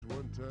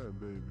time,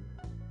 baby.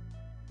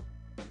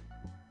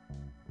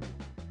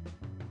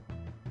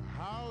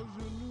 How's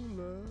your new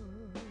love?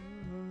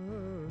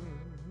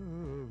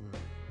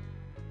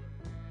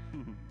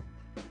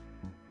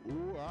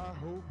 Oh, I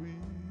hope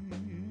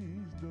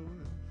he's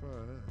doing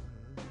fine.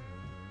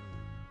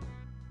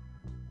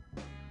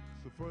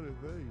 It's a funny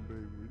thing,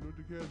 baby. You know what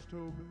the cats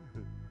told me?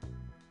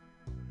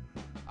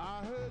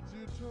 I heard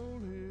you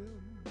told him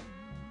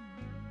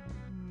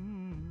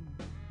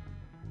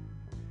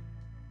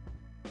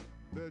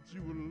that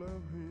you would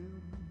love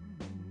him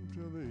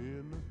till the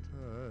end of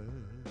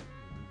time.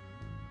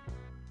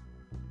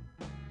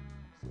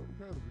 Something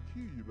kind of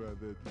peculiar about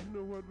that. You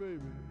know what,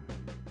 baby?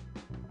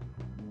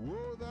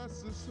 Whoa, that's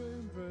the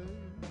same thing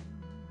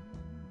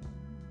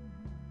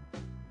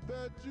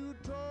that you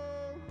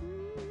told me.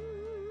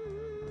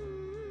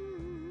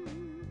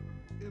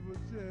 It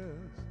was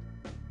just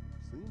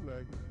seemed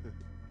like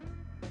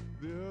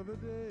the other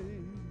day.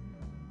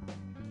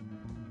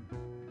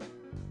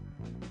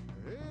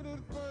 Ain't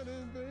it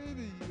funny,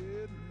 baby,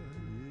 yeah,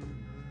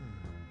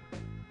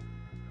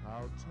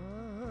 how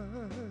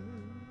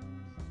time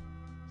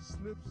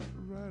slips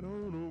right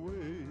on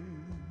away.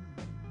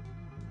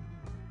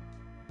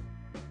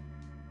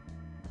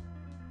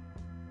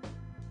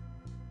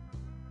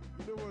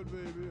 You know what,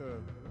 baby, I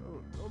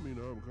don't mean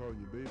I'm calling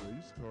you baby. I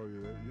used to call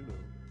you that, you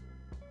know.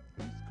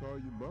 I used to call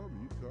you mama,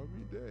 you'd call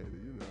me daddy,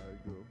 you know how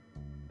it go.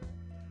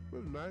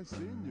 Well, nice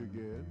seeing you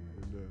again,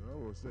 and I don't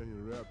want to stand here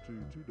and rap to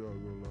you too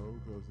doggone long,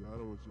 because I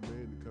don't want your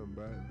man to come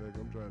by and think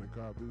I'm trying to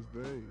copy his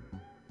thing.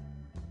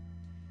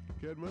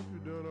 Cat must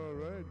be doing all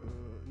right,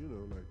 you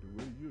know, like the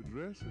way you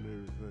dress and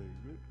everything.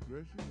 Good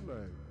gracious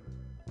life.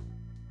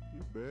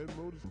 You bad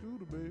motor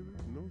scooter, baby,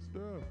 no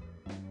stuff.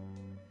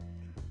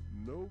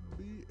 No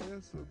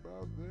BS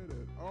about that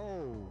at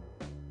all.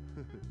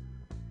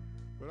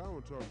 But I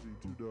won't talk to you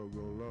too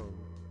doggone long,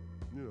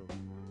 you know.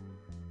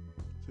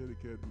 Teddy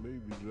Cat may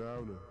be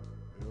driving a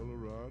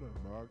Eldorado,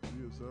 a Mark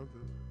III or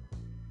something.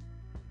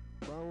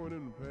 If I want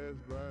him to pass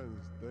by and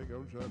think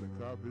I'm trying to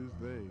copy his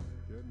thing,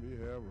 Cat may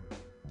have a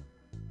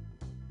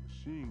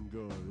machine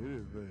gun,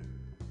 anything.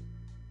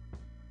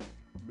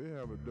 May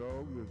have a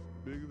dog that's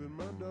bigger than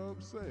my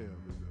dog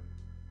Sam,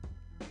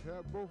 and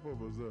have both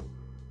of us up.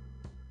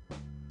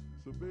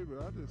 So baby,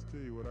 I'll just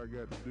tell you what I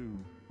got to do.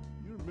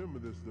 You remember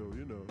this though,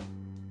 you know.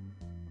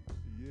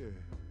 Yeah,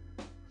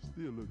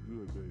 still look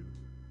good, baby.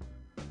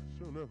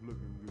 Sure enough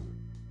looking good.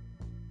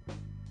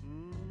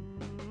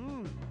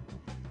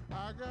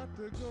 I got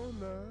to go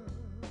now.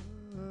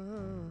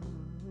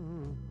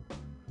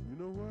 You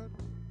know what?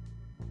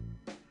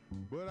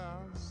 But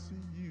I'll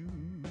see you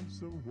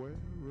somewhere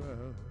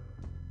around.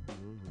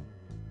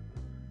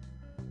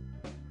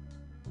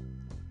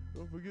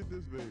 Don't forget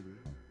this, baby.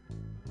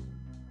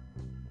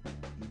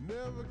 You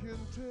never can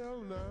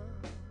tell now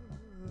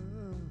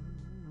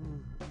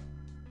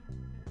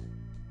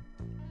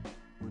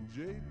when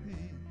JP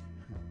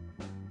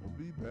will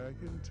be back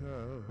in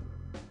town.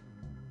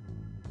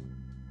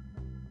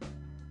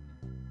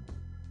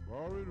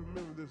 Already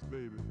remember this,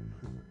 baby.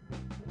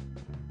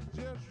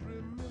 Just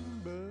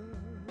remember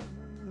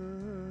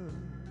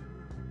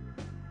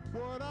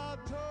what I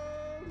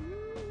told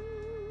you,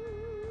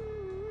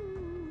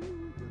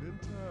 but in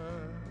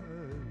time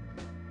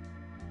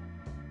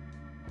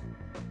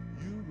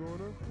you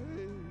gonna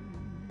pay.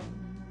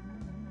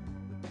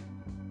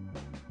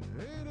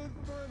 Ain't it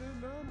funny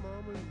now,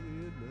 mama,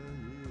 yeah, now,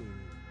 yeah,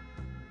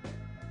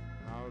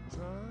 how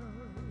time,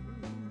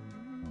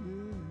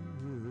 yeah,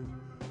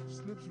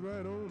 slips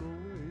right on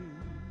away.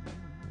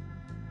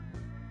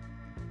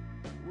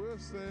 Well,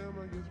 Sam,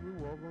 I guess we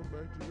walk on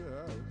back to the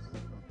house. I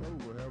thought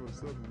we were having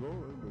something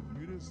going, but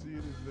you didn't see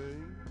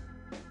anything.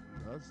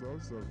 I saw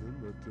something,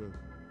 but,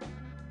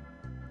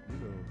 you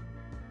know,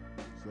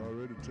 it's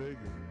already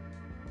taken.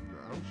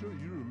 I'm sure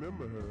you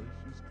remember her.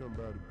 She's come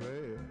by the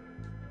pad.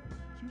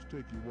 She used to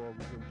take you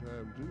walking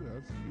sometime, too. I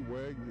see you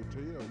wagging your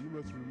tail. You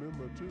must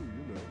remember, too,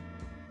 you know.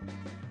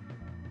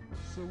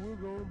 So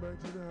we're going back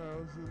to the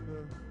house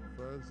and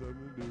find something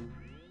to do.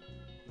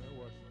 I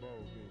watch the ball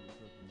game or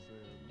something, Sam.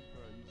 You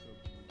find you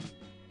something to do.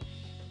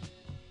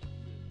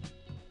 Yeah.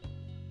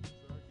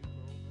 So I get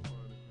home, I'm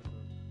on it,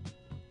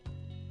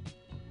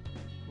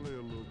 play a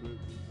little bit.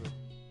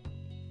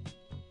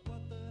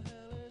 What the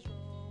hell is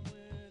wrong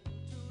with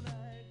you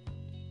tonight?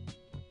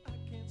 I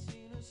can't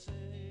seem to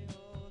say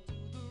or do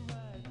the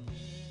right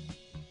thing.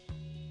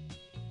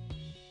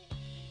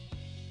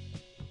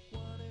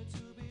 Wanted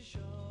to be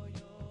sure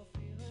you're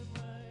feeling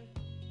right.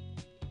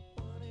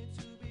 Wanted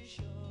to be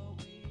sure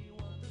we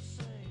want the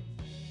same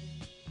thing.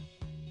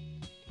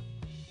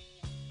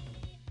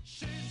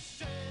 She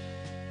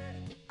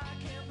said, I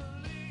can't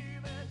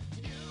believe it.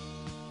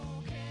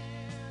 You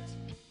can't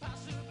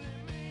possibly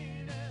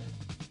mean it.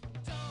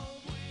 Don't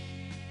we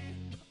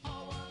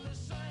all want the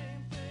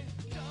same thing?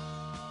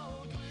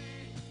 Don't we?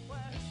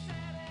 Well, he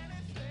said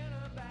anything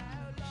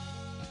about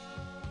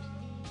love.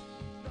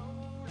 No,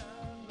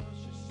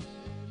 she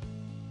said.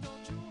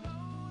 Don't you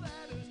know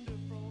that it's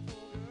different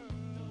for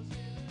girls?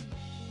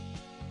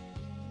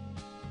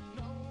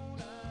 No,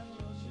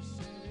 she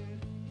said.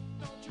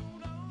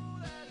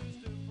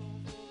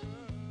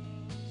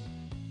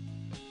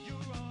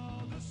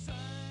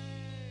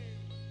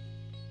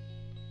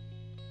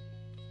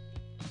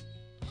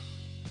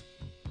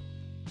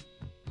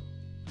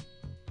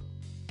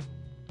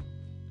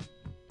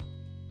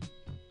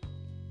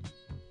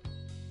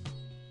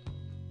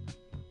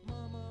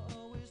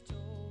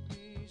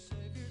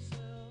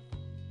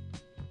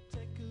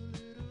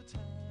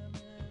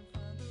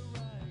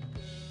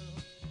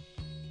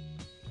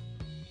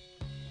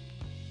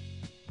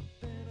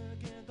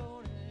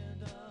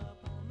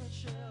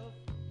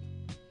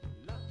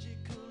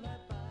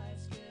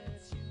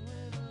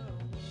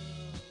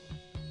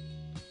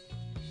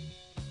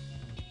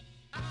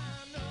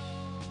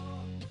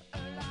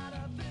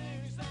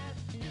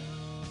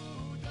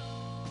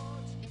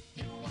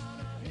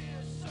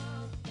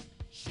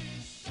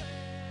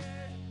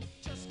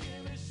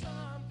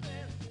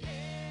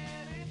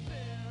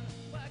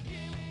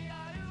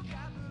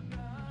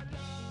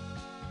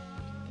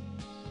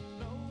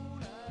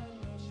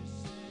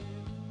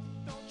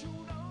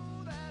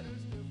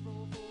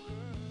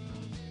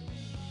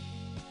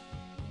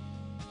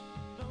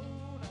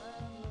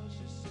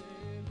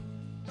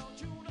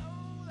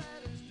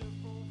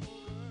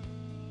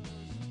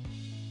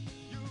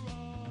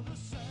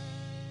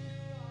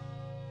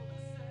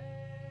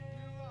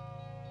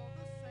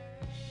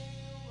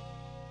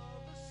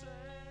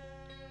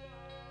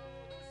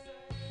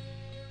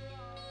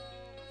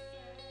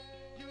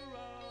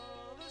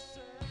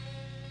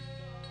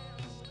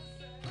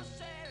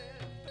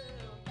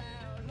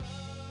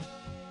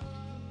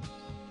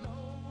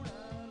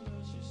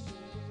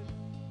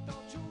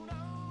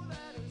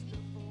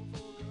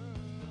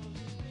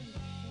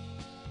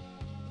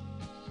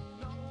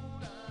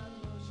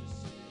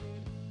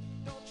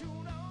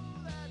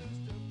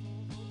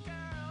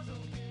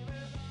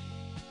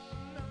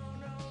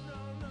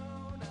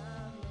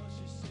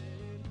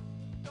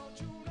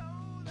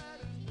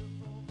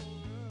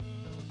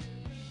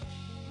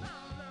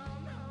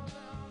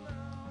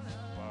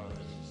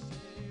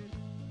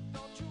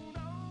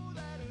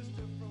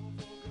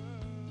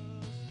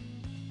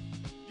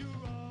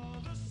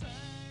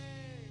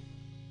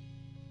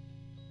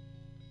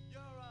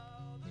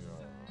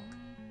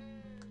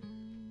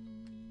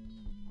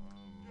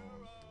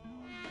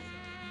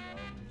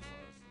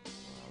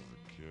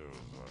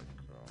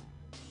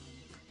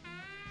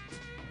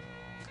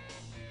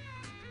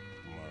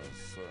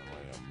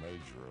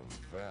 major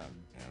event,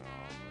 you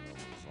know, and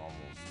it was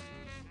almost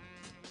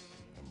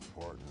as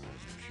important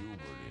as puberty,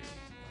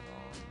 you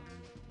know.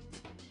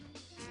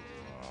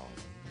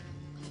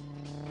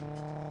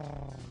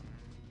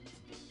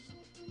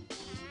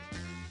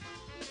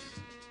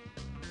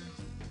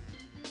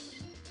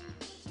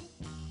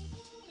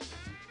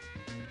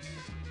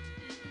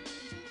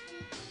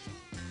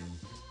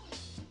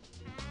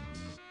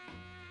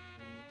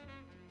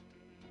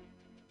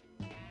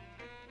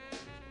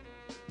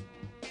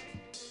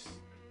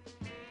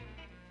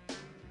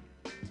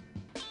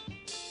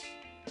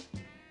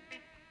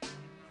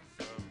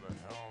 Said the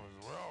hell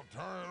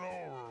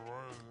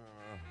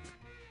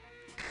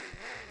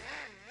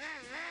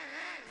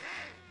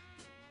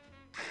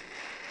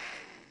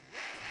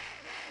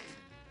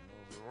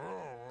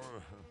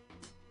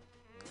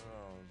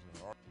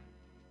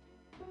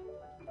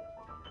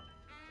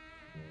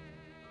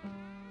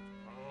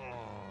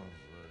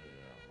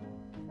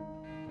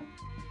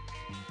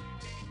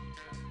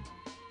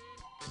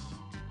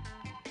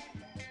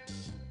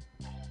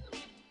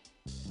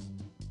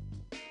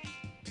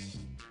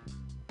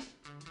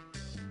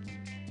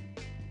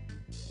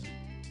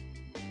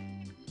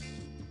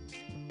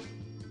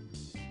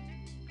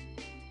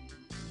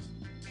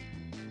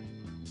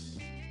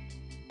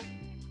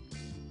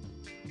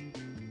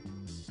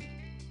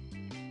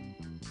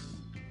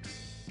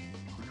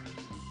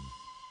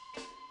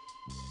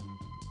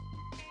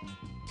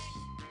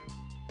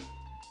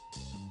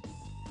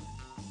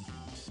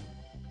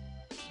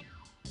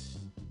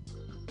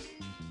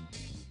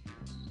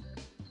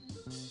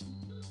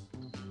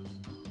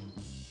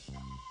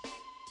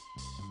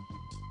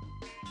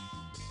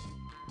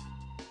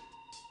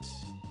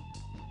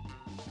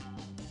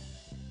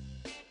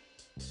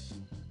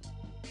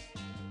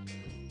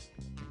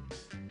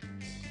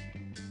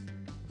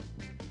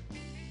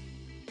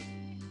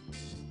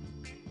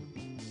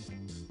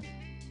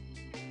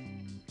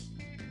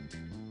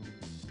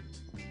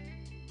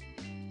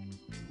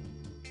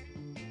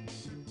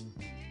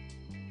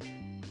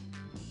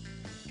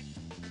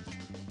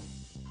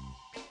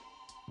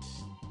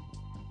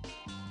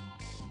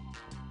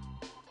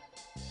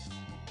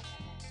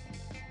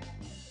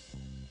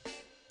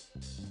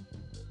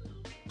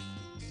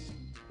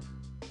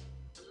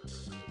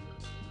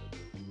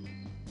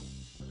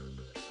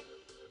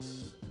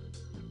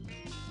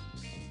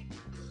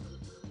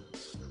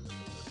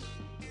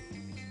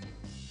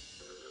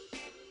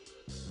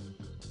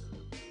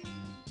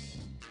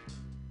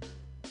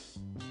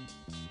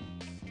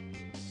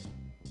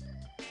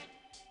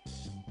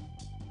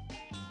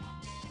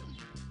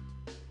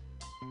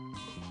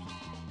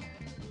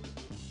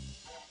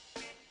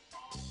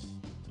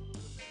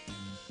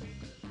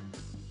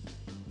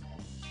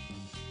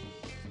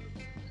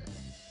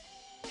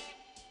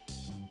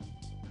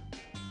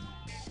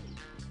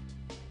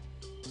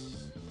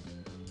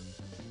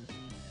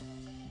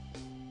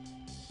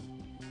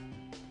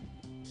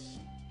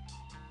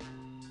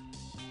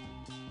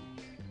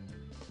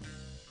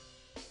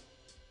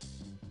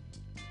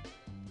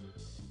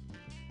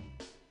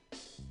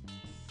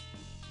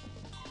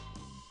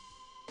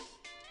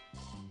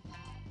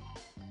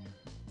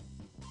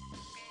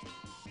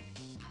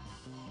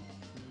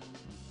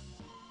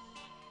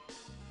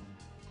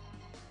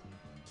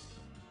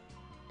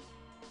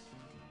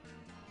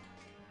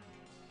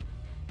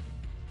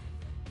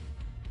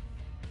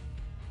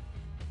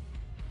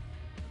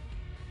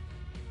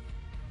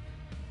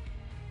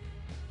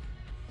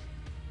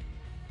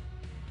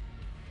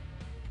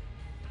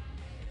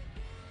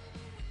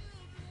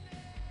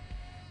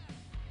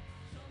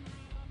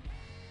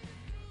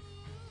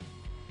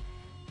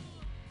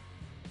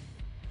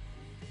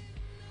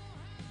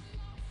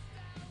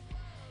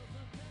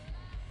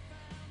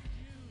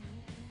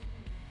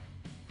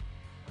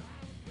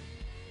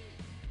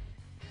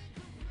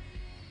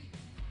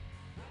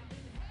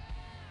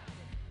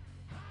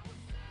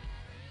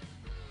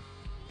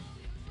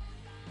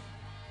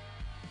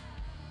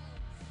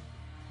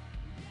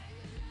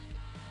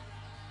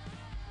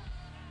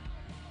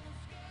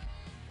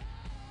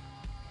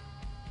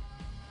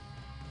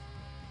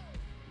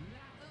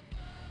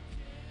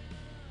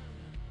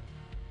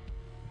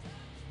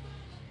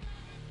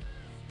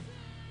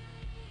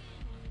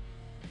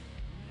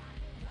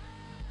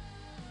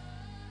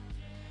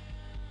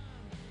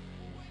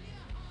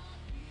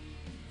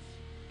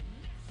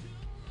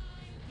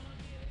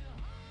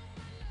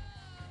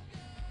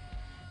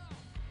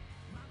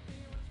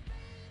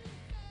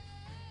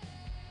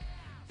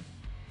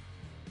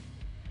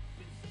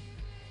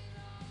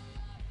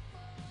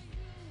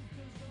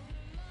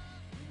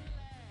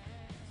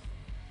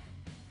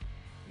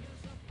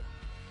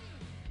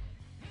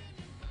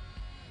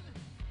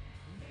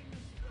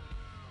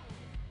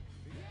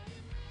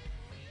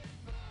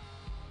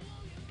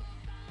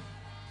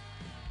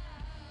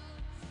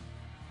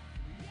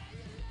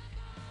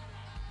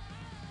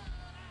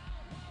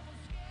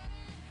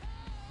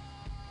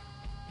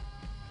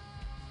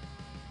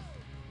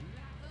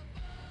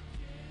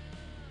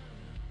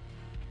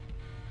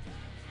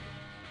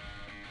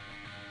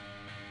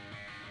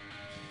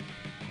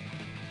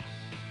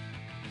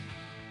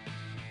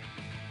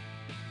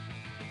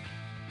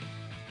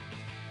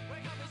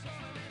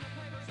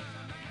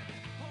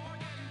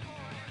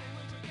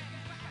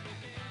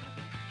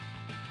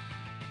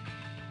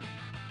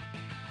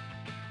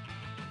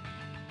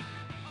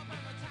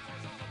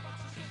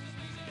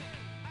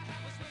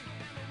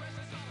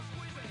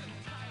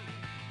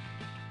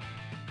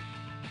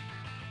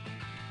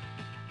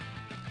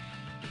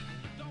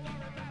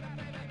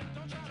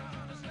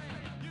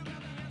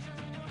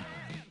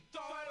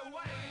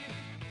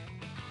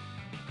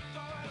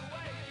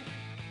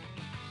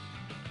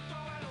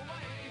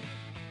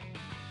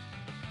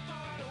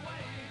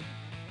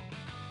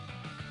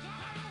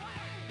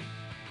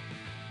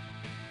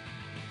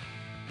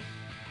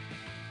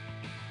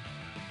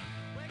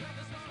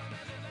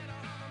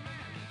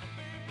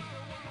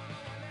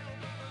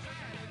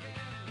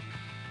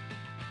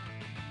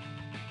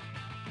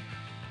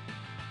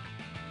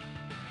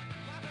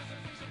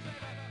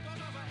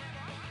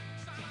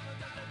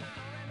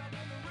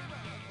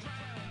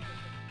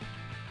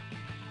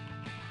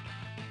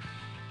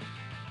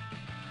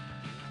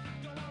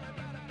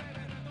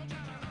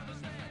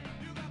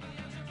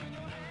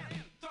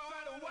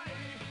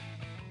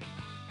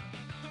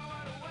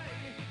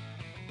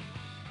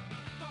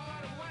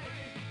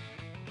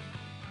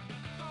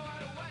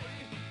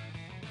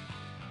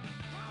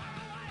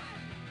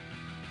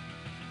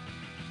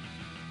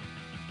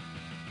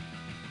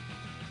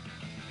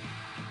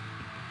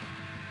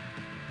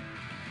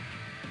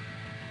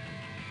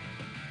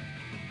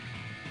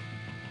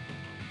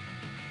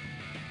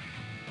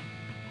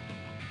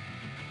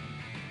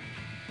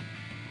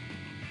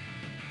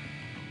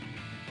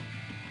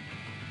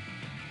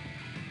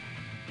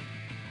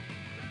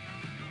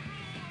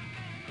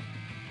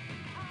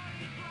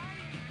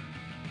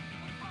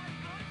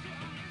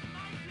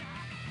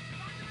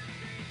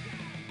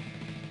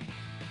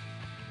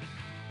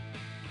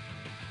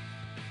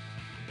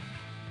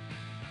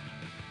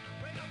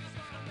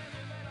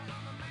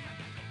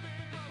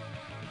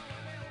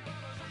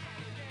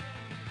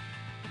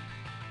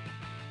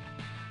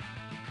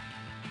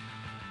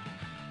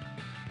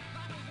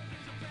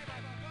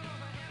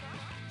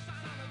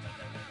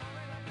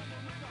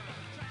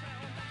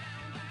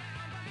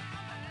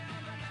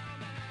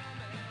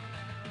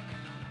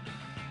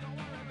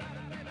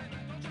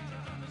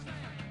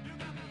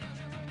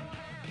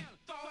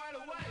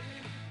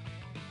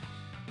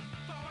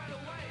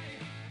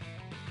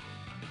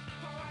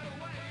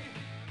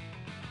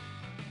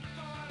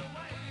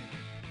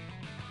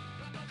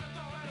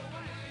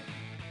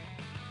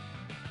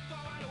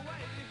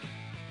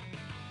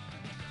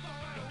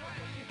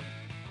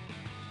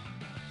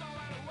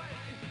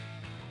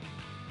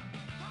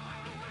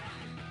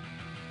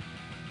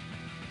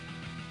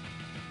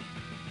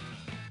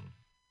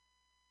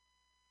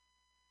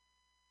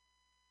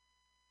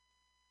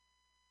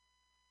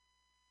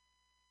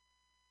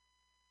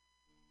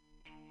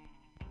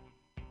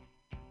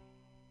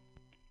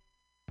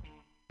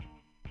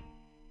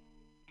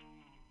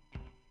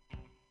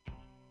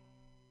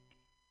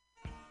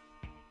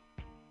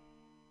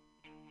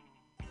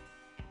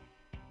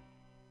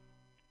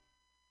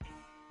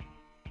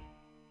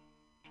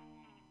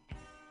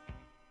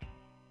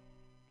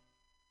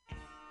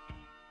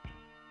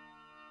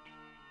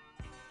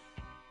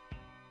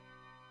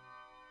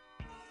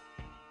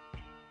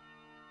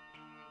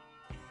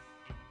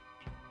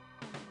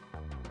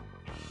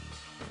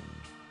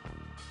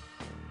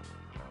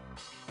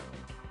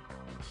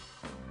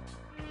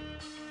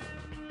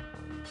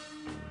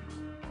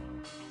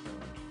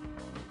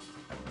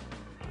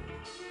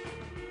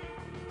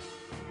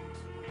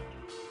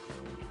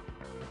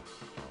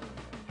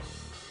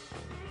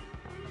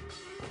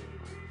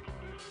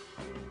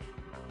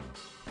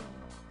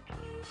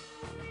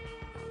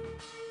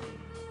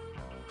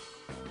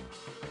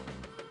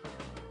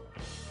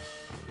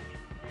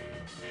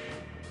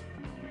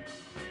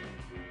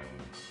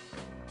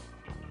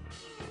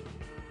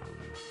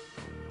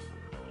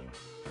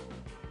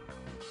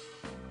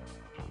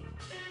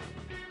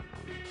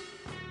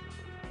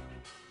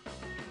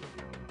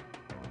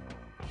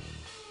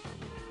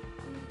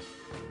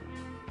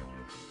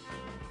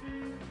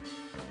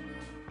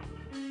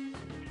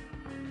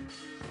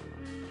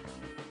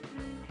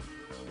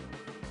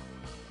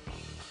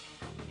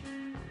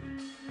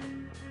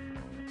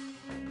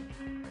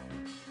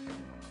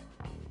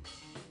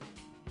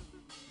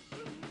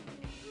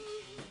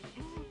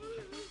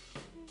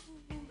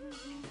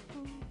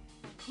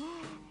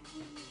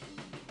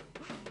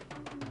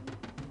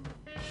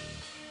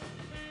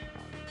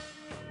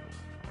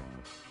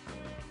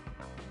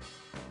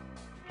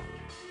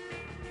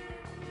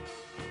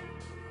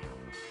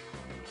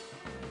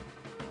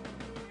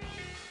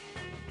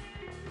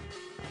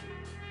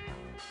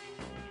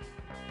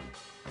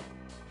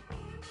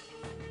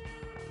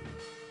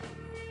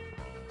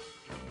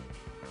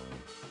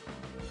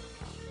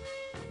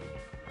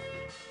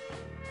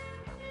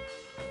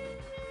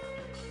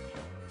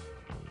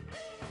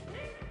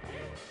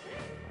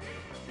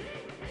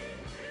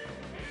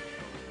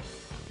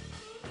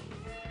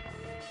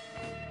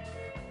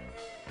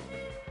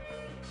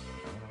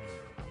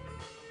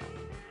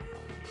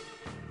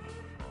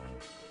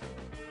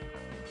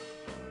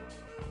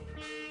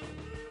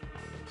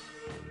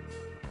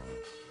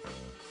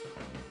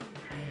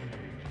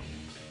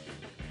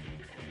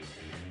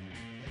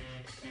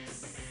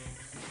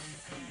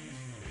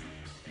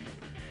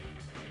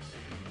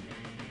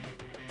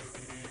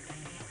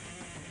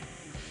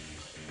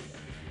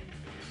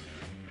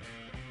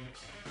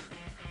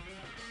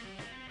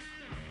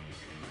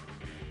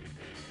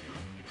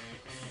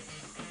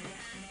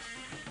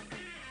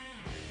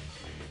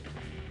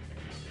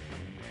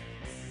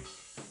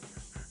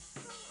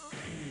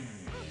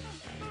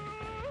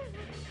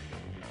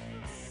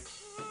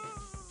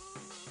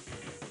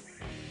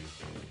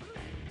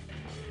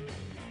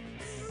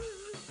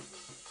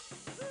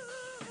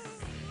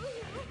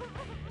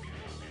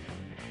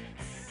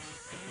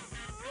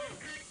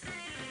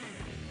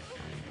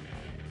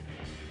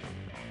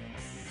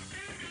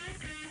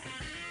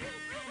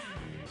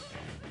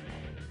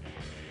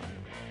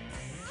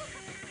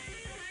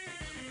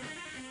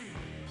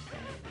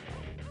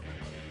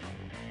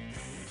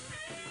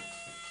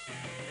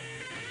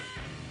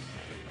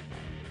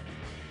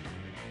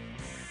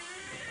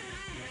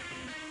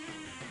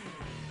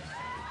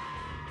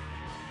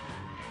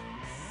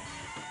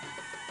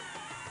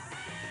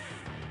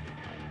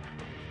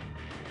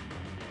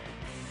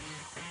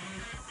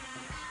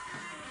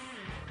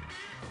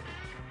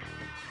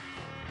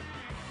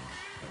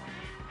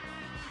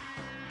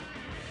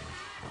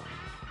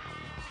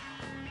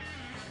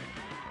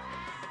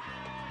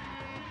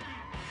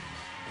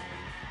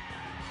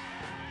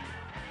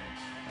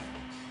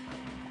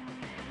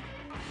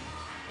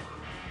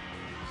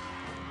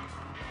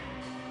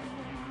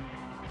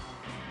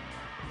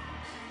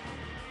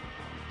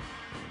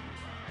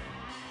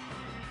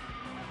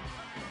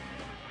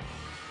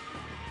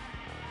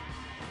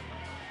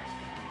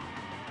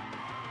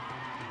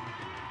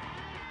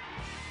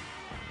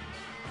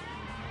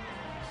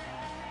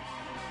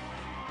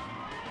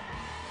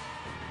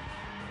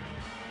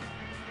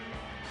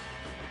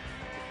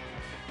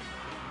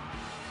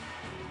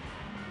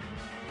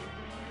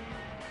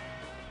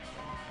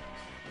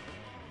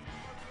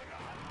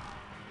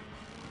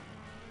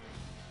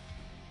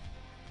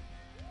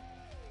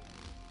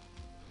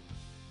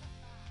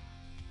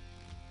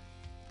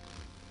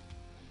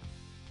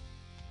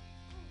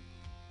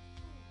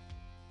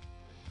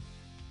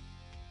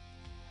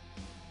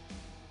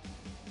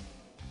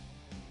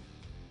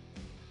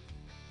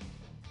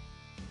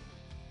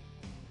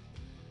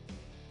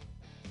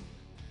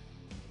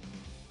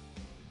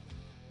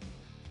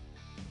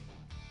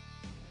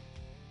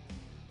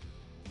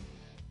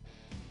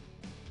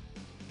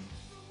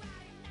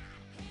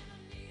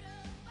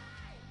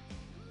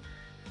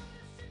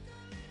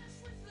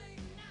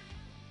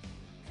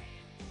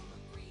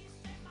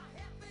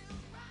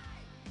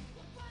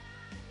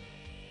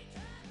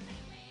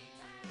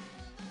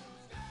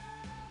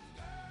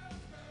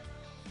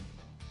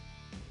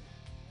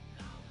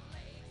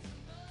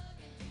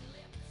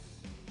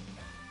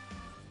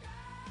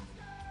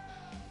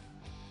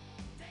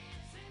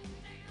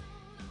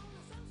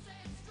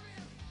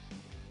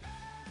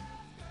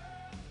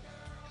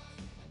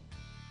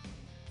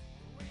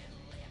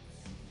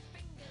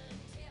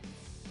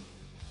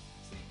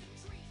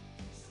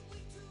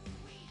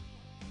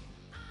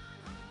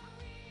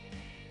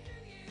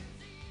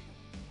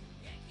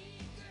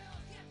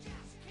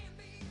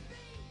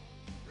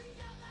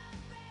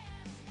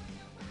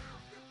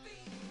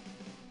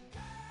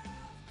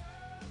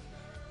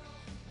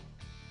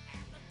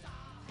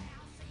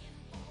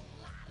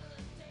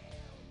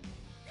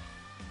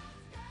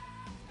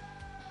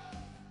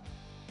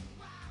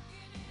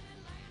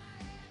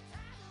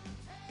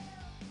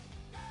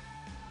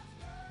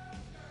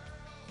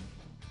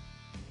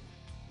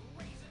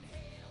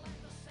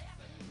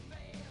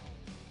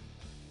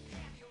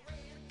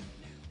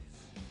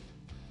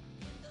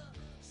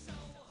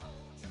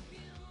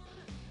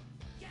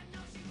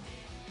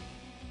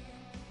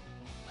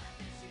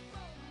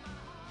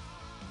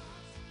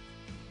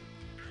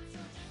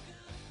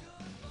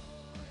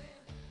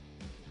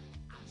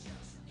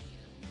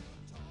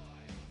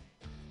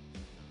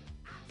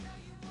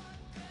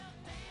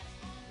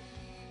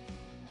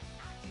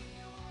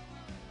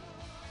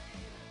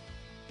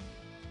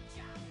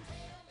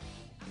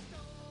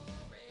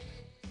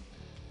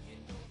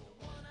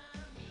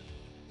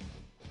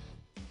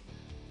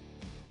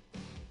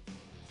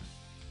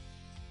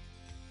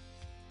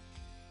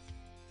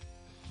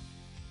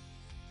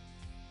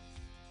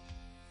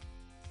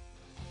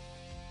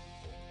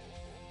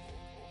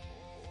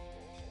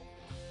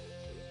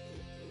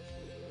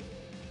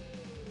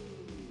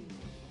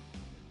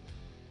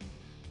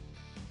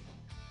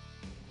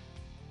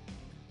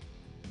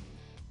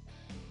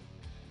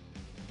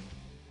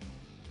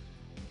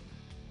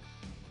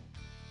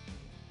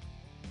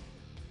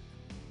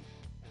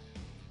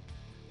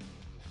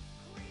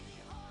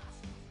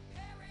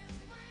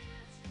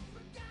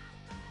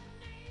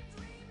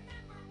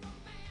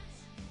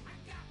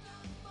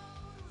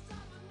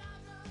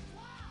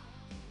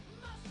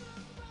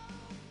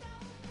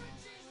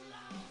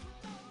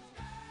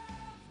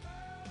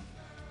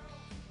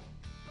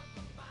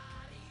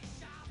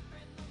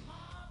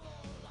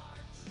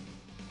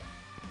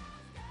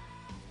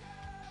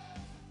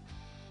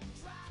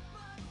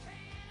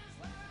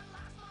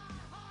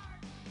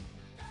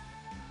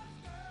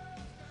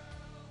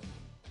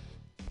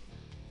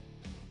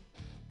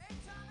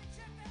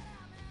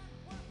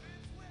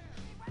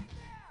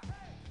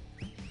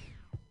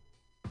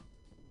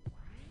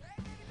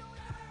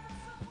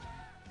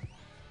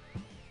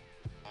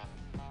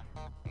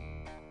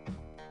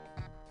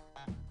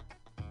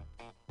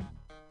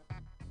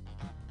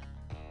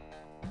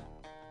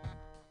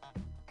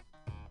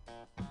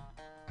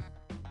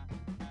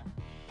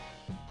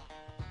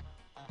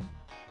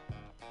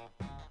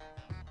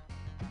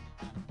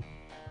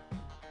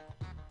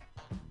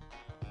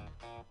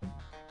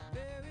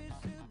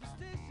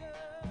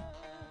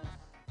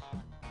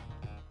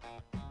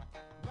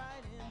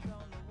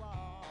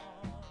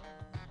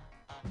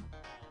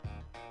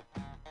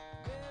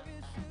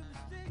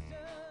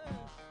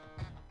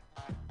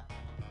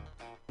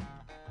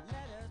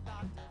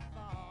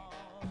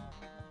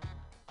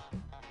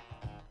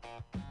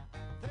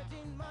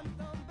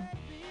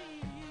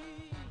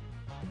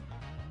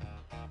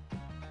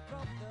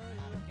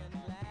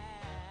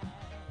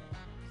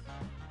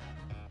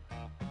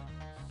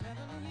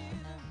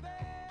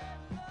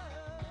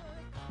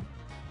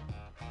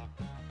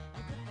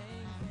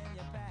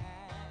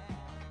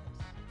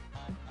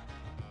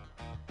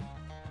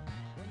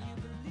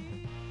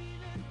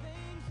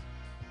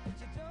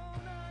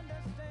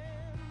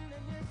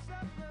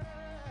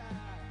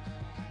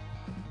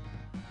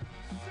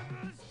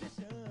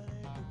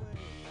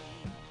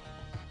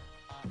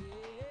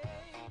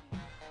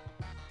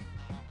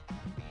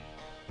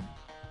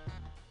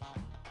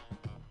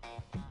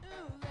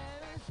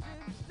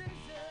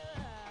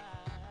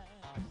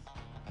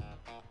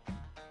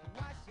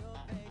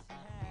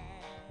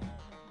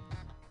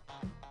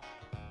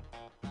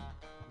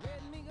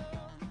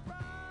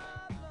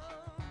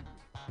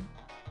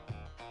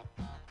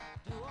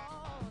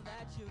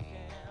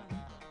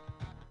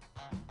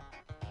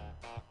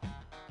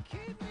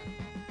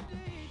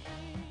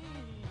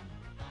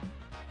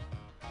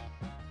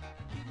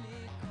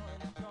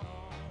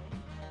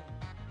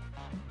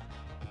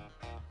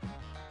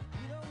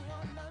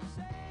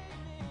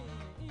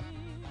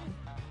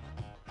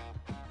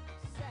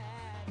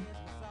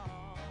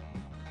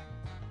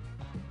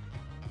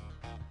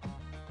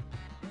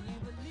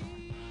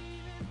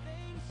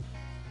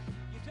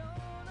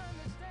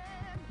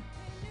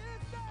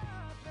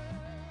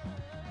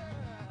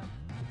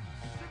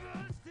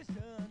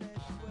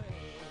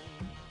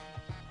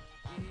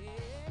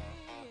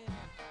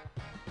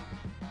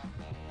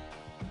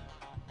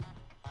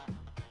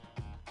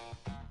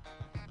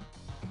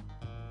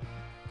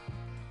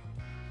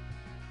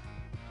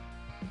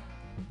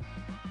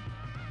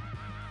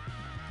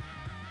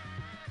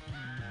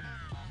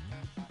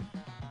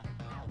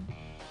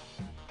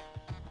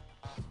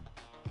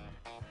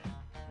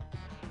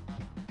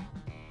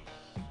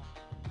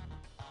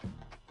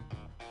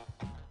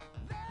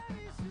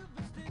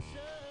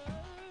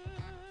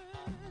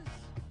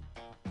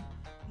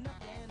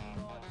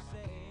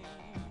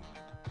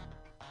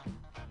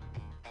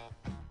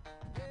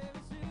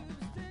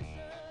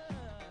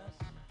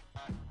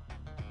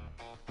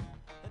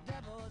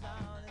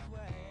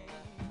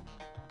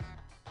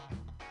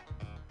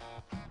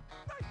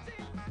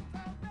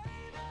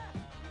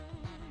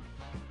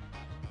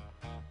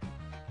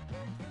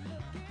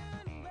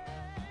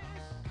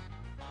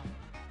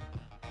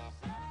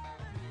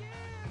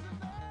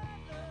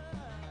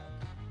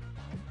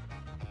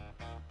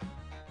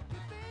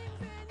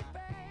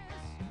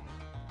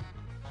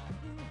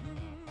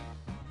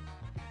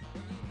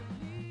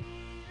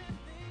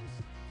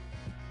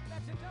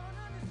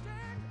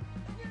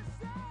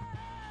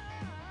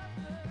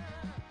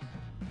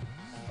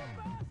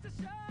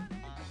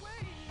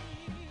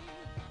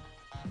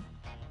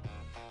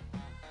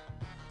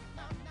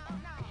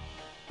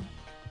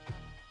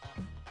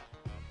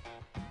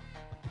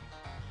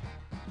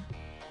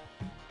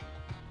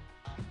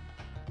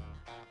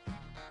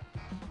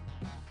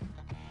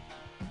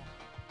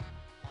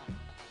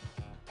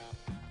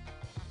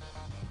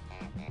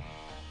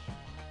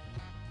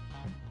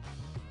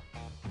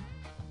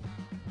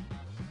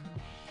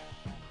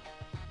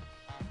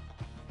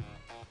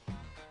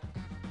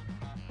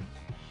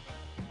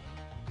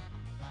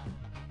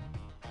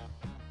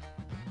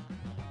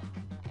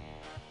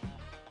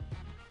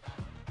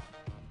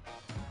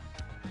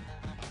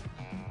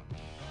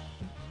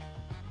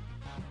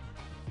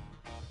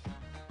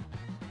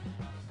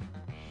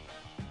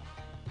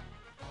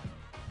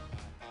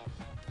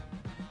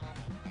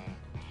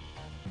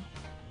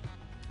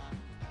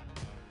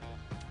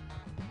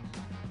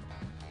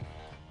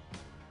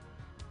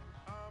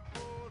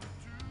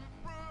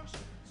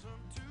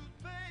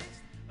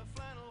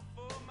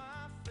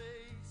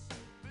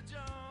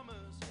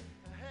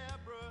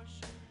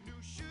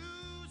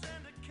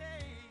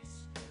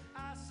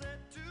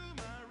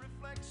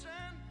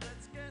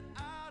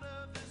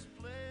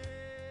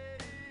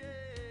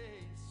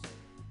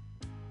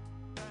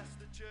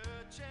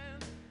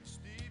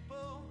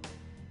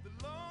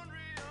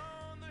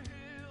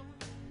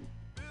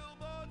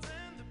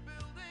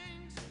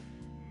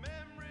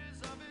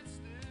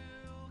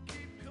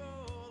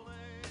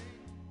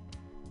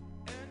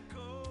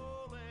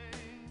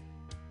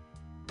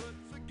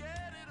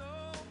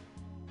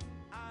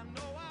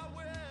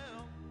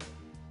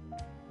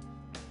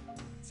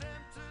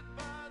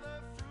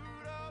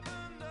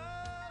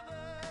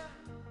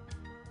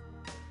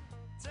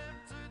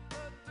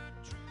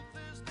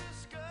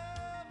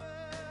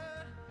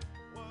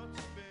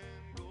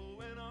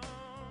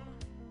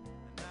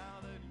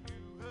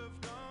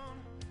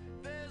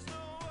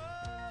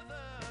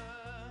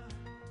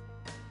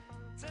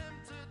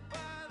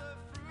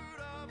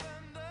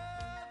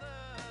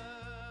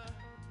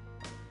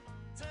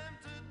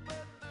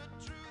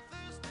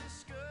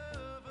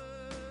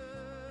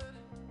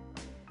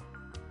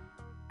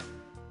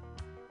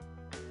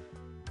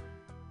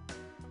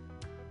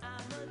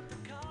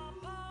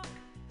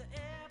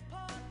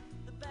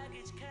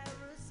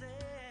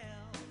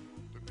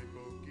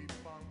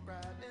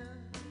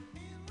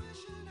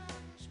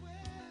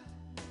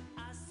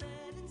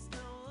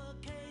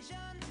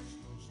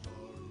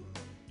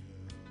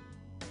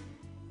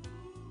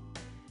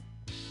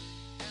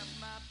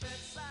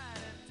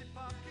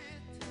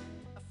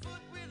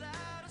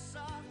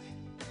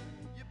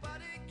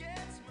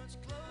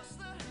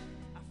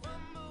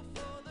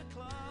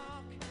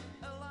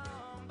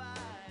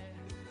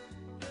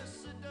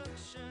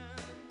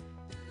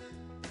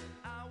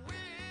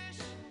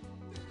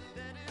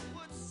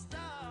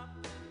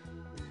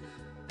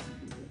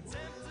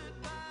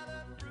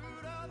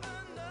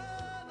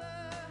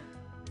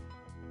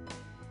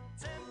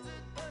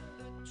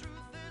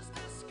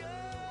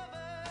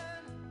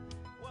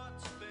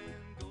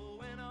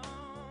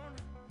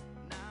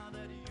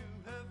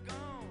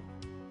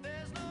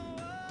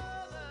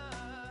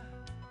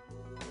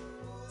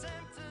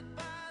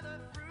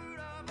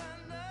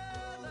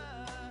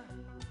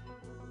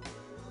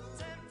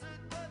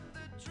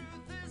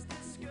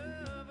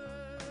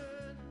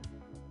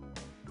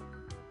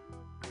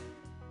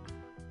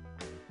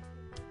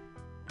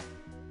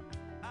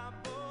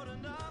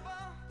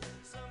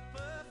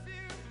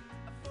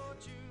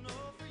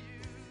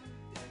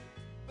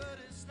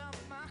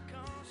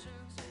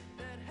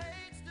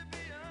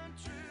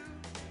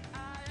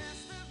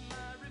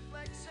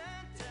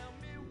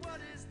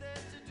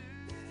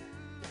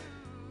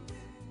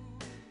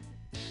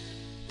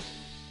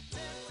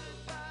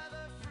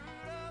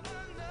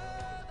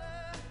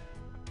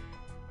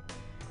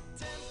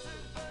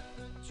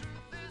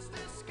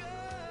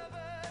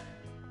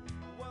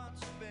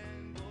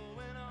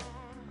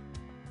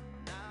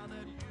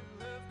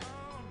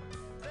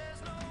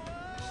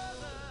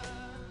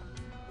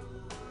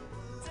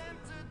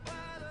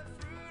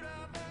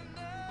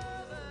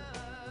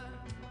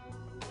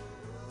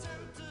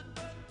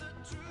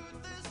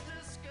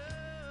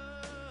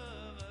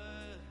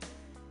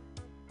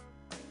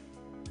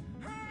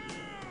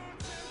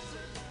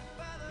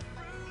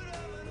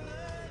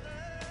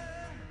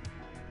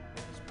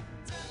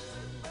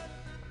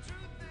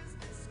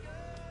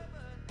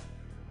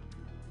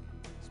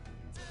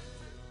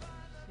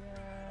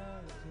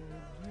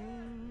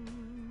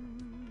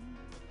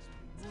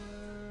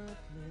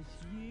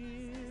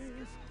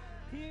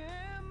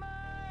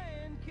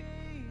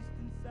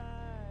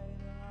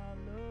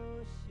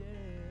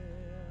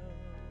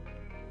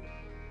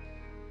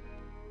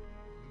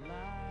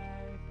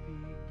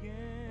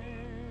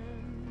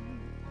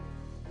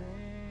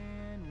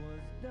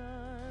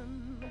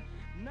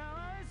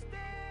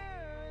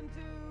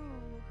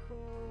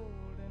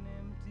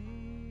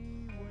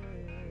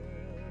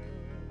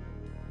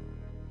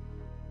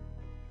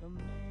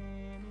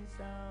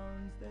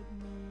sounds that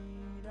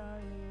meet our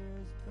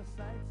ears, the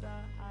sights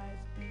our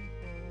eyes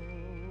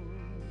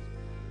behold,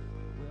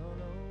 will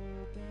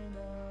open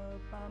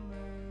up our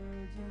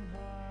merging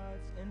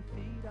hearts and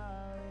feed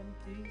our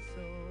empty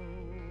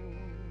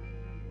souls.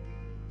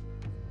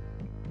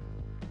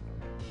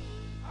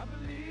 I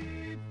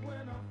believe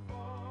when I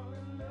fall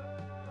in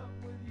love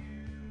with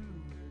you,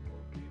 it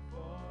will be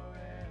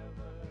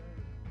forever.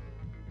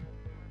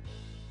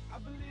 I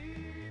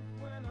believe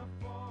when I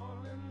fall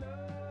in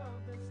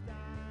love this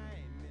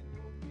time, it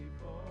will be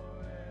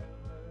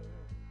forever.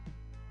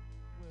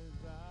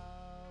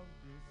 Without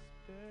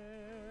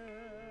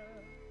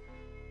despair,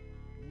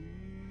 we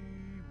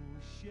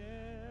will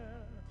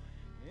share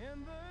in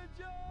the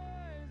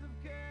joys of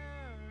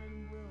care and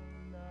will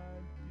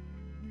not be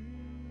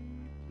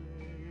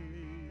replaced.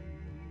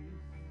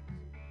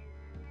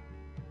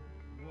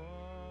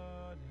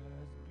 What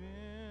has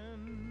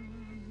been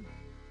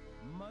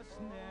must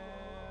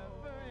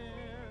never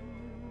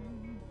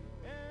end,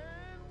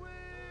 and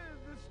with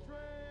the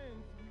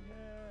strength we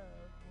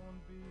have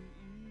won't be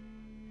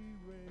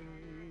erased.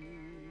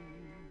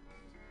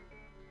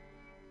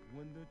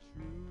 When the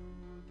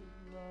truth of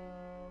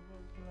love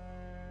are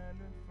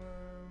planned and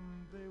firm,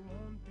 they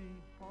won't be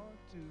hard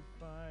to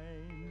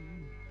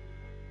find,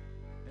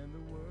 and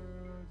the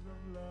words of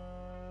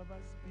love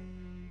I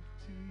speak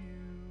to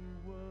you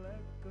will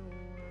echo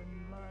in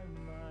my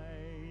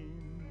mind.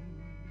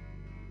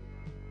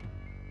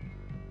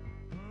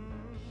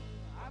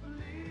 I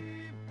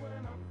believe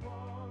when I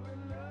fall in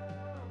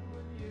love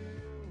with you,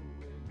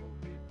 it will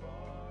be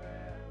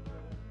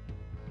forever.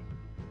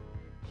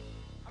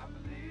 I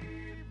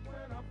believe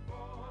when I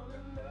fall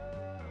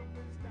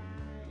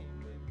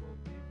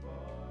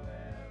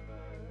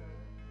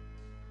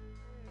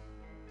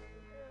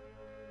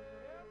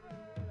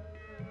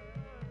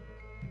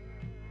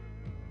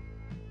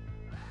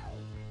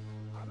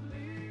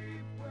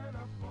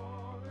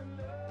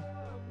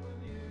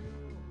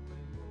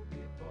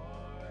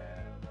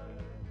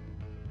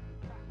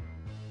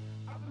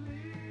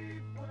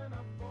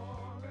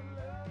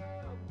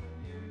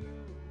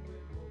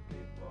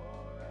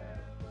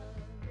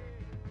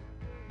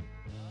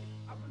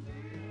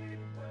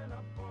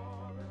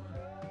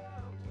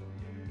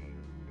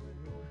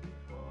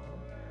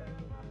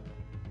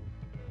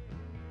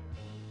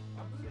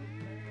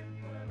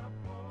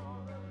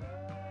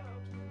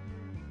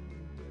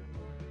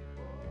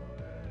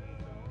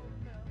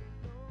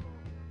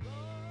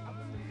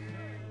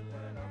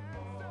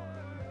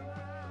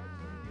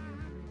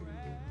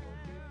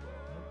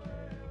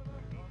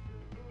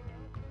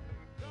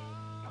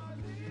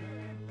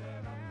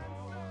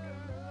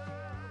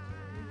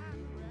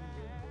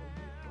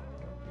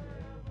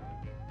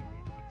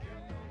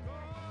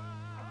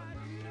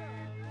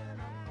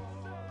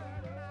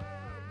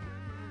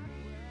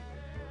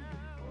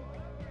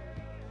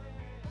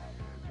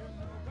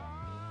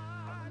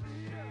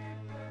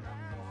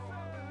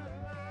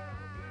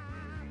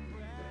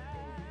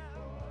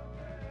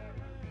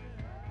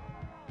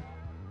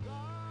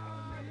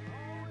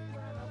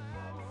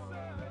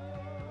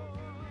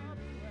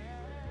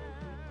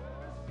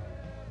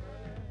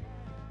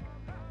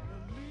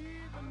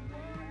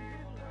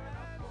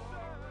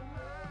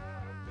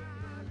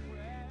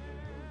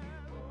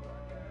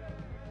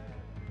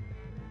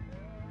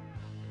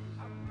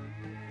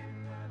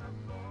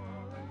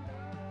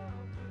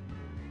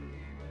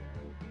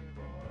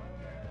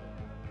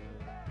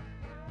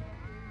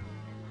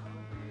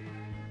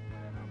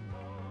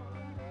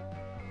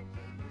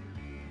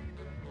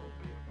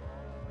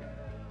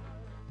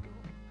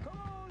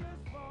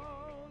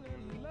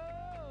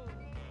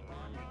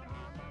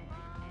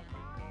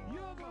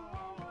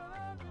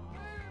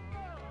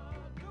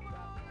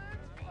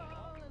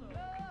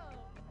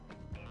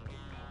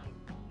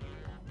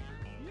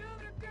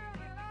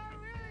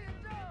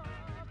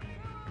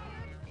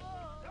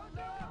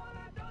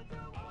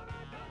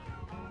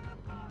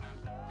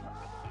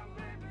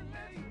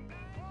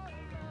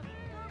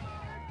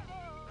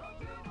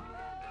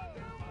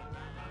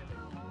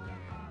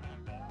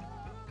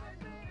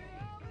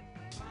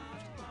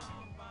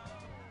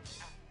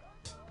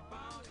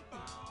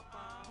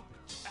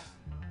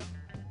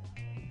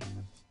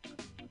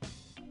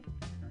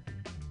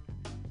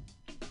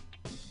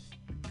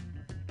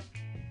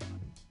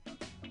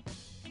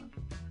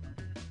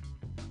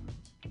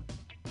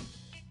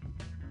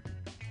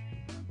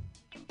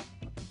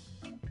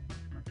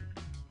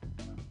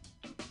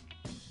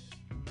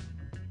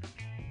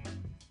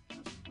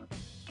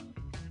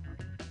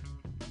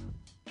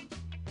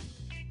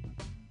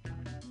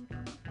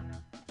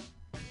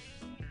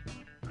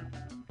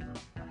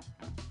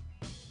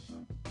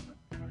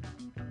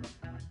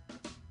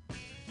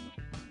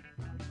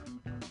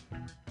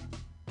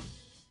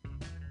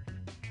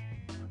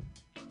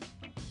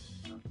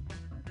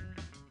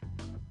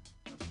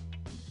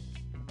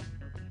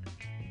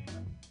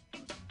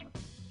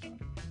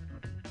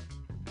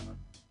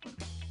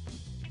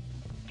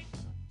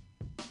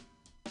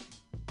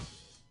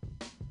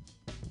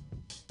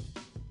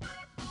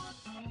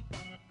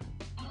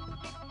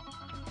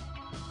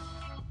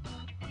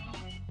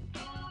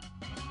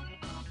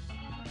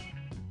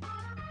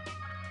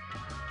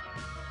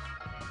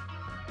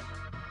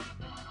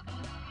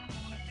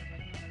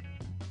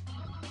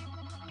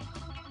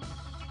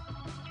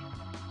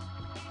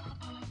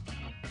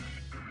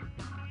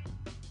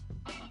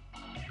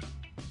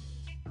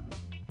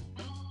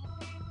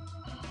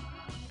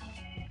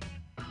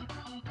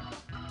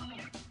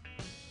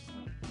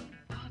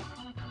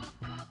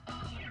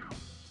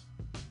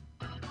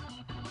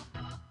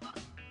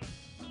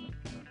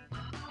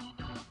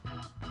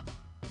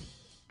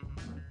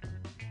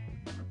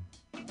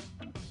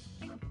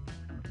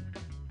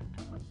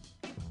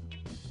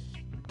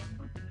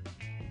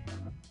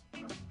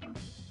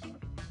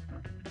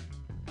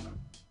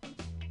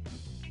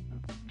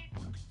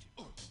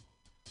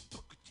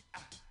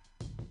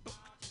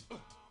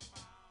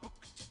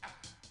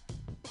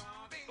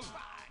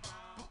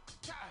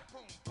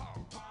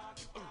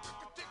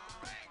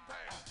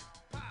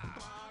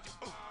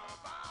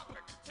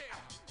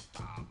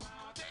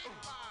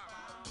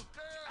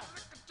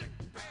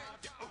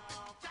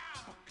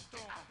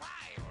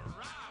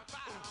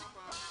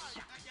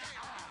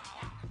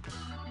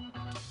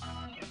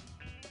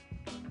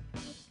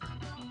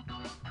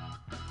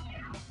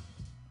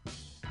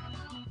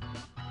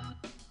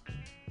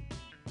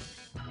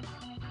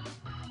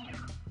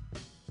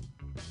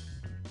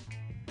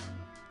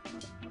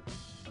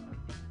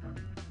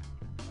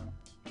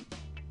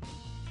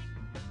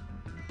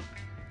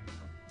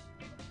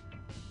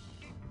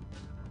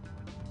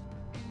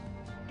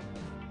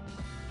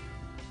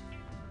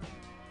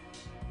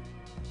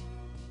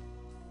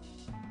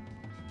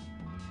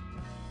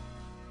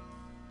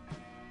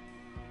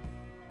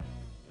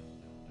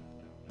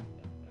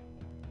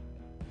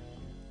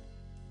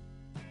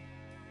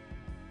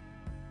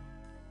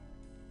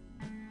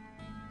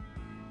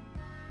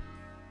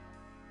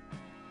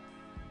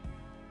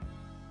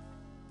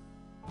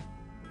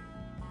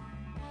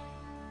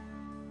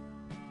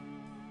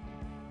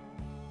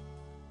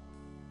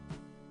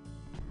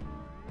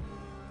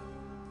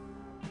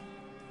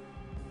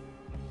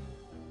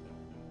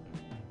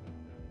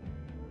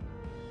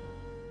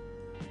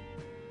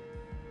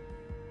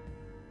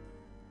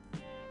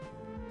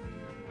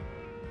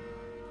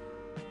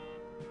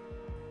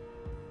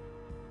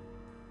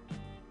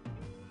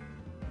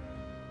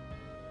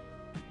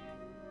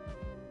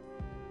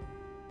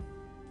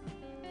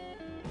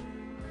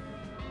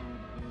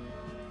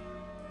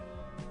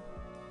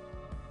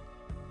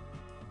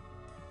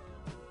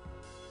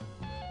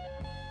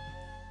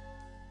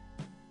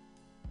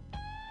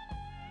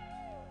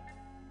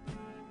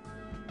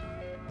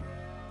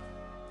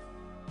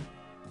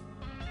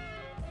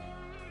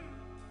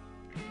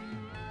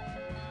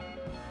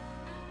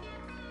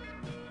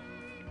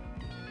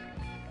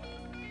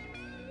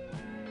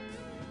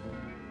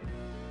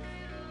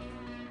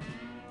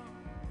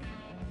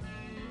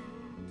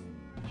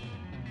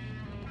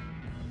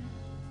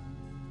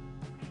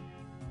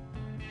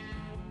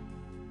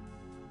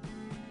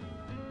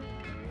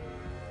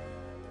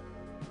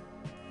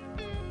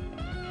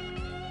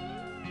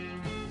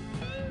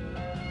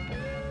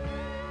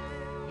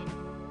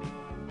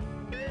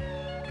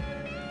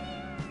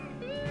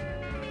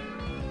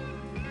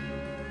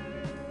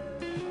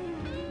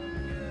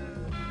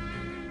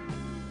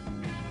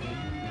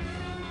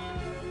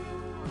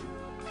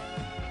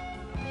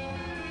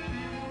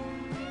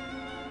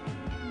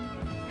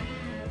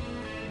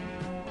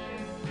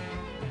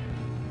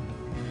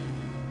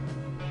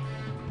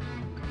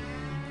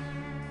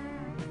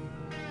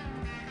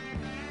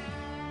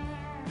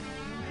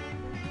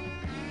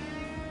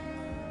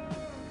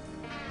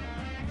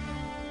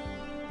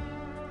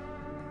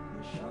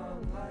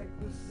like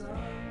the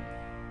sun.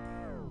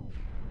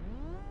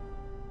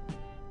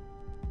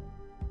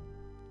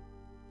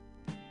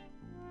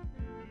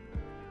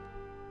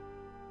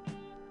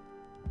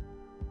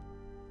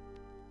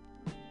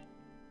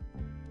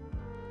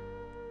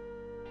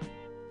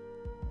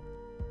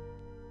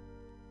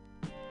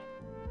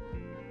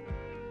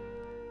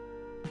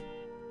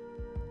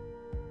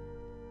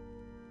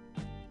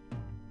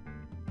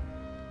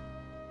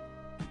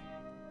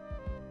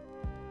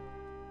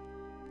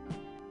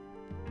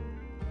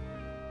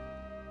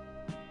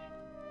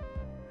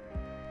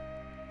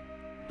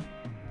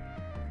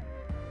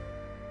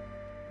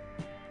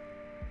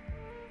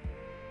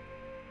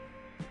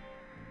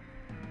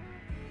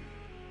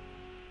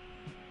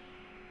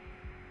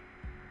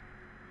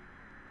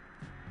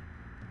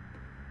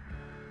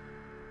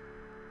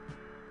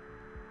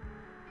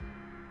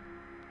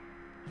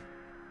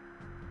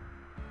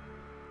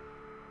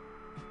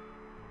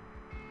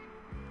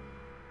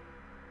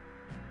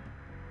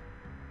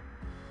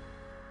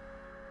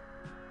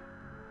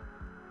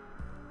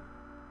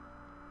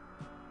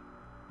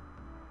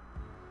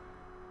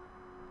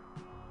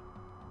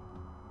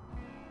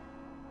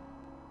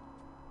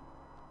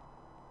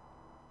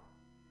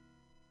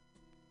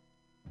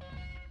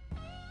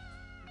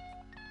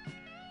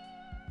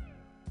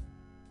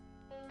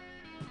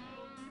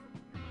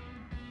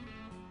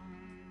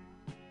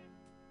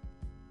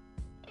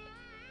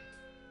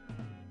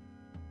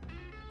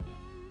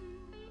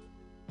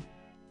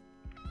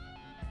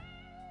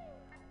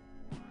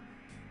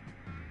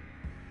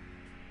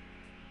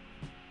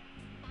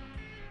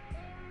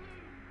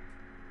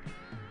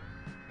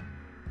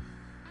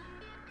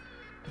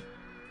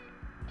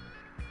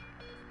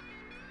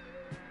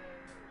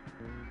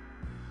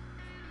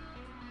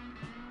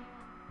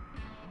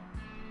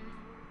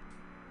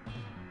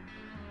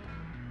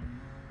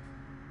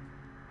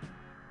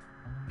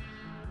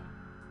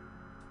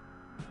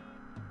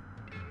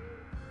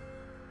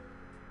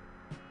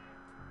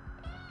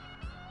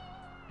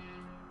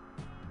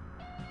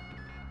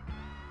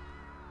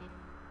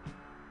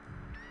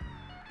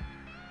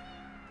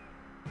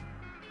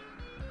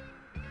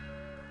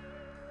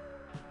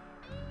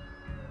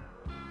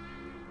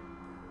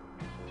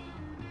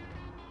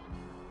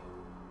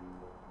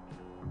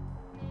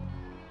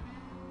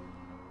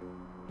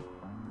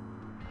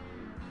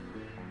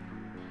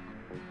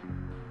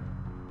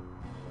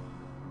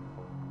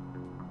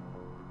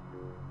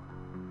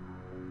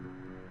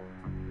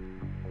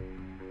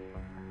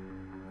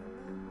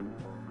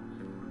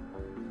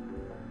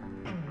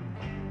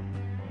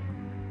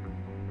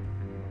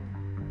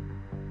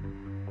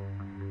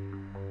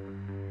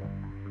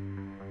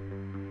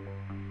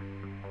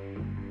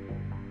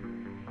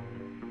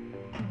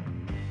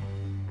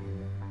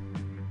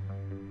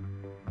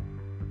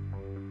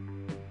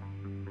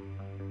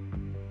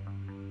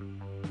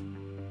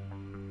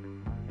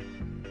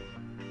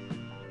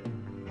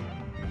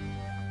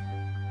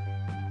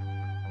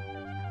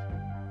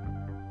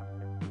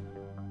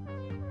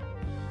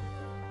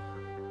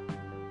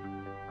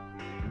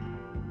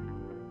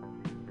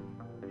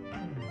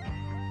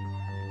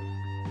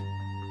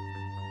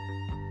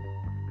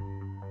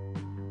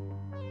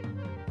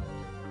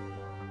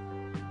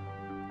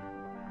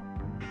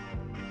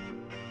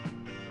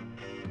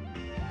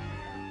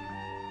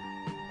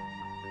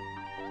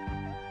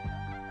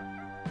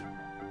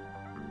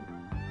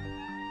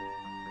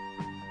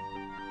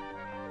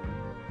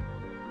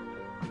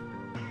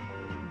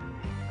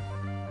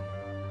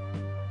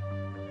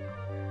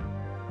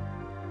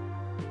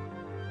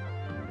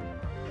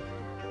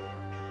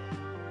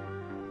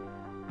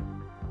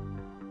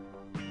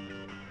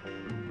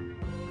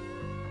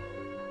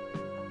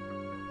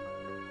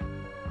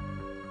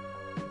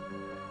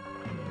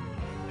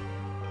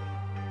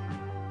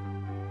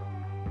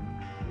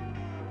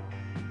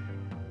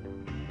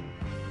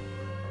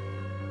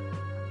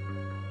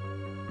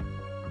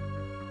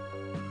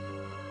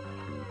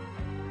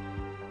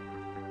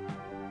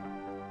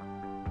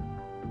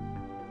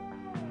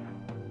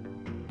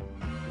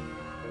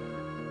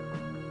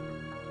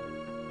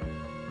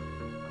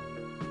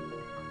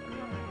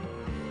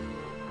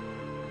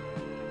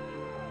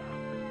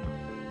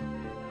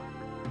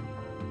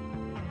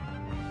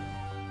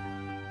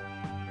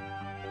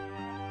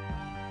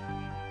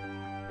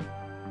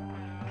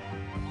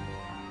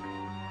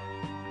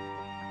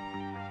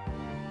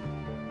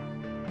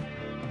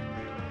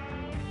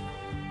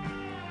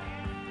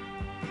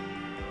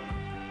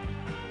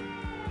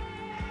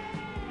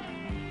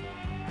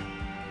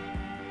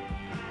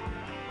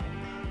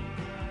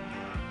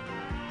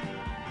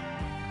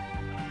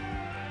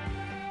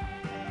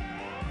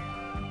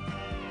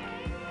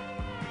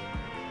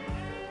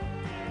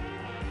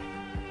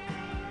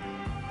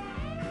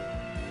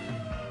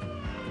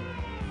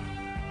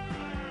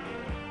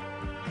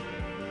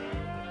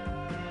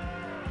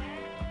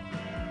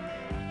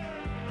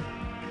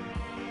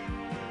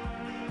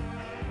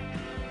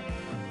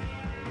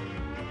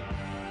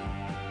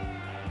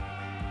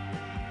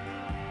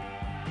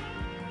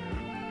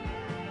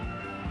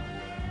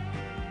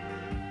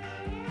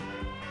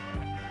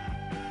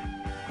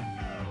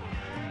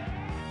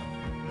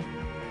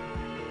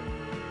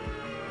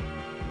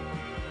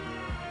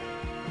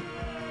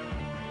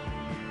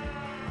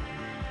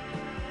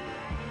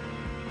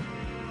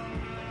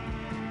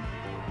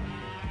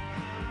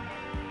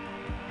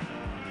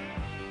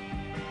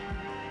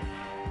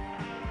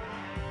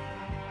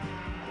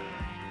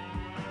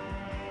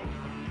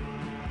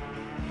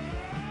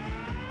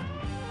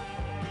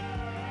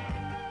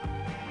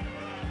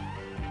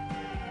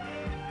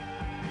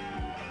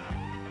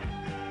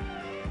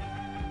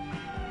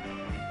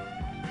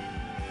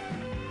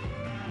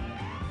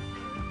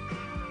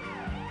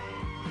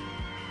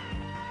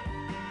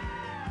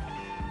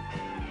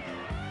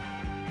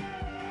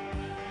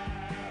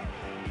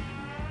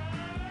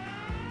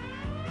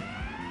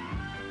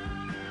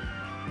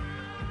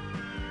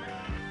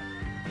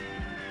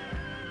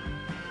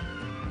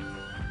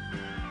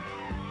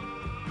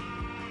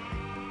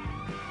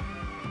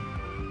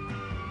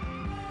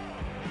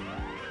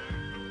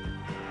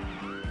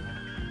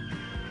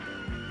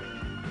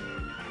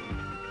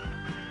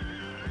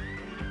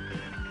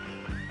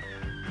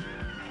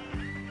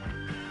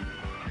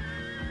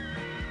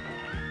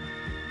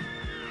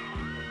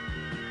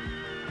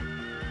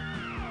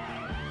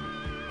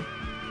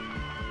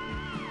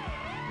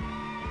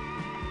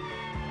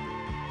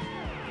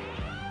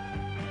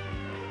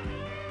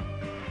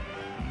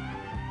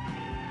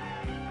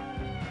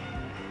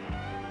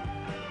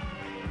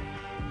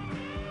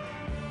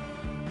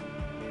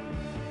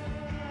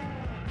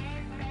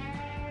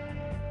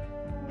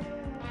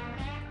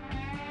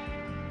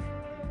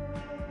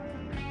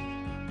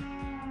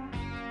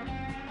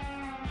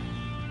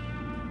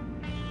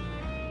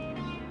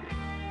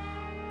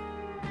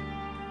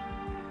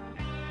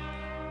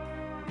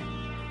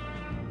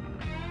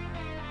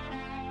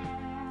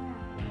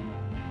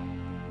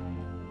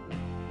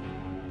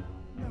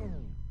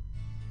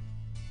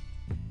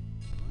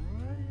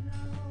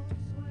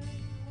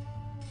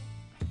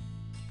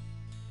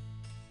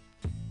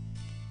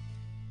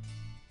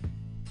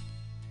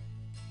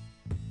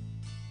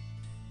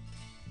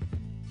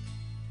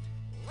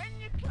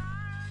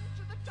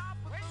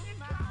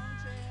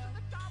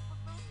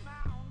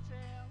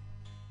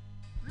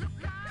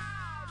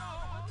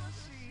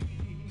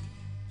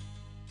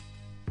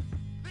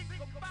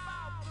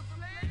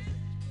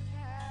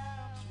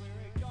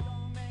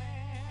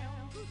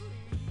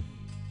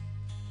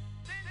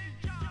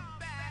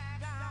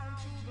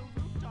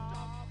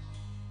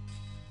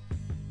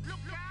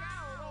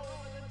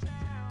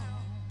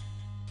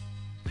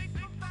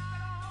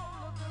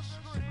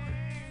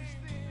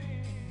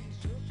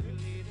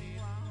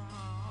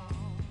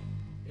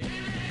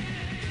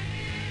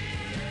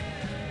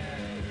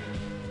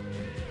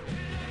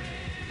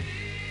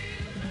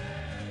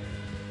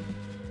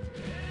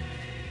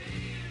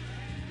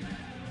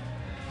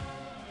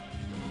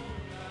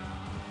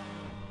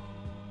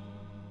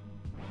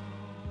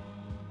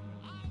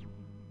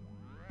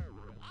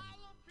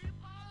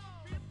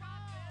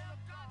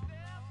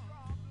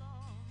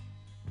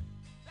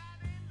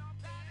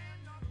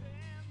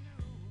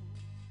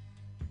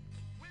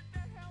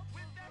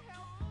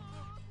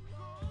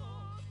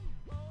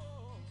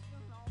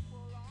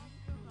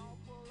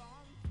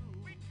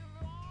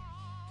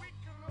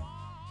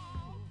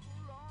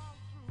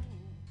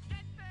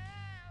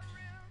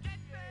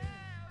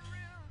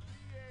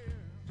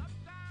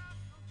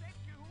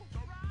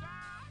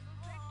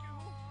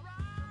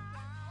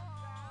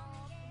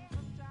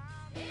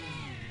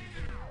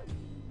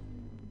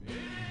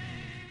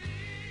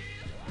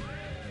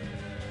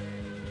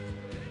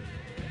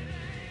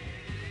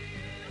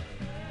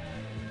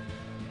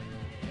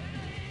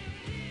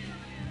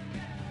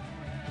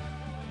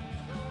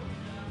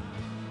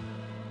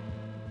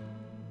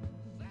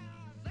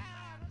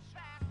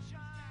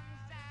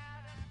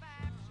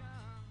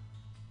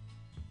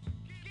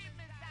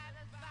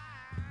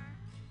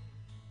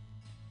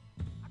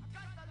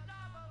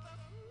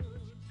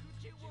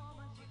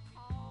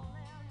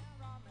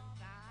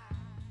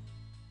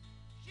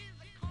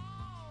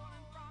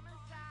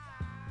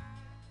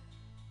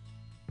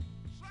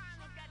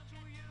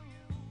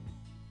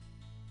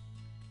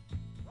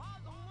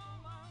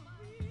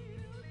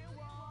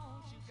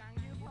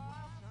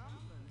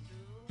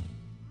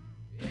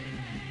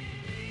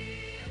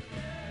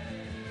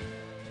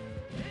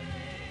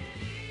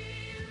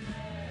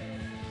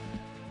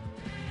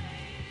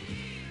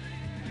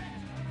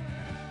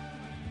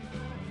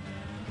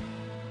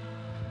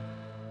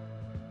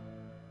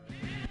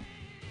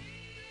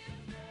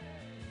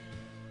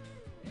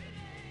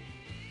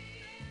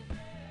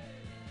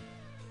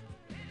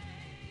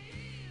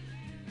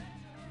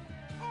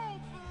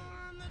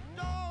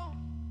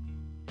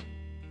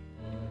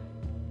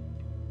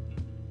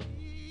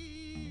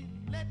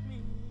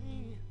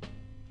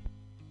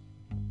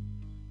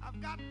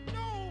 got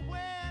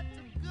nowhere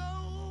to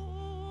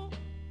go.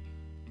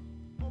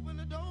 Open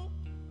the door,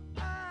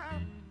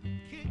 I'll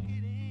kick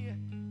it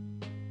in.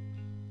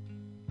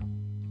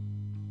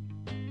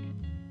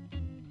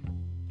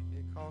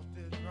 Because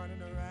this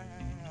running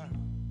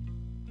around,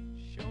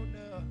 sure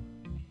enough,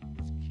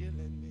 it's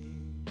killing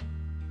me.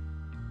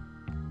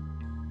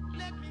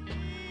 Let me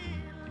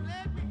in,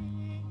 let me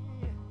in.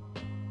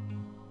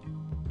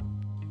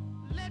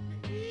 Let me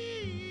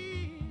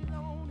in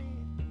on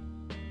in.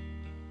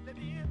 Let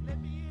me in,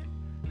 let me in,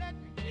 let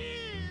me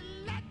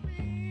in, let me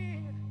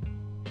in.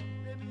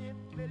 Let me in,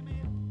 let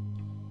me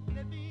in,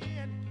 let me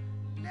in,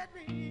 let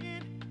me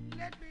in,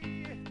 let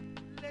me in,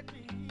 let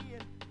me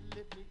in,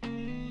 let me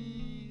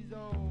ease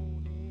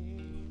on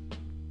in.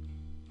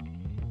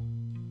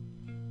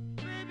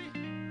 Baby,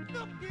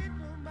 look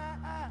into my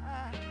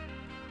eyes.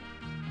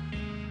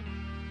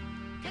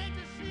 Can't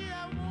you see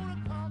I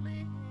wanna come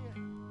in?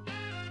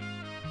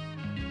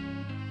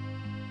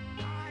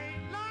 I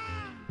ain't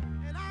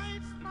lying and I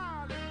ain't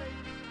smiling,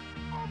 baby.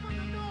 Open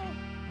the door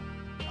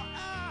or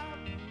I'll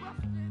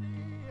bust it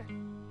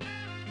in.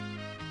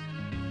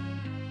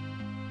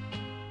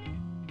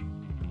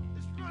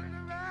 It's running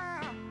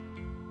around.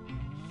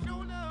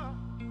 Sure enough,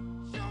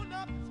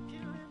 it's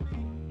killing me.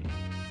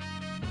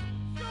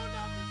 Sure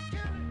enough, it's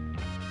killing me.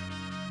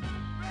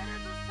 Ready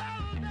to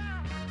settle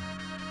down.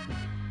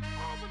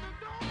 Open the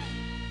door.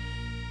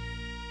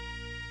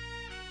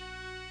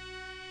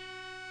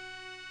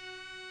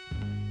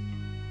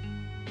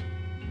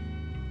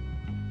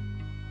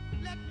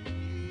 Let me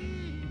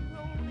ease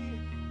on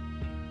in.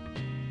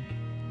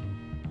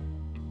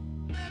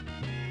 Let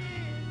me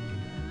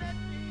in, let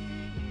me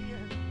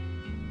in.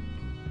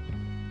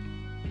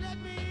 Let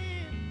me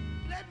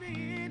in, let me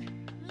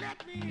in,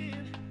 let me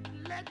in,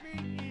 let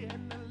me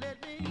in, let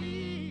me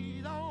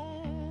ease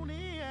on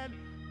in.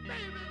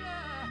 Baby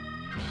girl,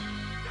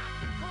 got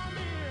to come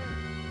in,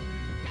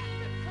 got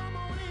to come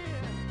on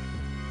in.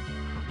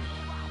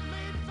 Oh, I've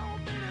made so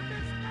many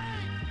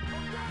mistakes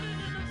of running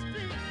in the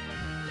street.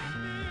 Let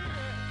me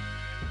in,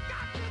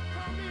 got to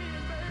come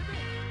in, baby.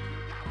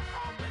 You gotta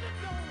open the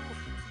door,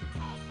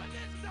 open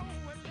this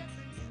door and let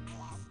me in.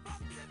 Oh, I'll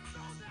bust this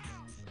door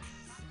down.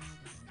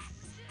 Got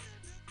to get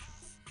in this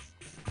house.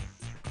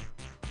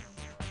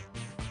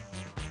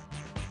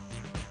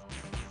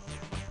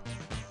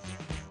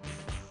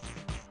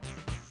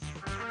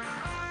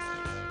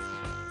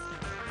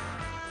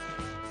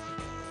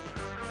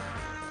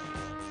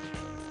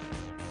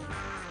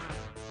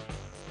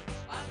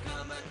 I've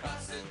come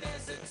across the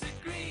desert to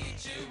greet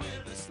you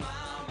with a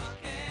smile. My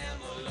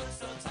camel looks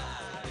so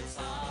tired, it's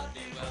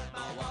hardly worth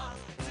my while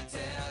to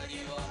tell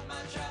you of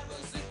my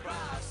travels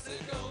across the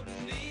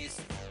golden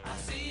east. I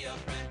see your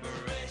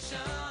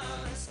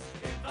preparations,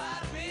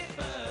 invite me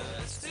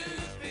first to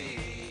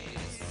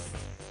feast.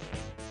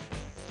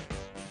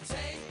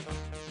 Take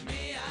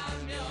me,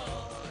 I'm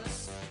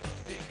yours,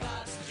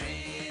 because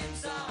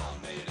dreams are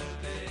made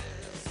of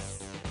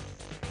this.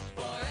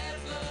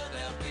 Forever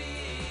there'll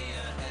be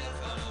a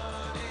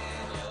heaven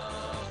in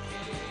your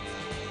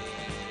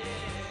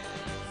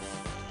kiss.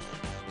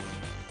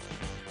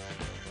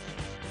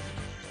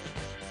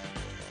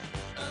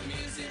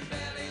 Amusing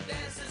belly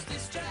dances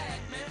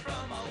distract me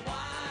from a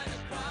wine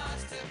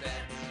across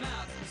Tibetan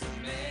mountains and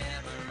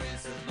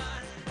memories of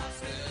mine. I've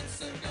stood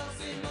some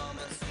ghostly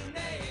moments with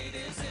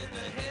natives in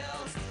the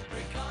hills,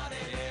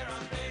 recorded here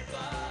on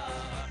paper,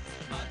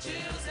 my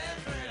chills and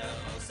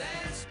thrills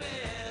and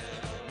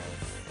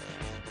spills.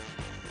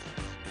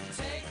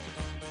 Take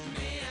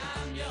me,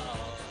 I'm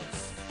yours,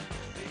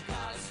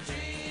 because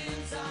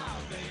dreams are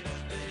made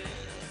of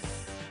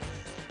this.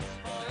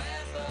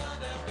 Forever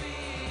there'll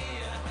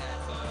be a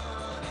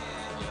heaven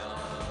in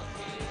your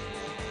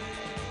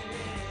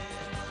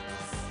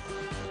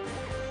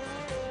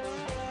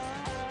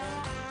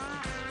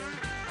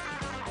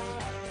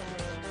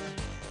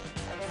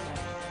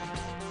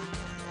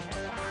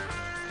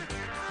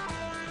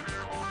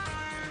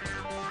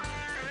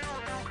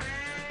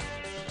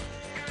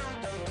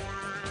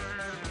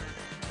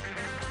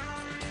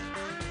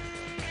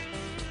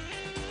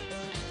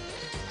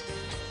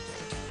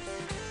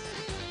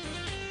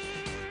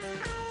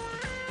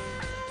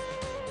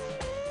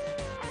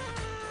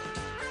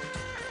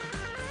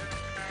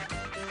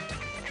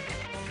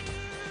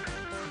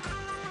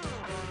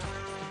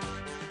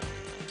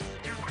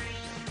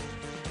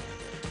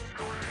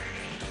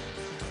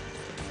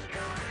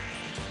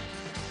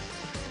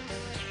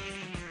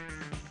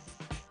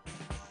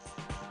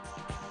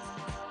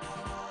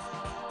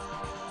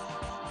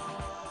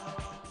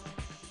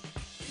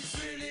It's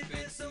really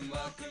been some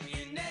welcome,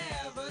 you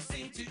never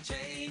seem to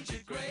change.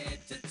 You're great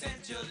to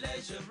tempt your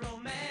leisure,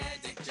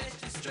 romantic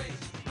gesture straight.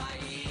 My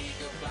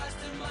ego flies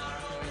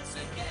tomorrow, it's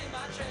a game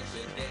I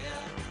treasure dear,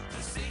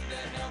 to seek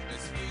the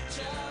helpless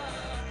future.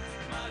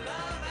 My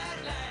love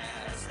at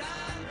last,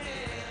 I'm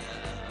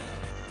here.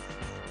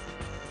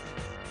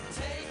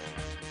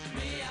 Take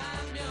me,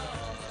 I'm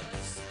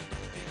yours,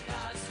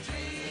 because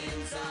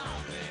dreams are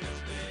made of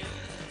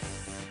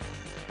this.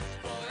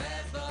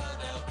 Forever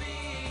there'll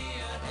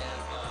be a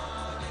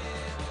heaven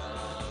in your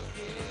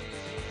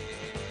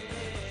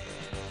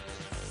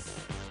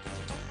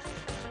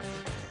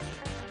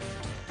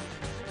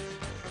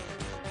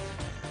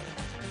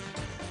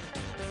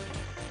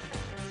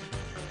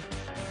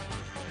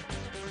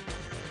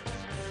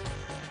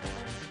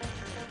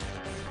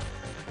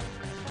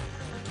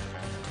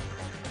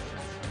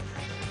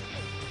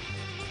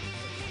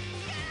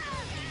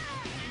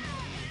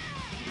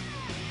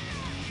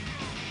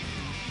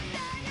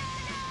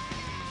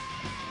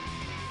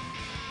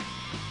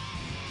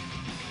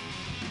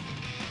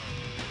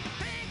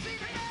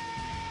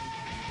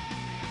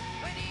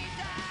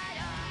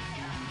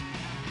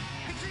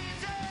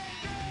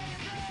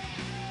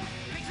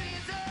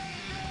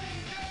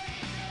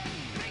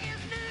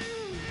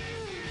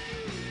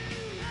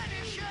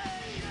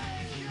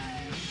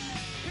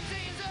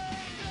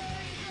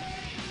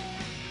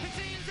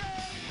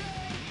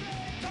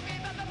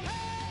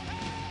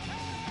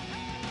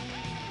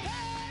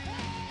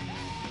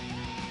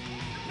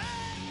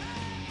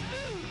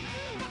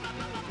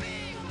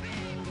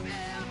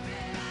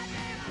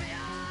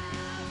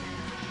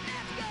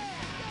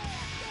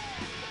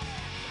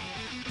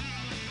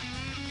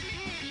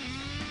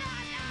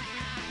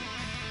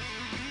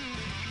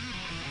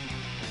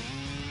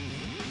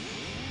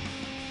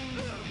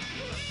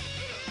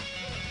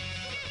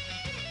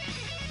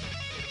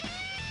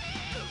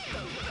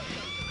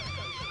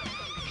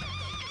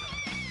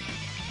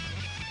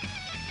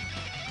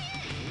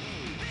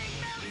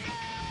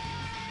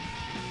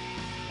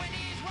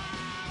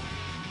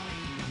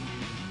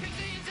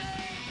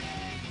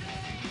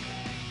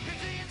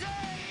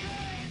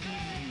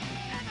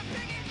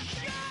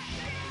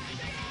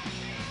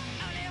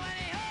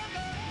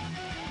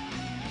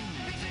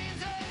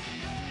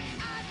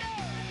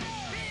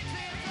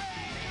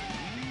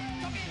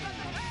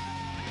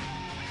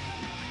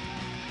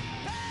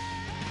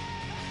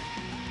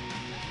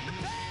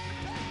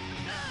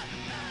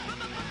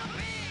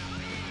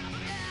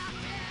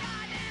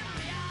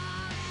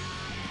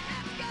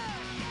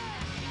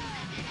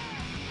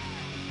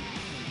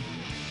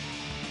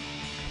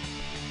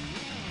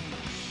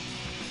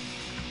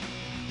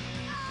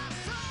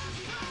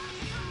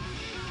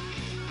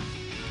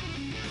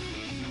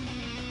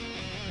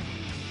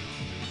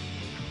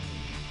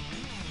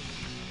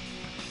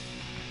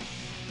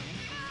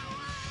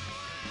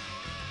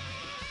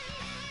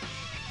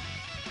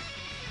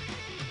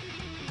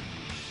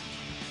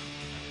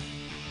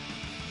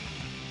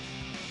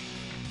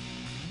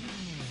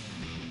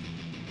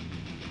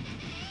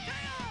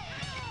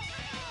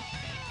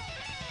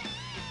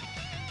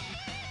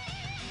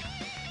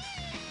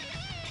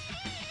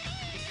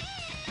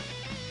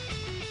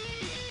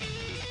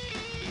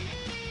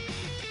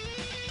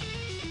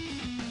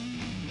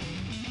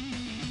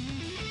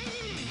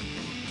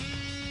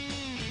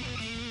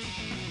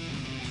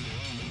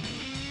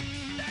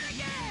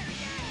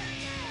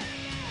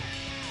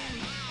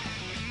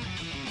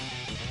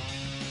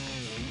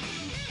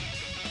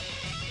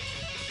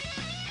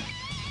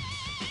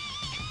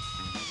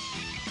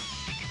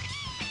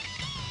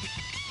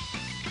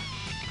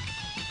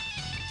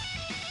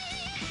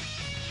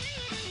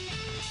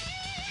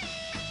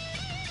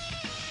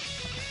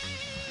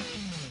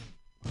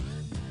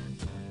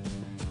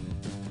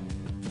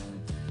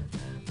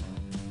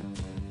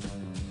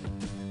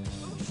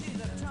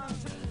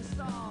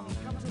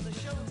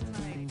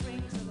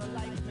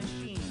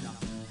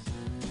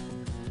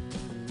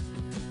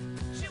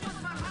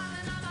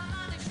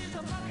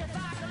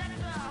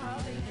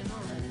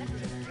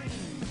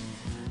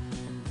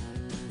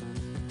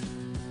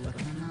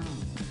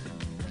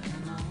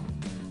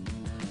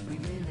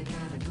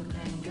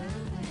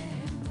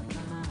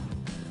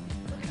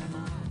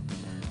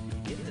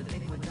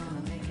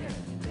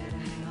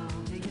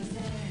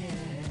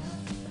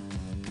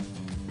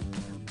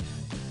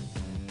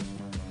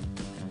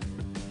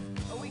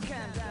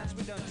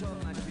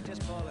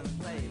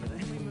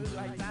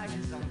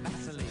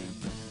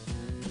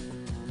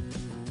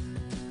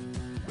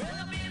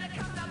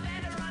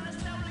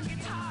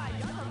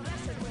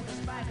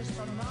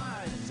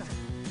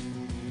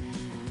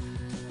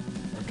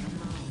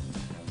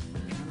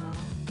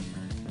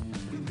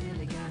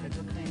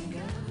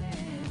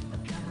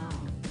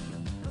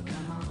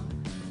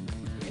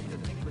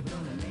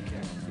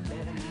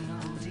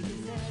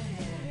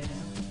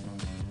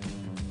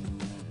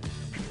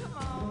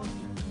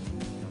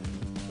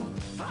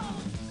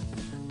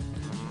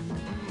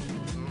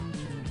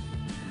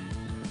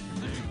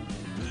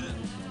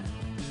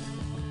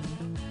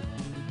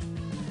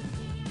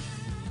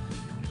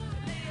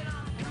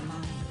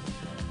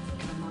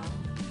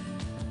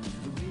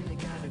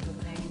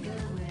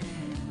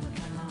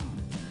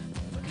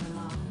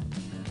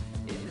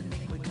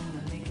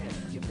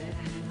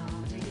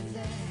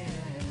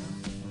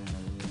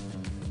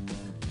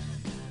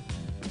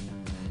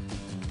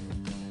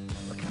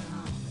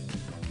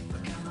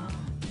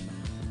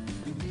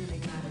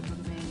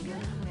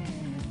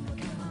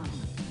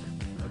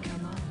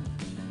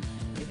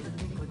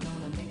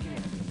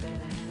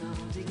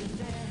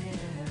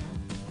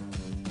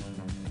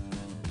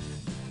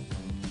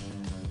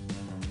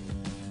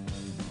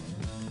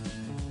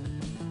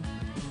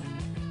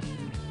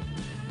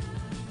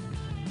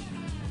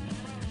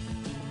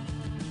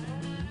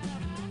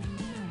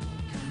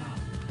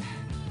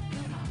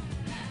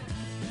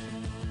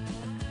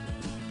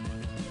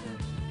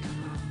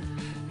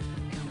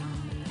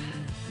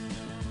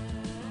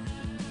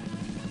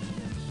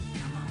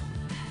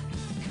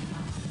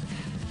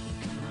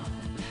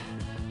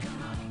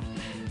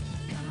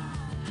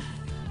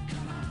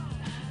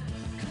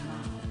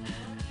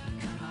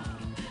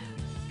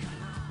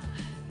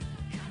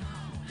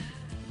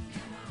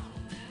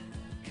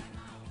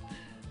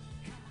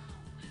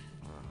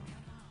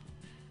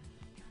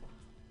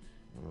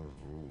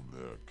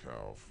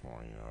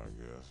California, I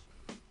guess.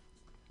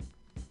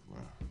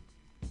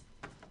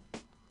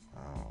 I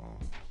don't know.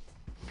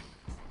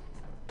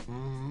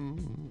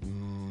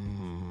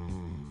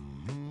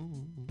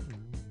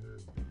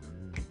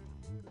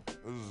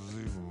 This is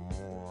even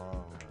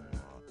more.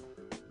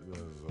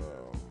 There's a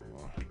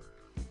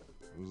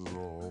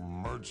little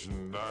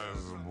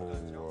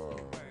merchandisable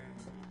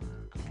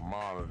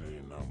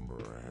commodity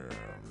number here.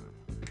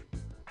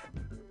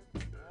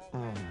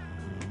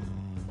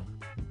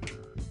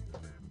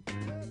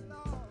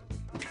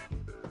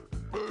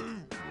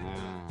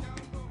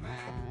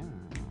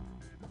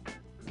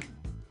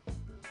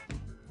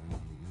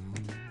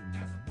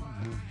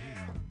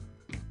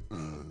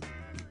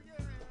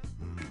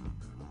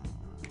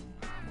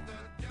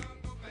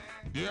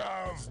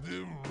 Yeah,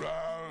 still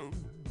right.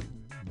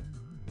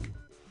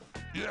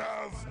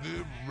 Yeah,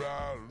 still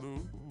right.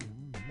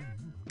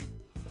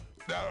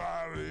 That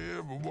out of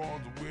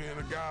everyone's a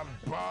winner, got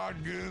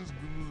bargains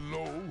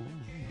galore.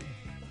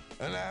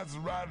 And that's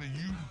right,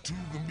 you too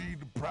can be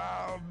the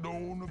proud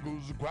owner,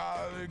 cause the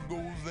quality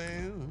goes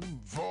in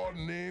before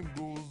the name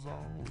goes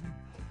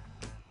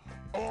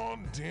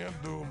on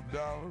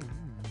 $10.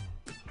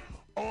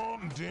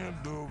 On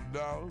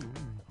 $10.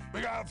 We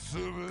got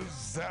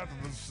service after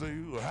the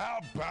sale. How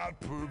about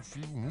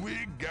perfume?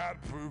 We got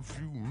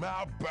perfume.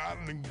 How about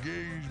an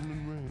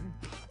engagement ring?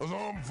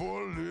 Some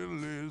for a little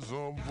lady,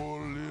 some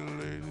for a little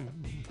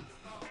lady.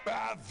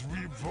 About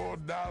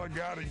 $3-4,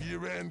 got a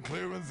year-end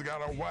clearance,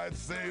 got a white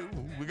sale.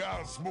 We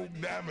got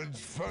smoke-damaged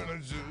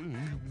furniture. You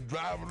can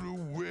drive it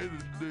away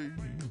today.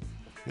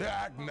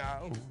 Act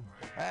now.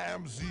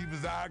 AMC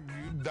is our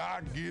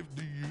gift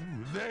to you.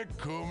 They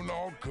come in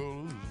all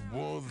colors,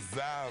 one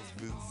size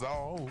fits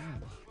all.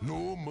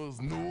 No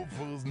muss, no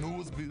fuss,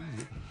 no spill.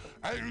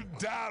 Are you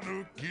tired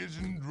of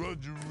kitchen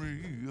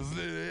drudgery?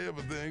 Say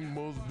everything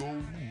must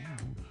go.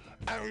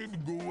 I'm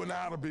going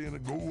out of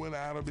business, going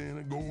out of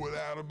business, going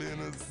out of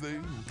business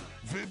sale.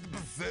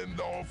 50%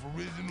 off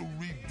original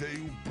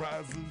retail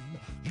prices.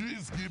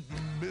 You skip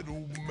the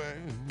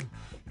middleman.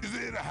 Is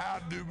it how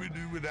do we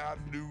do it, how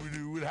do we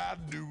do it, how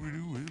do we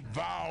do it?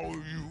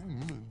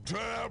 Volume,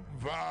 turn up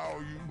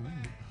volume.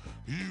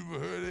 You've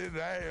heard it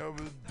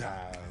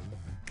advertised.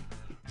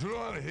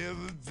 Don't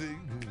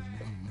hesitate.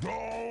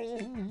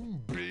 Don't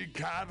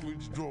pick out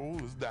which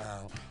drawers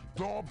down.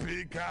 Don't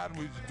pick out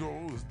which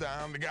drawers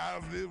down. The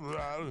guys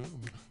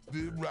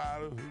step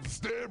right,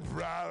 step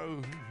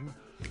right.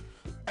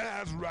 And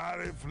that's right,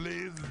 it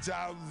flays, it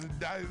chows, it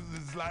dices,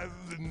 it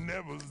slices, it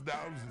never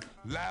stops.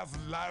 Lasts a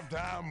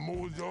lifetime,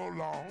 mows your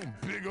lawn.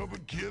 Pick up a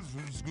kid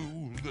from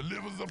school,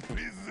 delivers a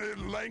piece, it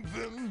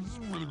lengthens,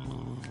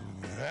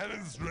 and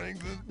it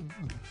strengthens.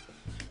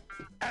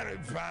 And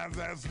it finds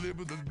that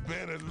slipper that's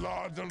been at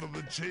large under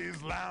the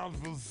Chase Lounge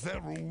for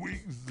several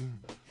weeks.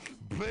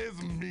 Plays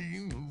a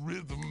mean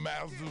rhythm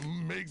master,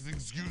 makes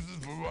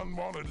excuses for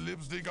unwanted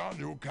lipstick on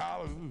your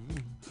collar.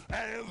 And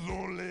it's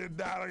only a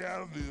dollar,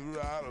 got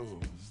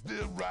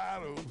still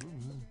right.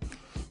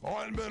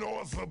 Ointment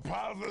or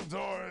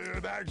suppository,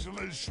 it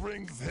actually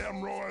shrinks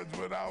hemorrhoids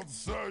without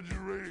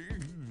surgery.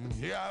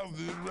 Yeah,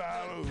 still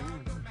right.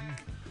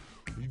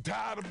 You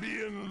tired of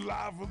being the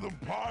life of the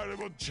party,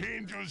 but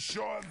change your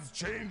shorts,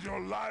 change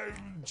your life,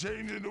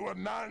 change into a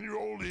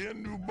 9-year-old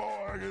Hindu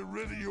boy, get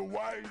rid of your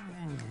wife,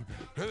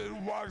 and it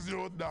walks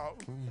your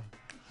dog.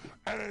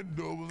 And it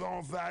doubles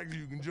on sacks,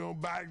 you can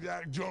jump back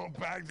jack,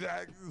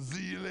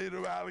 see you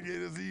later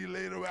alligator,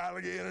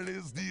 and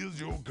it steals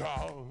your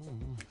car.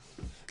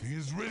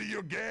 He's rid of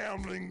your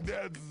gambling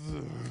debts.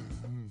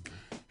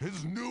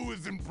 His new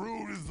is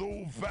improved, it's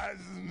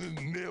old-fashioned,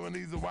 it never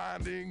needs a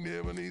winding,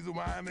 never needs a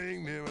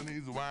winding, never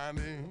needs a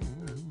winding.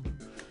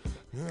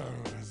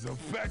 It's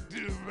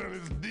effective and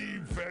it's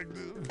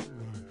defective.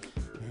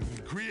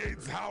 It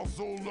creates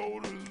household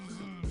odors.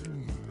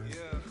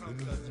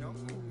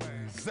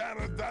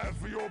 Sanitize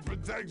for your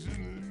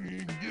protection.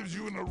 It gives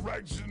you an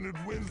erection, it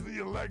wins the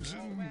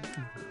election.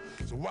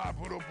 So why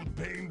put up with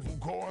painful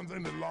coins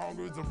any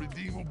longer? It's a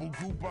redeemable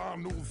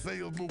coupon, no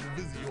sales, no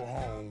visit your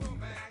home.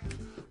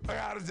 I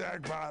got a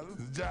jackpot,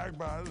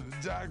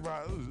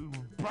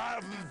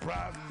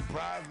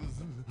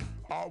 prizes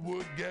are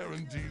worth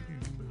guaranteed.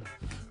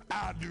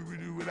 How do we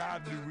do it, how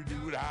do we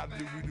do it, how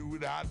do we do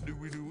it, how do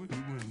we do it?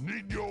 We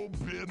need your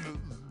business,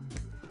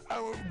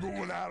 and we're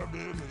going out of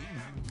business.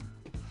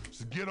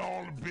 So get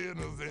on the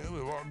business end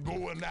of our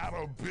going out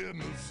of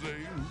business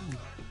sale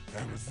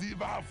and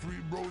receive our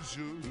free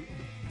brochure.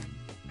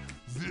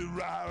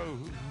 Zero,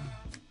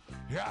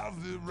 yeah,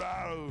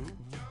 zero.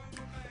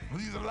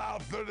 Please allow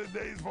 30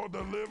 days for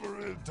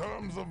delivery,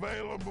 terms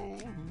available.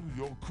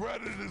 Your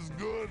credit is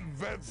good,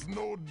 vets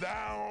no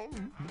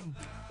down.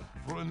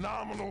 For a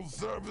nominal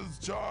service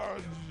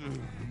charge,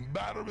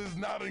 batteries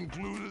not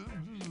included.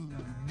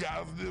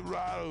 Gas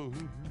zero,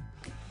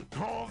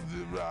 cost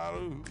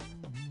zero,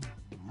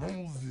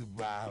 most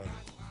zero.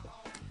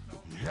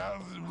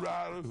 Gas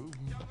zero.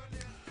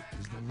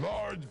 The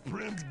large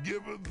print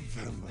giveth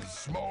and the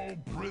small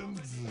print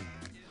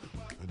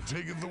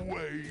taketh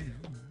away.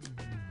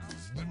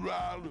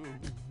 Zero.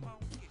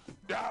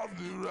 I'll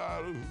do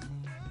right.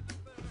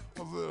 I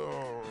said,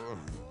 oh,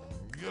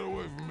 get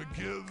away from me,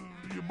 kids.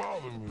 You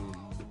bother me.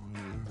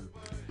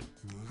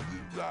 Do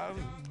right.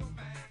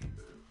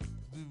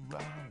 Do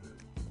right.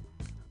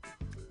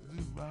 Do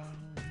right.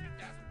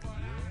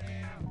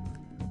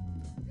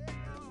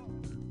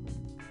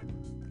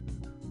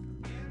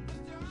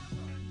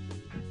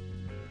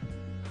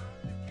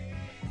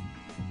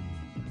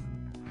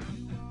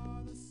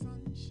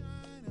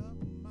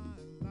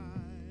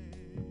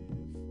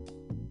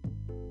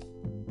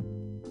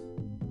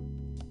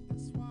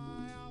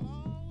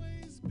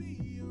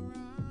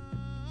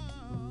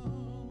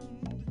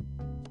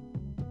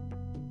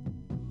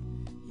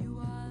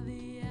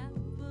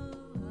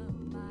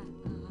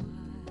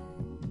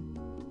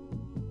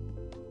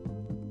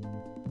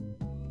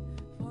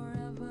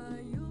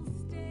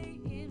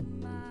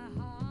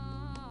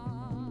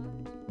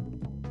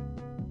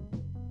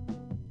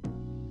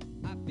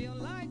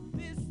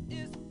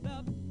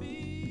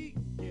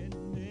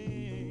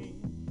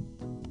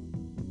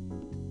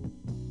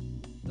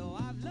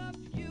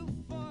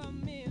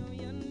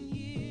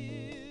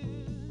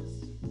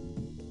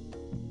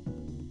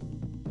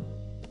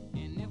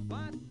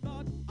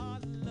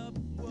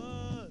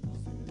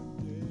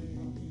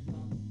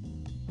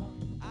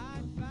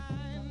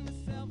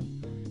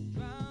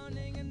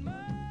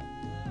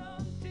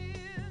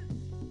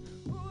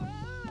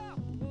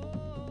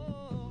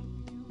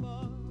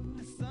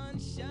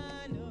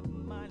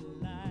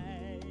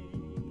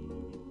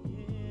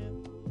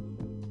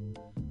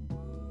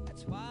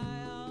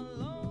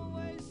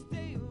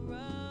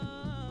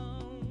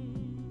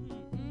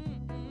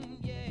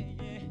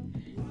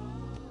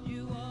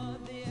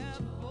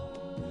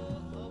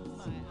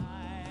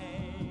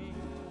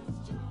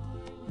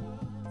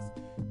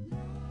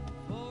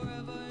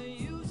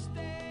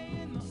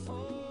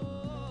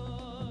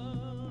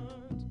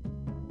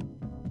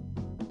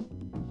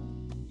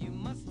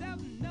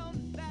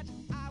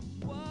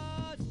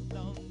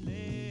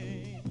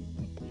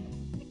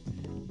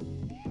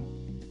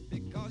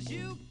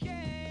 You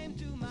came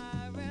to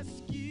my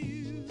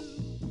rescue,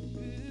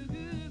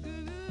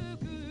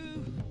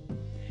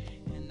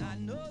 and I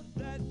know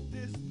that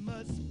this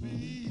must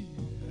be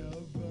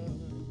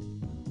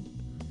heaven.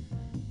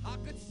 How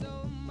could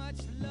so much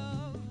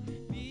love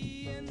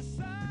be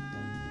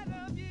inside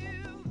of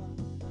you?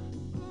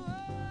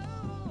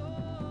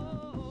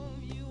 Oh,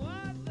 you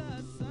are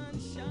the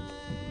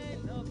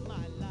sunshine of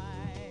my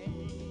life,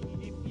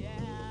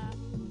 yeah.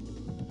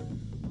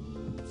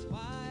 That's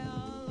why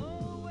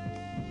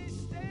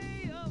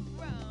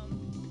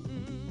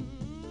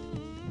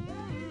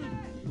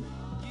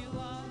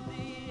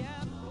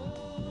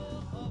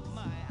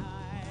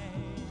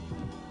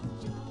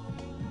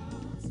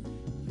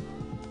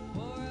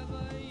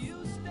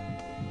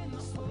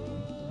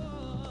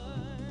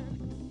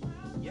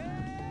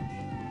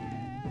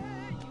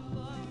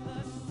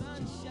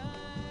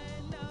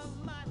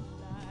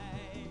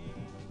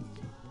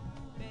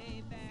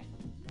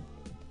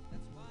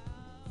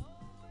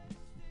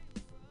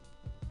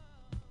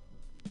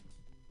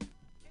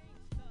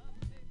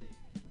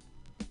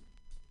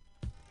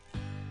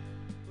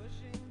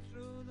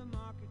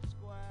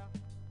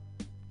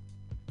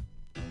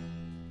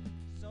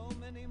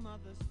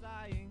mothers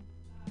sighing.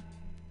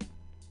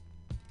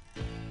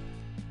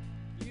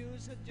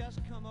 News had just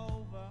come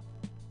over.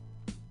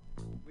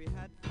 We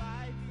had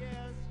 5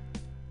 years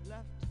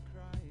left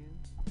crying.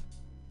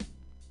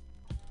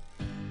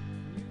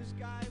 News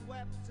guy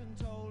wept and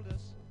told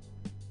us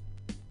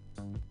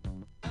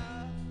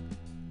Earth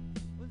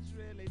was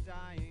really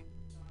dying.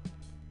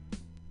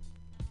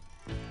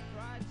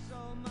 Cried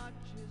so much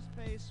his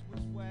face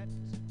was wet.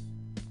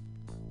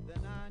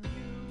 Then I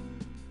knew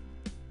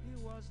he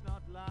was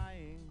not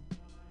lying.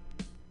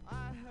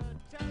 I heard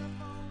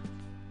telephones,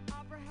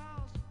 opera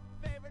house,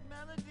 favorite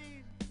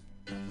melodies.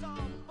 I saw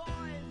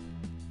boys,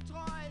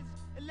 toys,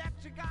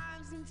 electric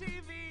irons and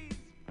TVs.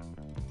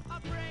 My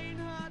brain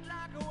hurt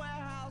like a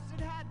warehouse,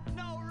 it had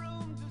no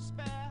room to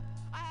spare.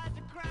 I had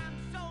to cram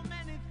so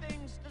many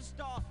things to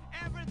store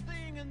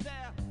everything in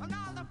there. And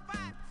all the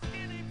fat,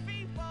 skinny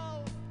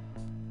people,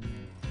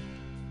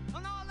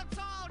 and all the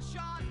tall,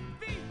 short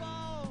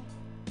people,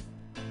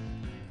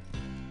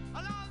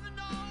 and all the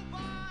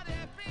nobody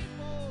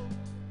people,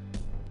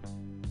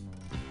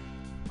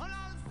 and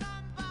all the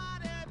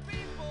somebody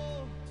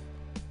people.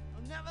 I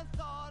never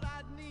thought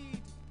I'd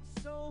need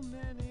so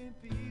many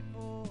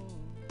people.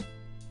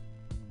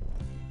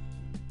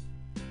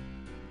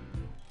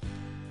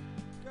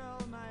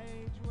 Girl my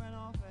age went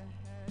off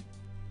ahead,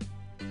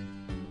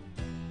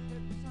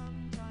 hit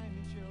some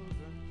tiny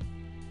children.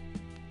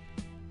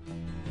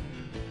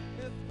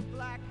 If the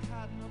black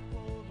hadn't have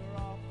pulled her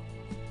off,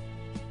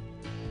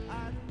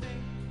 I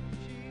think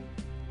she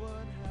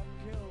would have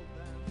killed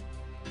them.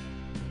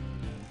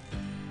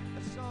 A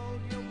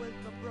soldier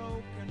with a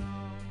broken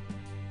arm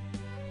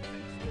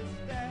fixed his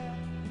stare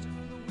to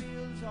the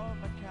wheels of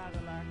a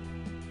Cadillac.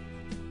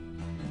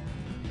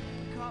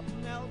 The cop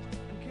knelt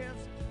and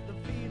kissed the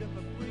feet of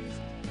a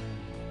priest,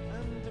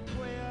 and a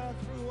queer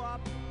threw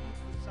up at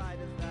the sight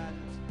of that.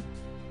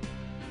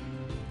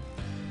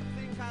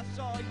 I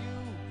saw you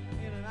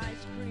in an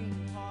ice cream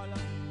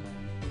parlor,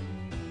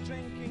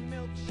 drinking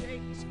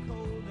milkshakes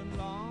cold and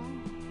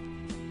long,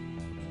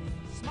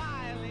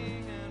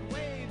 smiling and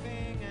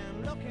waving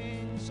and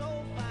looking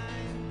so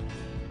fine.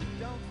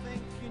 Don't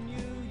think you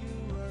knew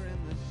you were in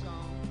the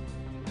song.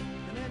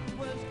 And it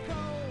was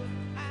cold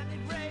and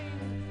it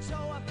rained, so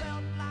I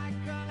felt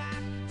like an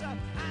actor,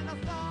 and I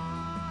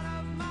thought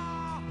of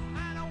more,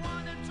 and I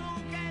wanted to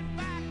get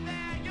back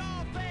there. Your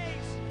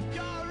face,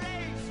 your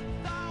race,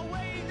 the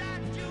way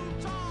that you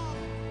talk,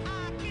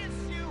 I kiss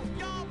you,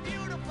 you're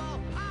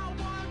beautiful, I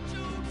want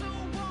you to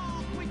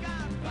walk. We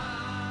got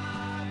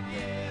 5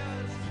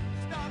 years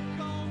stuck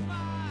on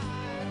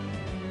by,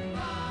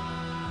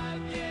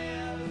 5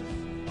 years,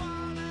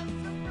 what a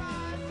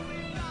surprise. We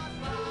got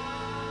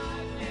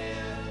 5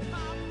 years,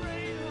 my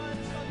brain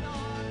hurts a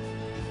lot.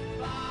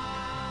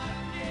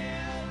 5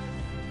 years,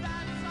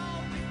 that's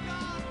all we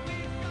got. We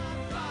got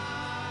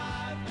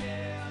 5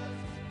 years,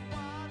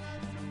 what a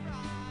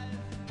surprise.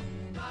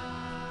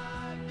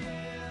 5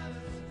 years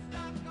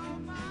stuck on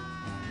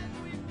mine.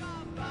 We've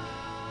got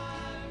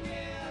 5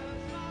 years,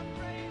 my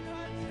brain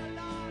hurts a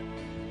lot.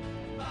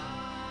 5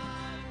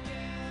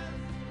 years,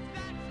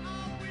 that's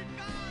all we've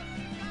got.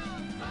 We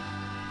got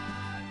 5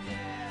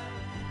 years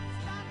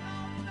stuck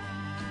on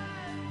mine.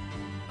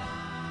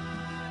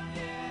 5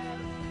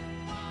 years,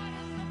 what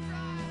a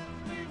surprise.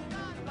 We've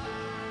got 5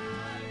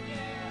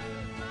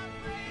 years, my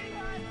brain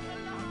hurts a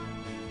lot.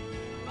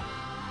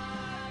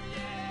 5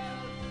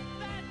 years,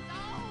 that's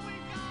all we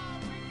got.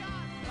 We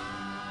got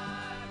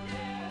 5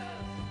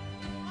 years,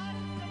 what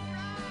a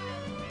surprise.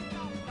 We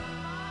got 5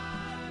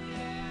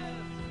 years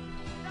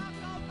stuck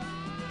on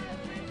mine.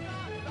 We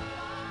got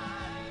 5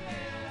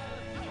 years,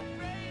 my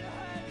brain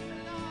hurts a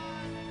lot.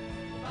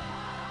 5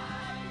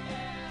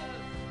 years,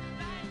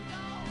 that's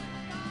all we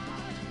got.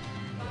 5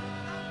 years, 5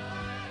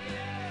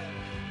 years.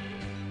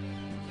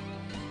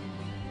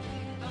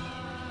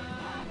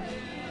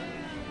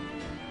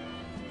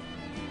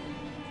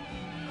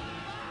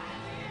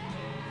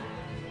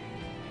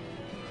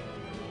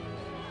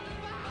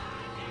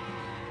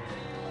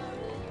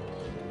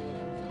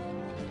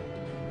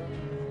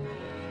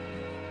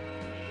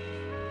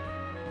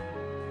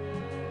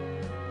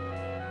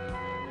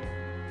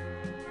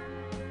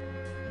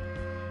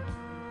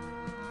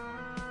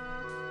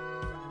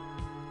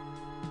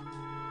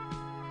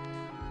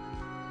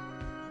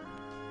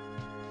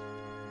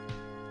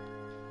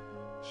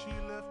 She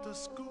left the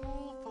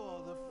school for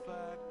the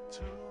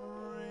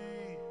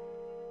factory,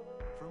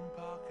 from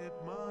pocket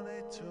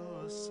money to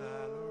a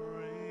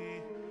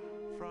salary,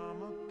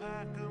 from a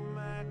pack of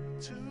Mac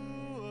to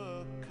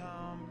a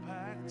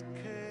compact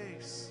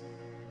case.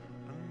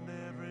 And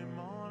every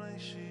morning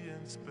she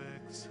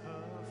inspects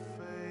her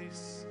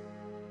face.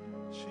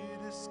 She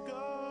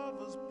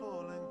discovers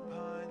pulling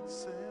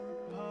pints in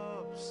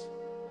pubs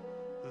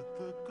that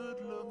the good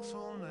looks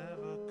will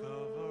never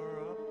cover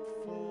up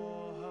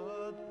for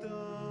her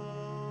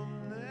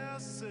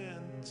dumbness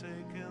in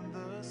taking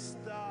the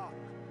stock.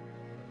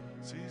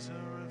 Sees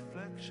her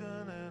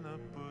reflection in a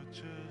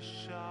butcher's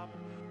shop.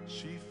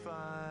 She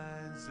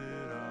finds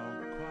it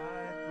all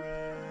quite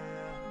rare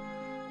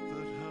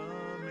that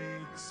her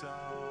meat's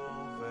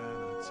all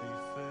Vanity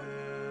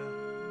Fair.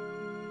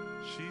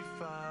 She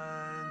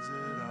finds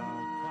it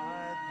all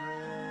quite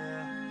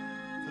rare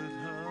that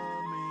her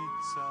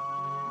meat's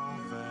all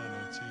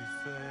Vanity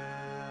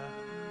Fair.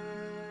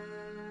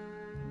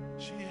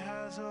 She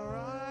has her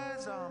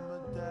eyes on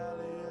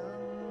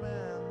medallion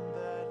men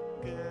that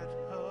get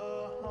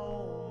her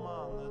home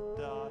on the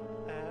dot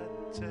at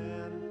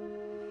 10.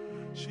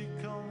 She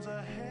combs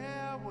her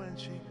hair when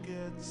she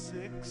gets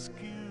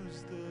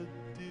excused. The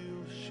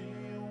deal she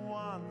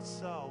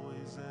wants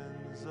always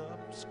ends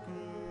up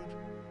screwed.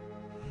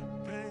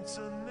 Paints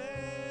her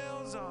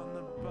nails on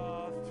the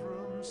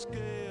bathroom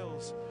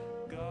scales,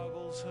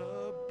 goggles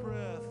her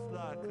breath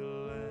like a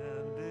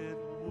landed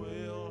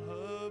whale.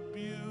 Her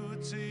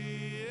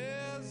beauty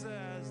is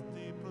as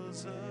deep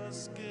as her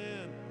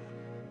skin,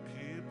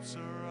 keeps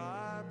her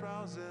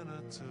eyebrows in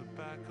a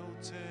tobacco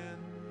tin.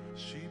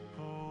 She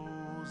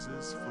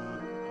poses foot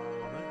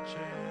on a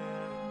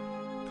chair,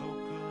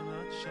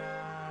 coconut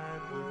shy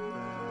but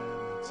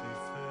Vanity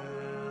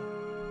Fair.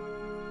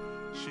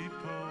 She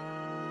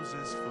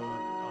poses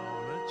foot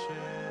on a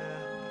chair,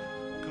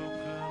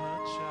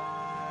 coconut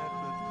shy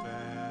but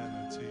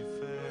Vanity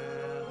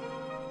Fair.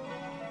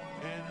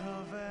 In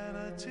her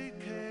vanity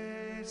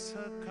case,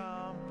 her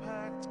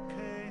compact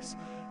case,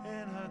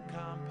 in her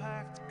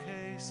compact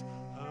case,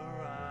 her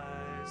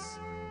eyes.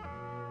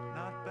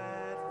 Not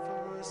bad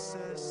for a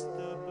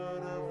sister,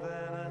 but her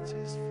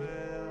vanity's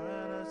fair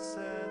and her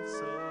sense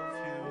of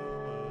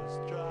humor's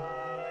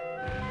dry.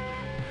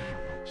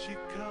 She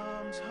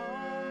comes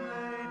home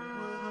late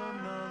with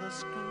another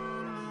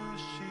screw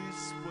loose. She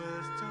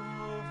swears to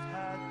have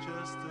had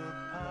just a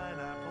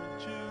pineapple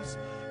juice.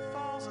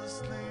 Falls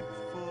asleep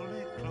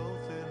fully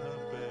clothed in her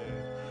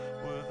bed,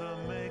 with her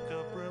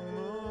makeup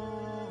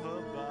remover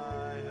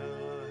by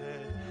her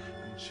head.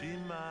 And she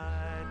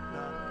might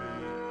not be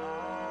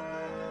all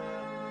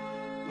there,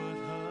 but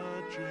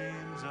her dream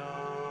dreams of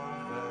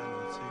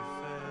Vanity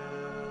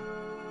Fair.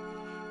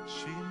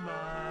 She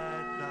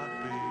might not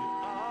be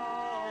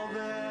all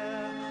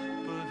there,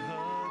 but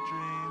her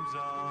dreams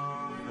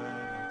of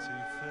Vanity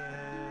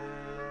Fair.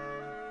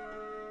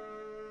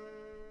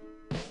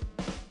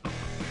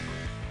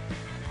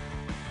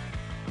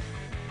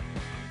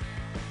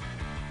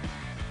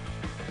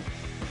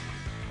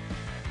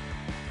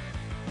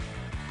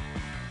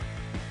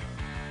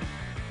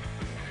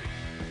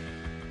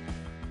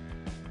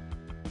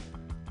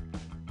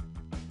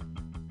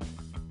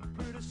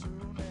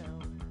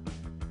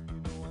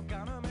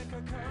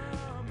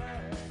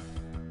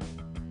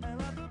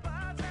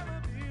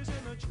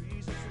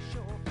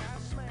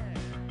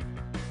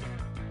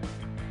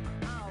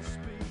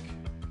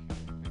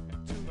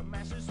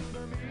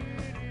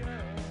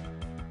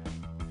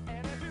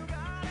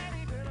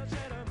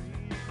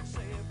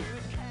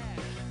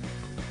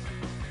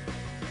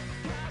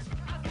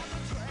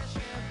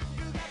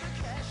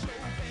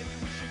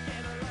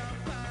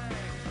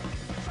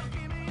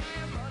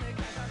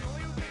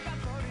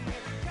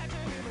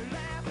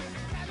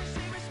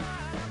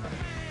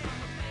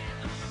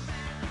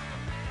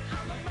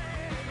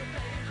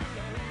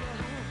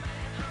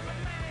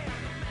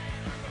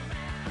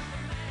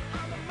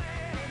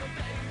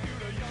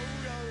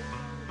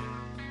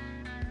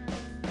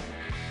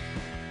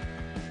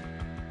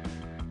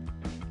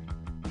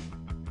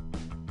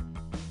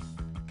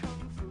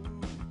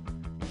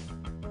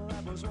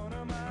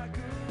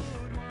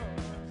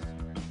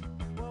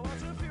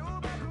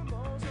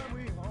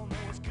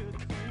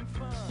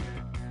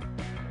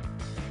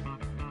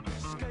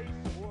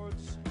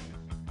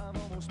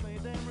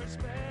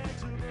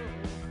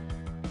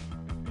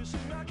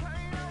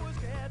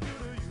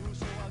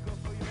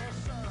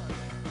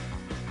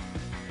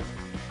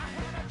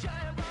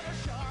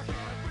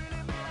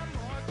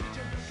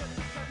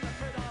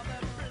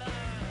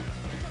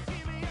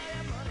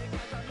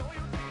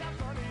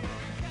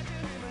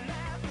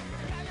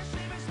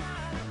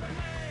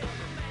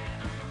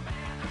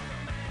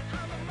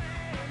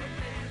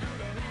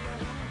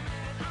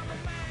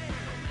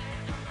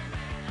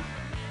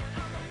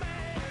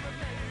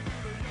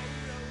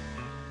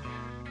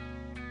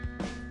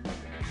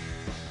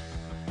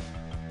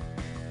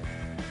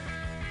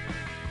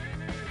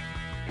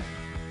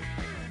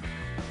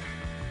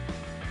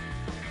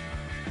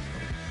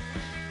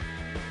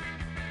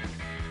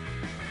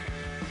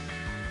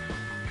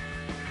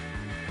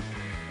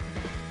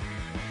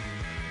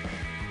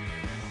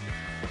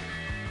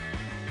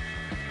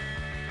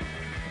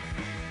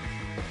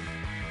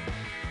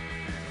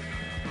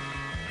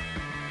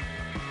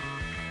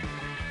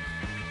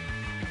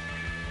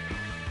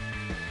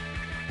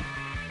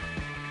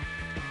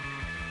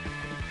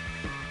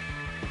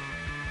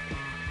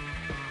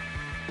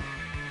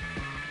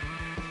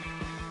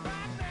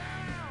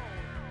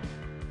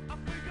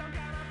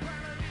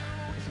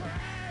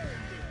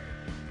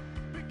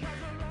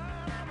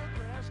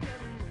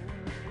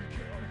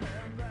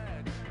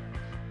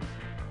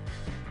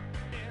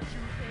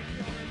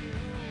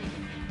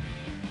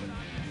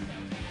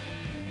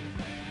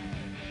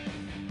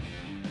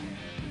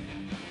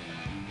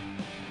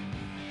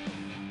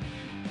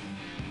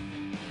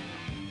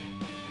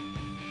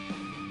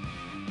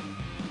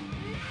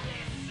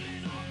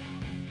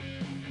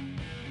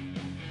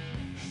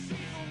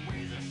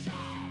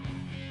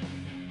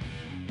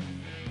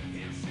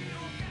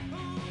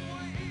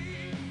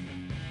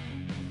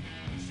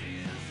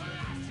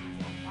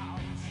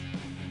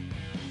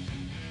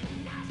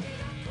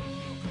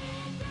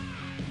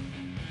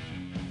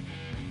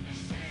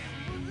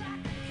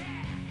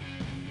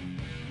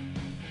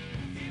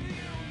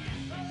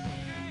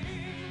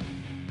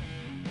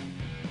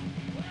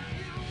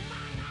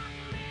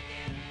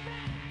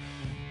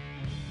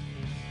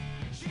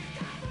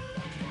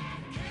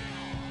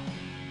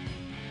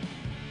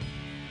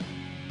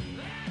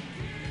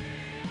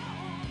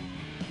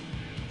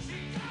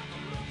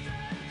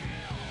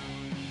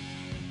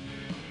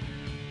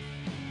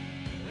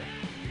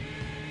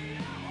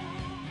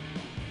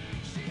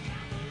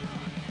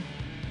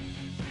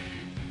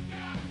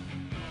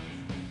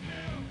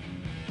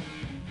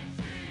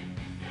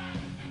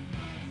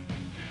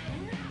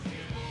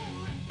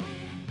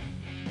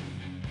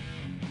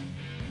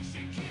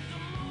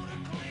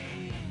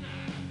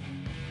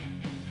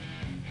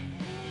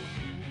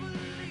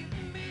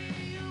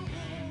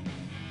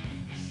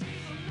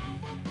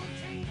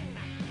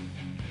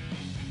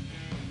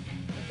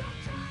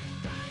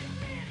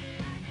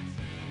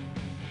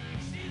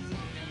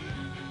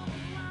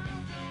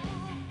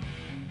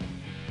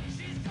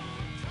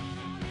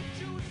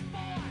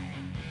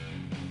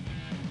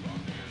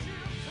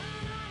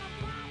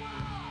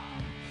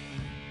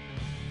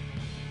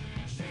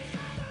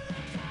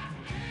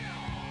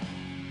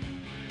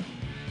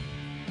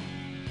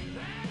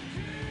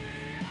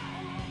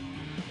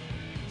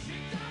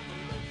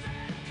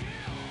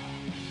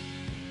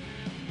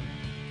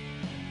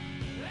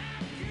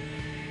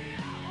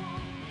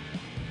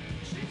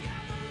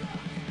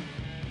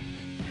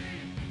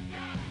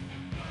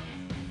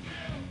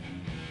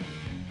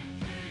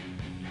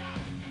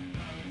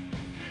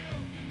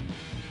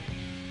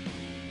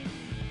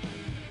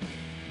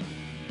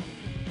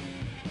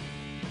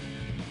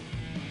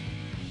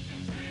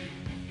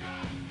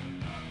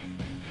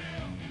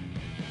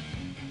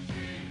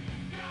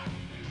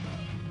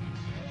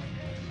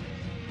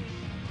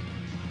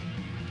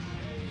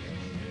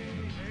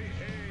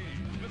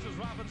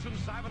 Jackson,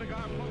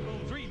 Savanagar, Local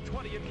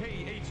 320 at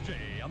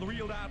KHJ. On the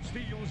wheel down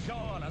steel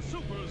Sean, a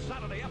super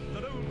Saturday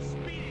afternoon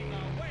speeding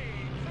our way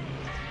through.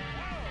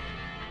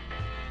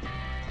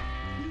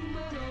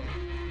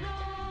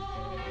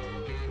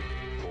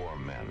 Four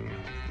men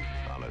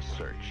on a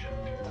search.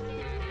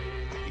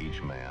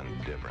 Each man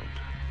different,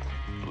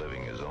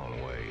 living his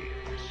own way,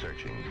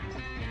 searching,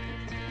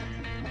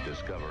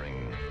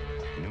 discovering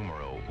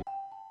numero.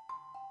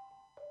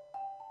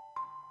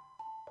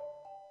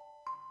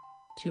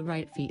 Two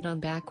right feet on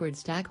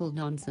backwards tackle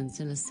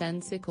nonsense in a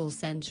sensical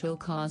central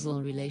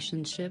causal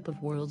relationship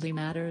of worldly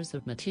matters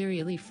of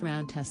materially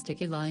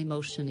fantastically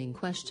motioning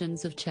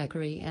questions of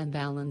checkery and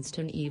balanced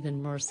an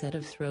even more set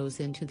of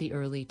throws into the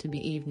early to be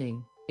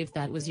evening, if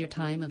that was your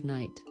time of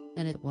night,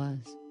 and it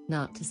was,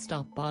 not to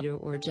stop bother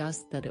or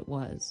just that it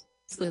was.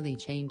 Slowly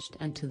changed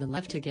and to the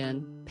left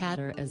again,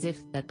 patter as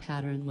if that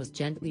pattern was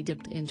gently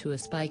dipped into a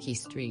spiky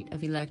street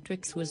of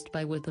electrics whizzed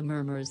by with the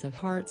murmurs of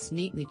hearts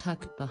neatly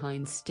tucked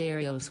behind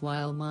stereos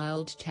while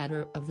mild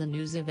chatter of the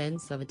news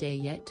events of a day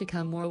yet to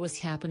come or was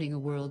happening a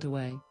world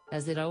away,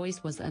 as it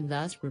always was and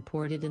thus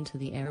reported into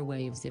the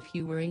airwaves if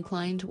you were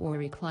inclined or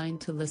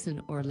reclined to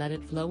listen or let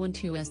it flow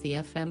into as the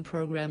FM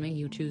programming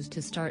you choose to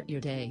start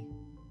your day.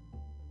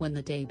 When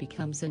the day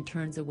becomes and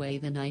turns away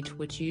the night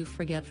which you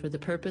forget for the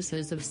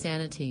purposes of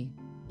sanity,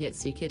 yet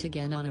seek it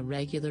again on a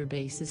regular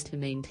basis to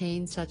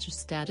maintain such a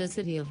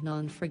staticity of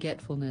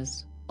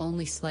non-forgetfulness,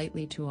 only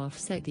slightly to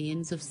offset the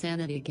ins of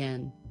sanity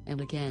again, and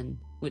again,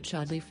 which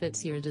oddly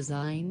fits your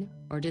design,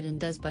 or did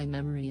and does by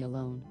memory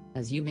alone,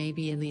 as you may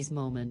be in these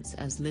moments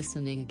as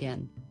listening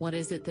again. What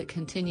is it that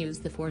continues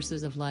the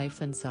forces of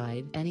life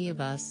inside any of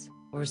us,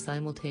 or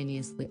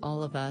simultaneously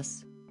all of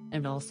us?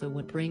 And also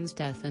what brings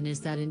death, and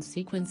is that in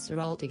sequence or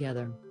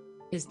altogether?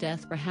 Is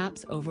death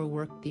perhaps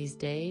overworked these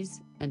days,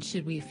 and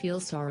should we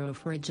feel sorrow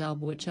for a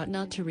job which ought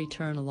not to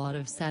return a lot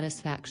of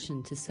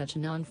satisfaction to such a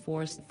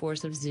non-forced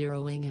force of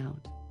zeroing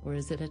out? Or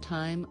is it a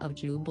time of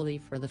jubilee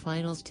for the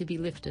finals to be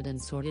lifted and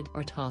sorted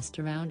or tossed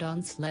around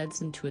on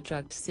sleds into a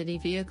trucked city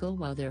vehicle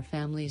while their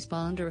families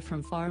ponder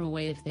from far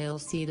away if they'll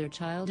see their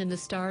child in the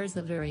stars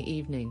the very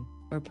evening,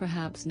 or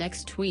perhaps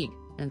next week,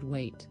 and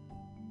wait?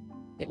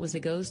 It was a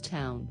ghost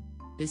town.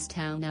 This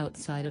town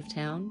outside of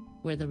town,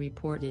 where the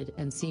reported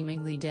and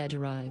seemingly dead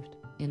arrived,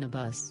 in a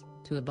bus,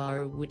 to a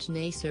bar which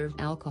nay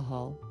served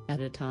alcohol,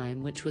 at a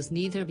time which was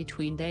neither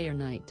between day or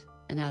night,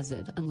 and as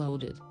it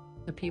unloaded,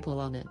 the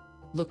people on it,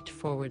 looked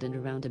forward and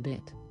around a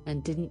bit,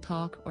 and didn't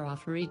talk or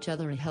offer each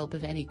other a help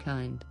of any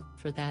kind,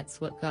 for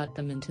that's what got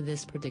them into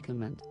this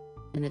predicament.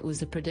 And it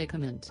was a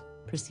predicament,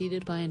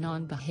 preceded by a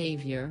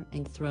non-behavior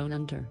and thrown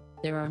under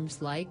their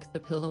arms like the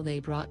pillow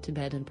they brought to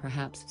bed and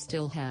perhaps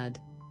still had,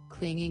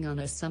 clinging on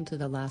as some to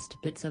the last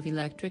bits of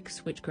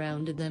electrics which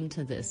grounded them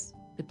to this,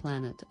 the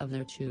planet of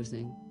their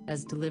choosing,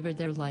 as delivered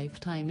their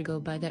lifetime ago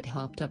by that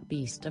hopped-up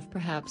beast of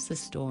perhaps a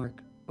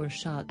stork, or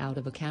shot out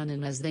of a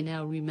cannon as they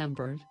now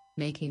remembered,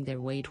 making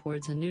their way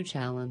towards a new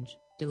challenge,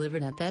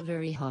 delivered at that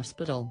very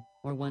hospital,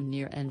 or one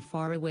near and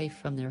far away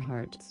from their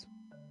hearts,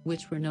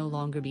 which were no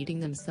longer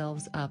beating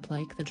themselves up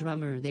like the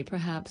drummer they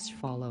perhaps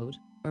followed,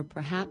 or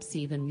perhaps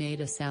even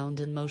made a sound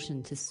and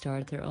motion to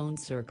start their own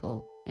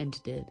circle,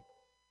 and did.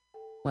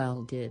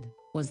 Well, did,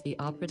 was the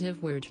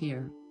operative word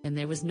here, and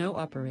there was no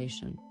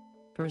operation.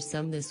 For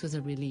some this was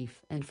a relief,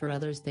 and for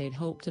others they'd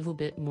hoped of a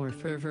bit more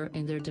fervor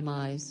in their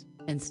demise,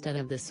 instead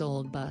of this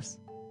old bus,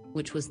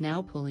 which was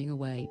now pulling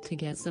away to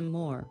get some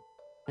more.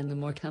 And the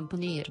more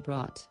company it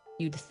brought,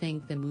 you'd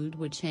think the mood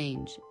would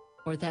change,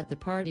 or that the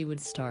party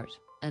would start,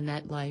 and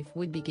that life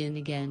would begin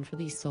again for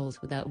these souls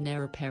without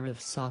ne'er a pair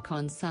of sock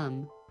on,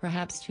 some,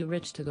 perhaps too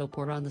rich to go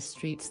poor on the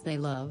streets they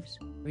loved,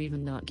 or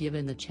even not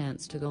given the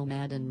chance to go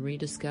mad and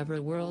rediscover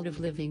a world of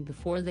living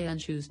before they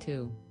unchoose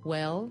to.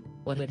 Well,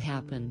 what had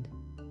happened?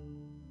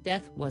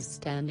 Death was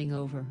standing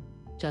over,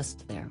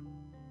 just there.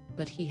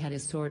 But he had a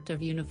sort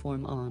of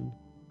uniform on.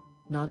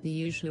 Not the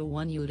usual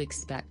one you'd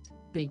expect,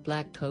 big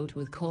black coat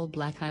with coal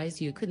black eyes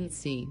you couldn't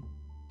see.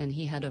 And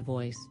he had a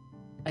voice.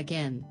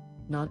 Again,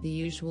 not the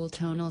usual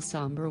tonal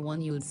somber one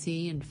you'd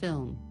see in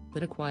film,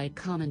 but a quiet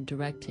common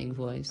directing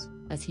voice,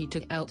 as he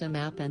took out a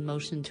map and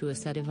motioned to a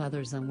set of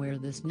others on where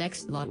this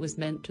next lot was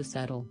meant to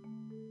settle.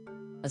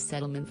 A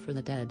settlement for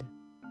the dead.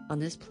 On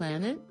this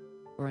planet?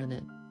 Or in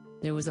it?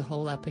 There was a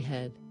hole up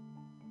ahead.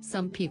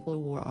 Some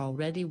people were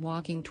already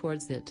walking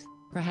towards it,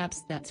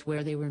 perhaps that's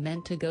where they were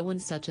meant to go in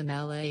such a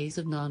malaise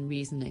of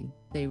non-reasoning.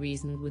 They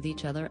reasoned with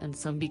each other and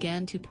some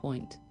began to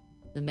point.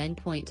 The men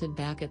pointed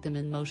back at them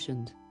and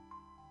motioned.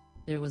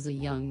 There was a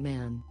young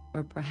man,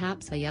 or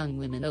perhaps a young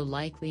woman, oh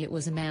likely it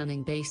was a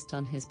manning based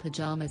on his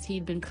pajamas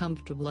he'd been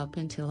comfortable up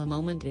until a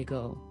moment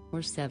ago,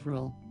 or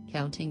several,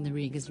 counting the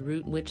Riga's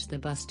route which the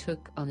bus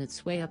took on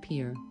its way up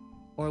here.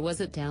 Or was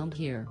it down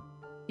here?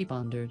 He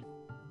pondered.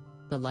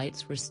 The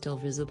lights were still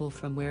visible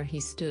from where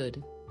he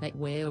stood, that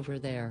way over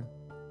there.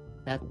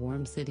 That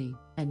warm city,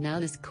 and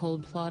now this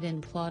cold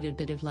plotted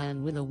bit of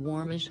land with a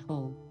warmish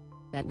hole.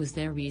 That was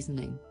their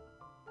reasoning.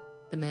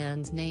 The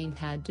man's name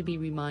had to be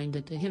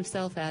reminded to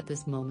himself at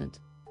this moment.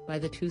 by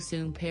the too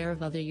soon pair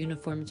of other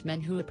uniformed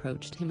men who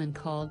approached him and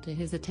called to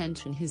his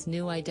attention his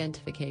new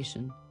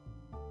identification.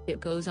 "It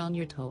goes on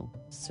your toe,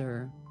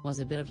 sir," was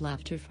a bit of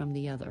laughter from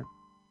the other.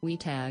 "We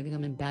tag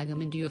 'em and bag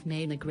 'em and you've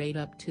made a grade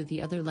up to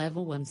the other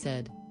level," one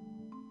said.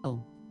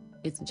 "Oh.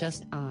 It's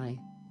just I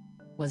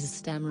was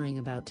stammering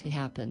about to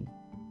happen."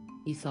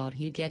 He thought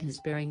he'd get his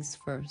bearings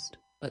first,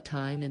 but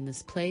time in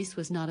this place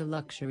was not a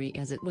luxury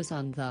as it was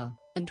on the,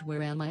 "And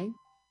where am I?"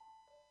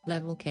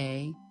 "Level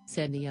K,"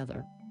 said the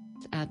other.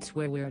 "That's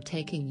where we're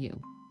taking you."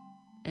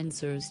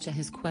 Answers to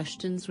his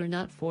questions were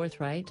not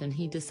forthright and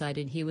he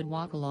decided he would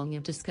walk along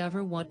and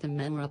discover what the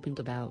men were up and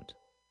about.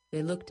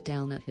 They looked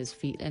down at his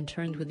feet and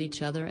turned with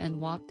each other and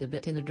walked a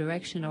bit in the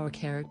direction our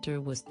character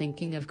was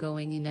thinking of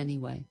going in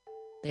anyway.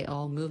 They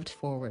all moved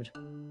forward.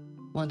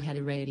 One had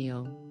a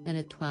radio, and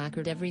it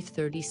clackered every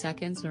 30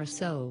 seconds or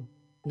so.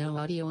 No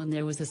audio, and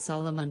there was a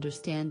solemn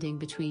understanding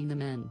between the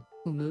men,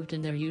 who moved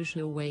in their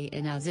usual way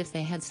and as if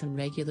they had some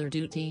regular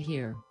duty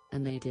here,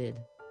 and they did.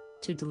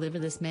 To deliver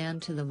this man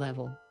to the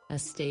level,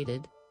 as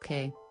stated,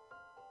 K.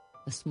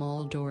 A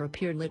small door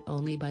appeared lit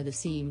only by the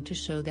seam to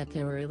show that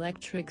there were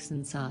electrics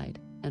inside,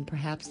 and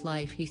perhaps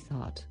life, he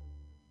thought.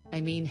 I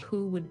mean,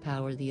 who would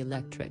power the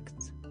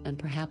electrics, and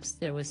perhaps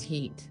there was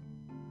heat.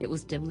 It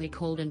was dimly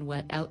cold and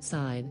wet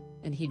outside,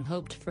 and he'd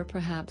hoped for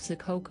perhaps a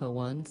cocoa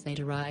once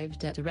they'd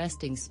arrived at a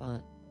resting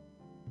spot.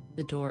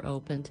 The door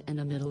opened and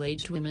a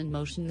middle-aged woman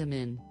motioned them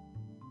in.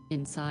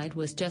 Inside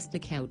was just a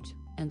couch,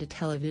 and a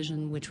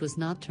television which was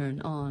not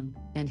turned on,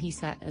 and he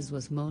sat as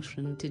was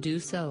motioned to do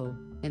so,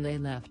 and they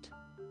left.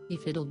 He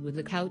fiddled with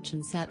the couch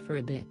and sat for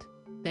a bit,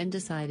 then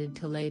decided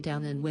to lay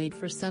down and wait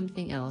for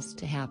something else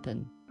to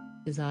happen.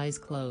 His eyes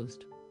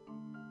closed.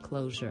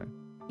 Closure,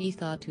 he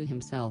thought to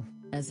himself,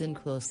 as in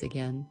close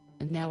again,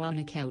 and now on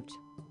a couch.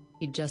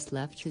 He'd just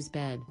left his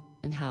bed,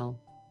 and how?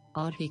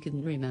 Odd he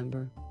couldn't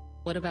remember.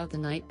 What about the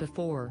night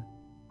before?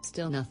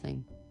 Still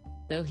nothing.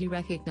 Though he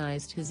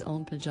recognized his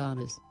own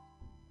pajamas.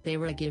 They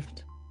were a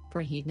gift,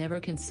 for he'd never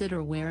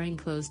consider wearing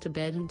clothes to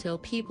bed until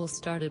people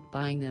started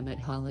buying them at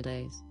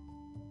holidays.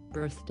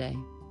 Birthday.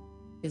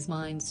 His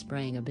mind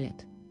sprang a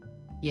bit.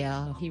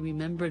 Yeah, he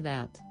remembered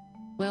that.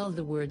 Well,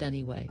 the word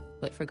anyway,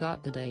 but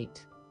forgot the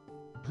date.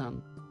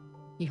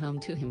 He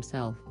hummed to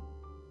himself.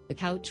 The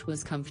couch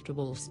was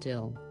comfortable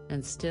still,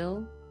 and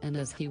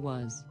as he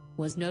was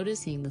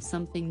noticing the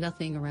something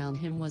nothing around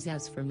him was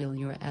as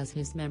familiar as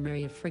his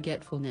memory of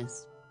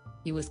forgetfulness.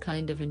 He was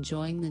kind of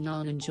enjoying the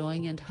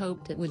non-enjoying and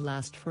hoped it would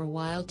last for a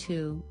while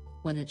too,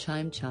 when a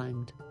chime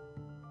chimed.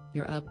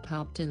 "You're up,"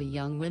 popped in a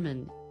young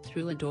woman,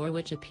 through a door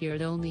which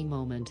appeared only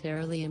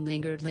momentarily and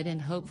lingered lit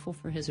and hopeful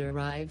for his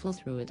arrival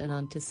through it and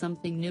onto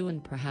something new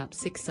and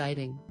perhaps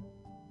exciting.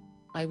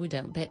 "I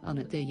wouldn't bet on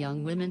it." The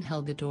young woman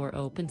held the door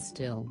open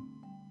still.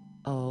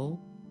 "Oh,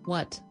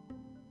 what?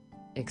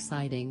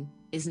 Exciting,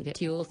 isn't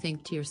it? You'll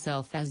think to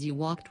yourself as you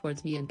walk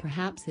towards me, and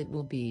perhaps it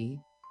will be,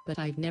 but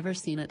I've never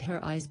seen it."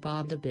 Her eyes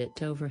bobbed a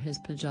bit over his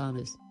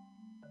pajamas.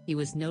 He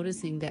was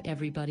noticing that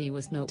everybody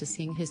was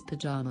noticing his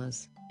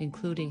pajamas,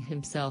 including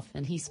himself,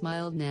 and he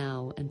smiled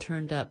now and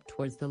turned up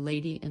towards the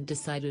lady and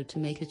decided to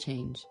make a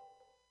change.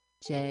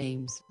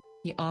 "James,"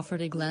 he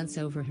offered, a glance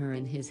over her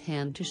and his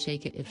hand to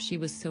shake it if she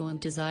was so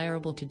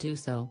undesirable to do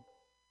so.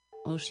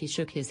 Oh, she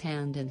shook his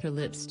hand and her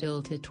lips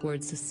tilted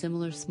towards a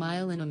similar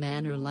smile in a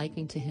manner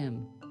liking to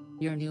him.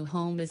 "Your new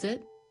home, is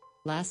it?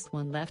 Last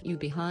one left you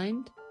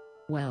behind?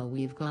 Well,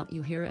 we've got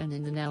you here and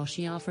in the now."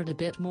 She offered a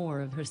bit more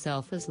of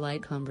herself as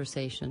light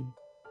conversation.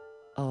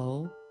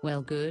 "Oh,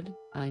 well, good,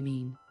 I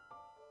mean.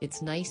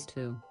 It's nice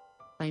to.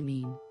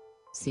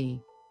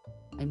 See.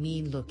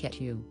 Look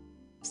at you.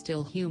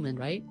 Still human,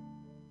 right?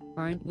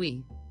 Aren't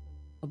we?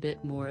 A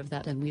bit more of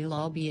that and we'll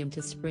all be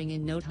into spring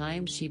in no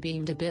time." She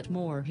beamed a bit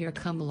more. "Here,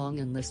 come along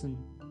and listen,"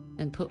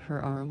 and put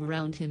her arm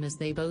around him as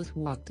they both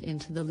walked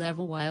into the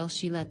level while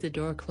she let the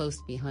door close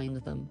behind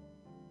them.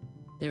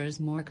 "There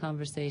is more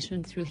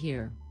conversation through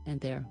here, and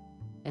there.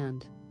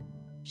 And,"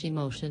 she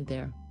motioned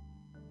there.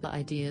 "The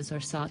ideas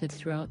are sorted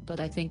throughout, but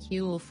I think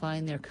you will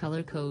find they're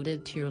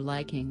color-coded to your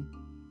liking.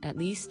 At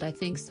least I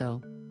think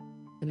so.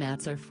 The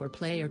mats are for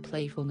play or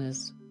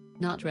playfulness,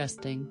 not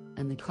resting,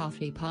 and the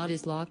coffee pot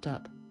is locked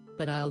up.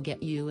 But I'll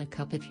get you a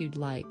cup if you'd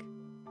like.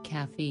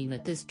 Caffeine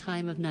at this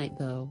time of night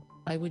though,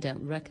 I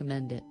wouldn't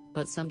recommend it,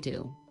 but some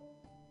do."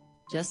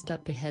 Just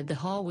up ahead the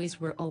hallways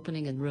were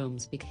opening and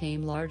rooms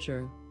became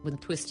larger, with a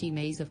twisty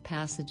maze of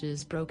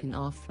passages broken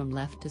off from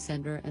left to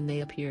center, and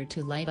they appeared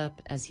to light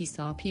up as he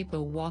saw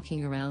people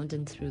walking around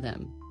and through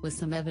them, with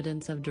some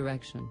evidence of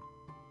direction.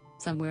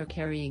 Some were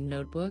carrying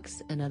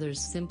notebooks and others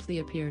simply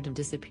appeared and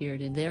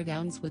disappeared in their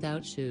gowns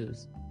without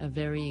shoes, of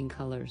varying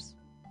colors.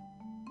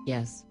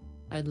 "Yes.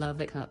 I'd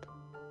love a cup.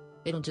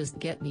 It'll just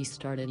get me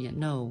started, you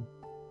know.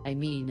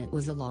 It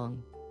was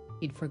along."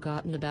 He'd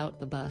forgotten about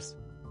the bus.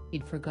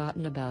 He'd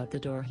forgotten about the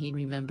door. He'd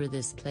remember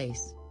this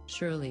place,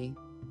 surely.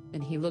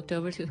 And he looked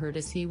over to her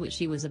to see what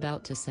she was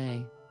about to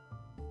say.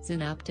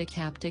 "Synaptic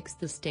haptics,"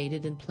 the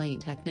stated in plain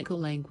technical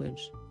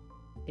language.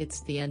 "It's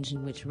the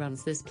engine which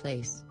runs this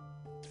place.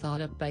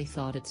 Thought up by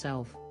thought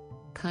itself.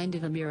 kind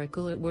of a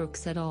miracle it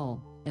works at all,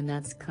 and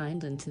that's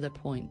kind and to the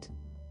point.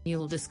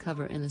 You'll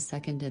discover in a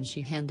second. And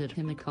she handed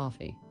him a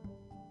coffee.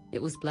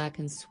 It was black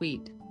and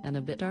sweet, and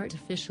a bit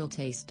artificial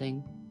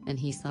tasting, and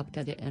he supped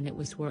at it and it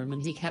was warm,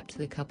 and he kept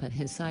the cup at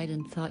his side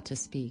and thought to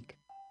speak.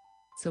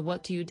 So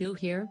what do you do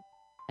here?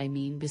 I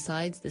mean,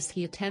 besides this,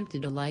 he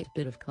attempted a light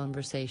bit of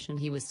conversation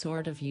he was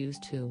sort of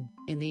used to,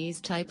 in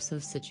these types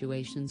of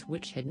situations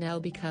which had now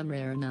become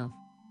rare enough.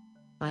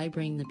 I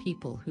bring the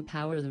people who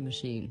power the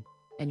machine,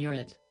 and you're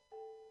it.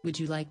 Would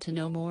you like to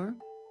know more?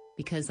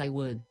 Because I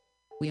would.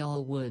 We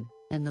all would,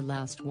 and the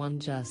last one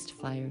just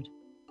fired.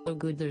 Oh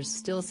good, there's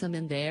still some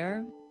in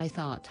there. I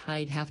thought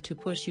I'd have to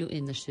push you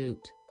in the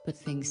chute, but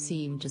things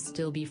seem to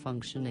still be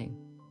functioning.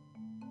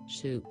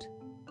 Chute?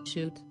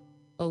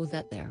 Oh,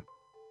 that there.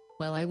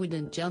 Well, I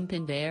wouldn't jump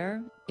in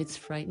there, it's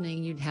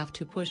frightening, you'd have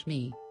to push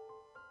me.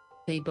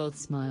 They both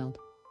smiled.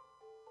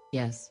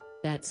 Yes,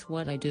 that's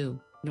what I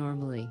do,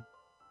 normally.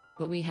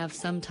 But we have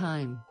some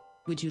time.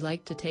 Would you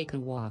like to take a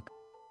walk?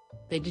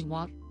 They did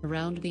walk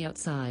around the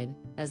outside,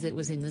 as it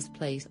was in this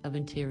place of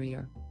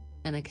interior.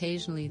 And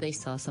occasionally they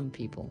saw some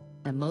people,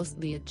 and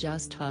mostly it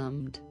just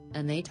hummed,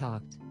 and they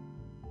talked.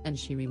 And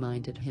she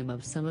reminded him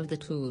of some of the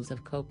tools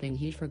of coping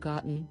he'd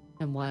forgotten,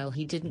 and while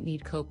he didn't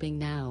need coping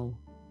now,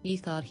 he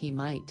thought he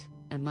might,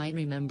 and might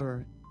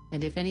remember,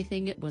 and if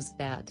anything it was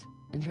that,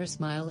 and her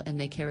smile. And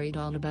they carried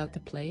on about the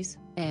place,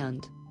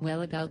 and,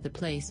 well, about the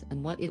place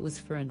and what it was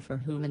for and for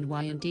whom and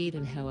why indeed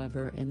and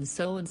however and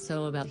so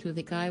about who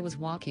the guy was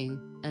walking,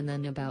 and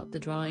then about the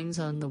drawings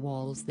on the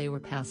walls they were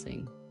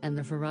passing, and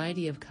the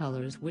variety of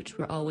colors which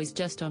were always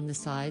just on the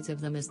sides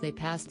of them as they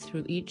passed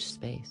through each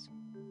space.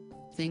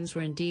 Things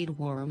were indeed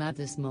warm at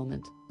this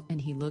moment, and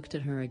he looked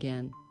at her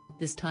again,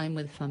 this time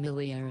with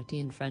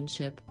familiarity and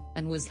friendship,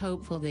 and was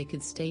hopeful they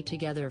could stay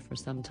together for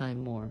some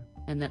time more,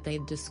 and that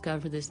they'd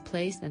discover this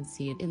place and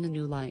see it in a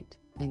new light,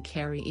 and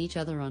carry each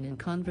other on in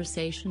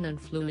conversation and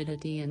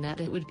fluidity, and that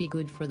it would be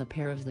good for the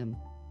pair of them.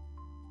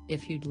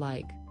 If you'd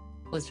like,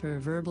 was her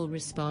verbal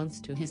response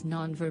to his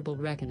nonverbal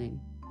reckoning.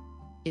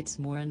 It's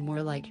more and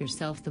more like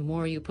yourself the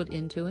more you put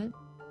into it.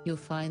 You'll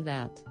find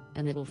that,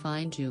 and it'll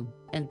find you,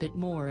 and bit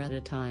more at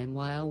a time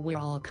while we're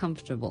all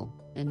comfortable,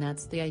 and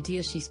that's the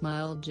idea. She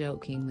smiled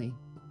jokingly.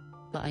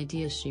 The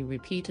idea, she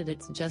repeated.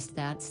 It's just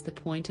that's the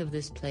point of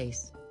this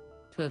place.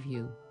 Two of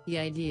you, the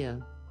idea.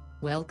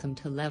 Welcome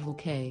to Level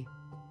K.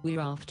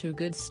 We're off to a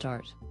good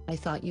start. I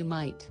thought you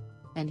might.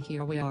 And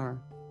here we are.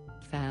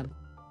 Fab.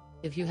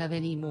 If you have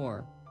any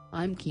more,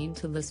 I'm keen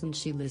to listen.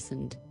 She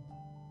listened.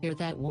 Hear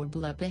that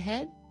warble up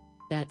ahead?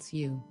 That's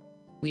you.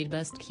 We'd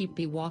best keep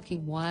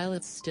walking while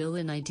it's still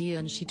an idea.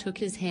 And she took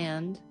his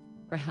hand,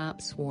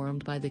 perhaps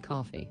warmed by the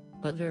coffee,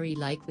 but very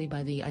likely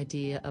by the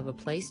idea of a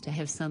place to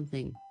have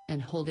something,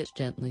 and hold it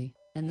gently,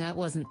 and that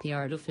wasn't the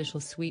artificial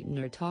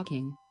sweetener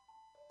talking.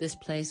 This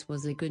place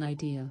was a good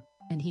idea,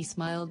 and he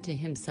smiled to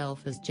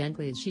himself as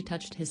gently as she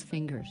touched his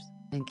fingers,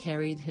 and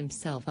carried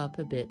himself up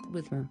a bit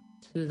with her,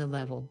 to the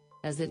level,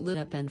 as it lit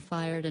up and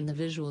fired and the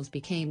visuals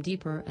became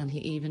deeper, and he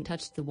even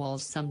touched the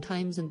walls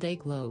sometimes and they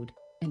glowed,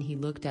 and he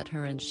looked at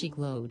her and she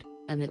glowed,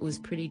 and it was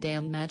pretty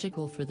damn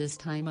magical for this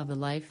time of a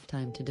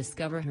lifetime to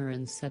discover her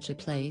in such a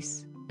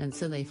place, and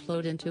so they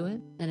flowed into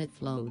it, and it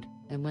flowed,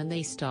 and when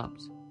they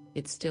stopped,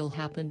 it still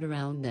happened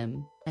around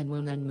them, and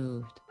when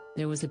unmoved,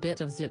 there was a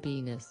bit of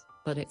zippiness,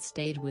 but it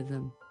stayed with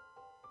them.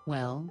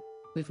 Well,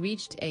 we've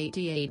reached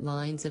 88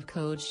 lines of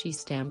code. She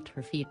stamped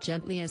her feet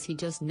gently as he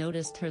just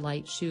noticed her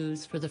light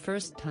shoes for the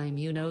first time.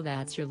 You know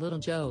that's your little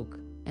joke,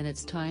 and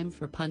it's time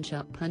for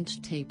punch-up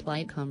punch-tape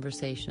light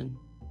conversation.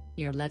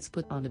 Here, let's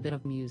put on a bit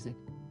of music.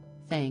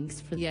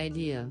 Thanks for the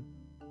idea.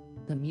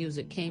 The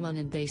music came on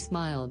and they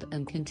smiled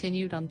and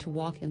continued on to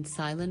walk and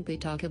silently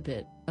talk a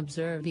bit,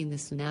 observing the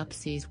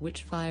synapses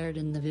which fired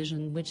in the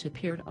vision which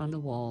appeared on the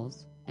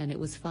walls, and it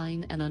was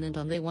fine and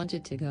on they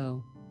wanted to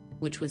go.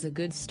 Which was a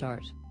good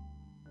start.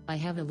 I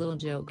have a little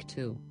joke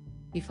too.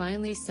 He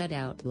finally said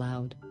out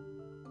loud.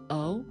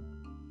 Oh?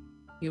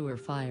 You were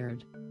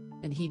fired.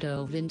 And he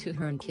dove into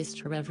her and kissed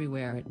her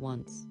everywhere at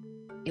once,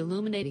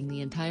 illuminating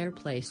the entire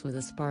place with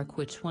a spark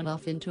which went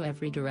off into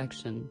every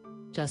direction,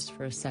 just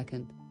for a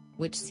second,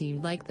 which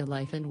seemed like the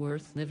life and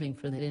worth living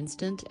for that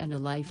instant and a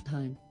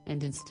lifetime,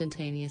 and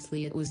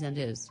instantaneously it was and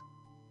is.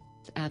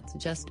 That's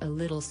just a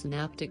little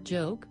synaptic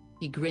joke,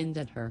 he grinned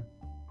at her.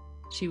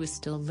 She was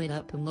still lit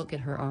up, and look at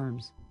her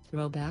arms,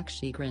 throwback,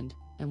 she grinned,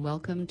 and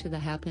welcome to the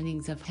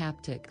happenings of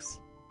haptics.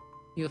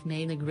 You've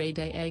made a great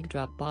egg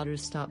drop butter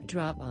stop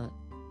drop on.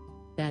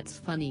 That's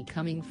funny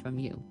coming from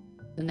you.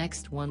 The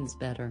next one's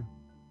better.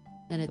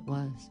 And it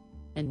was.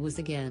 And was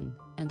again,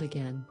 and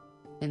again.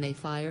 And they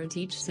fired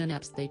each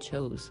synapse they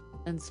chose,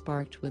 and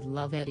sparked with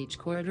love at each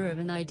quarter of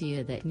an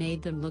idea that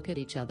made them look at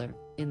each other,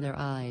 in their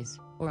eyes,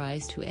 or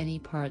eyes to any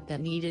part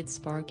that needed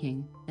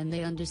sparking, and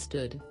they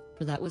understood,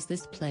 for that was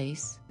this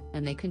place,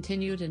 and they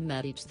continued and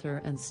met each other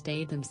and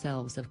stayed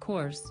themselves, of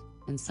course,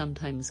 and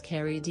sometimes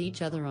carried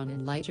each other on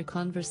in lighter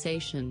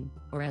conversation,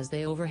 or as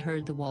they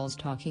overheard the walls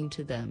talking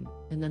to them,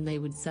 and then they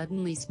would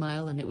suddenly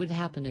smile and it would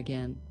happen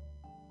again.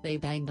 They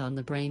banged on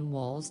the brain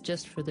walls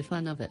just for the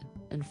fun of it,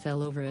 and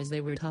fell over as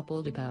they were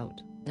toppled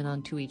about, and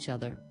onto each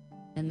other.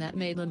 And that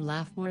made them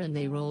laugh more, and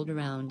they rolled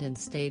around and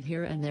stayed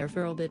here and there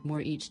for a bit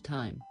more each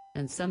time,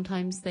 and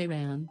sometimes they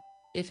ran,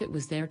 if it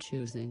was their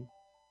choosing.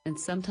 And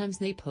sometimes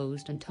they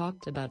posed and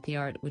talked about the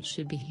art which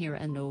should be here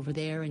and over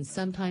there, and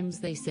sometimes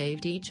they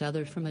saved each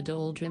other from a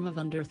doldrum of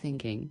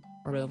underthinking,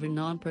 or over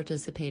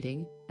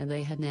non-participating, and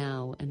they had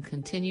now and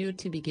continued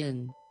to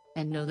begin,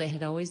 and know they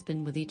had always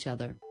been with each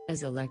other,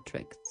 as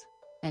electrics.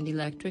 And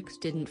electrics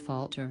didn't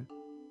falter.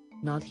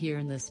 Not here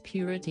in this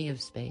purity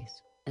of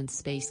space, and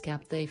space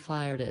gap they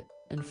fired it,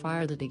 and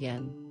fired it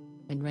again,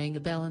 and rang a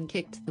bell and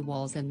kicked the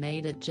walls and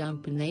made it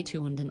jump, and they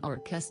tuned an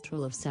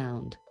orchestral of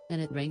sound,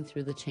 and it rang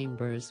through the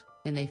chambers,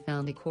 and they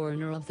found a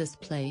corner of this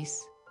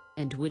place,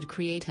 and would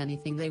create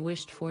anything they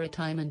wished for it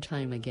time and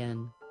time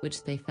again,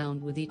 which they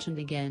found with each and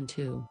again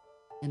too.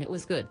 And it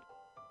was good.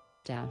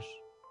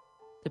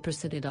 The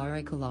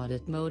Prasididarical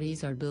audit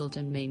modis are built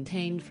and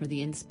maintained for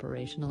the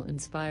inspirational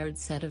inspired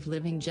set of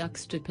living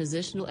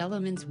juxtapositional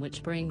elements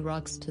which bring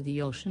rocks to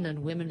the ocean and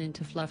women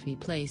into fluffy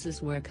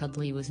places where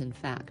cuddly was in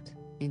fact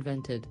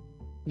invented.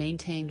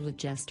 Maintained with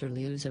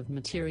gesterly use of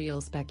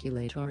material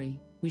speculatory,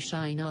 we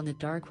shine on the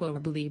dark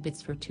wobbly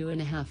bits for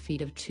 2.5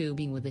 feet of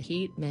tubing with the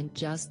heat meant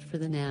just for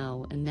the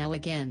now and now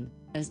again,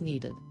 as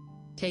needed.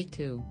 Take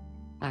 2.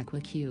 Aqua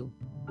Q.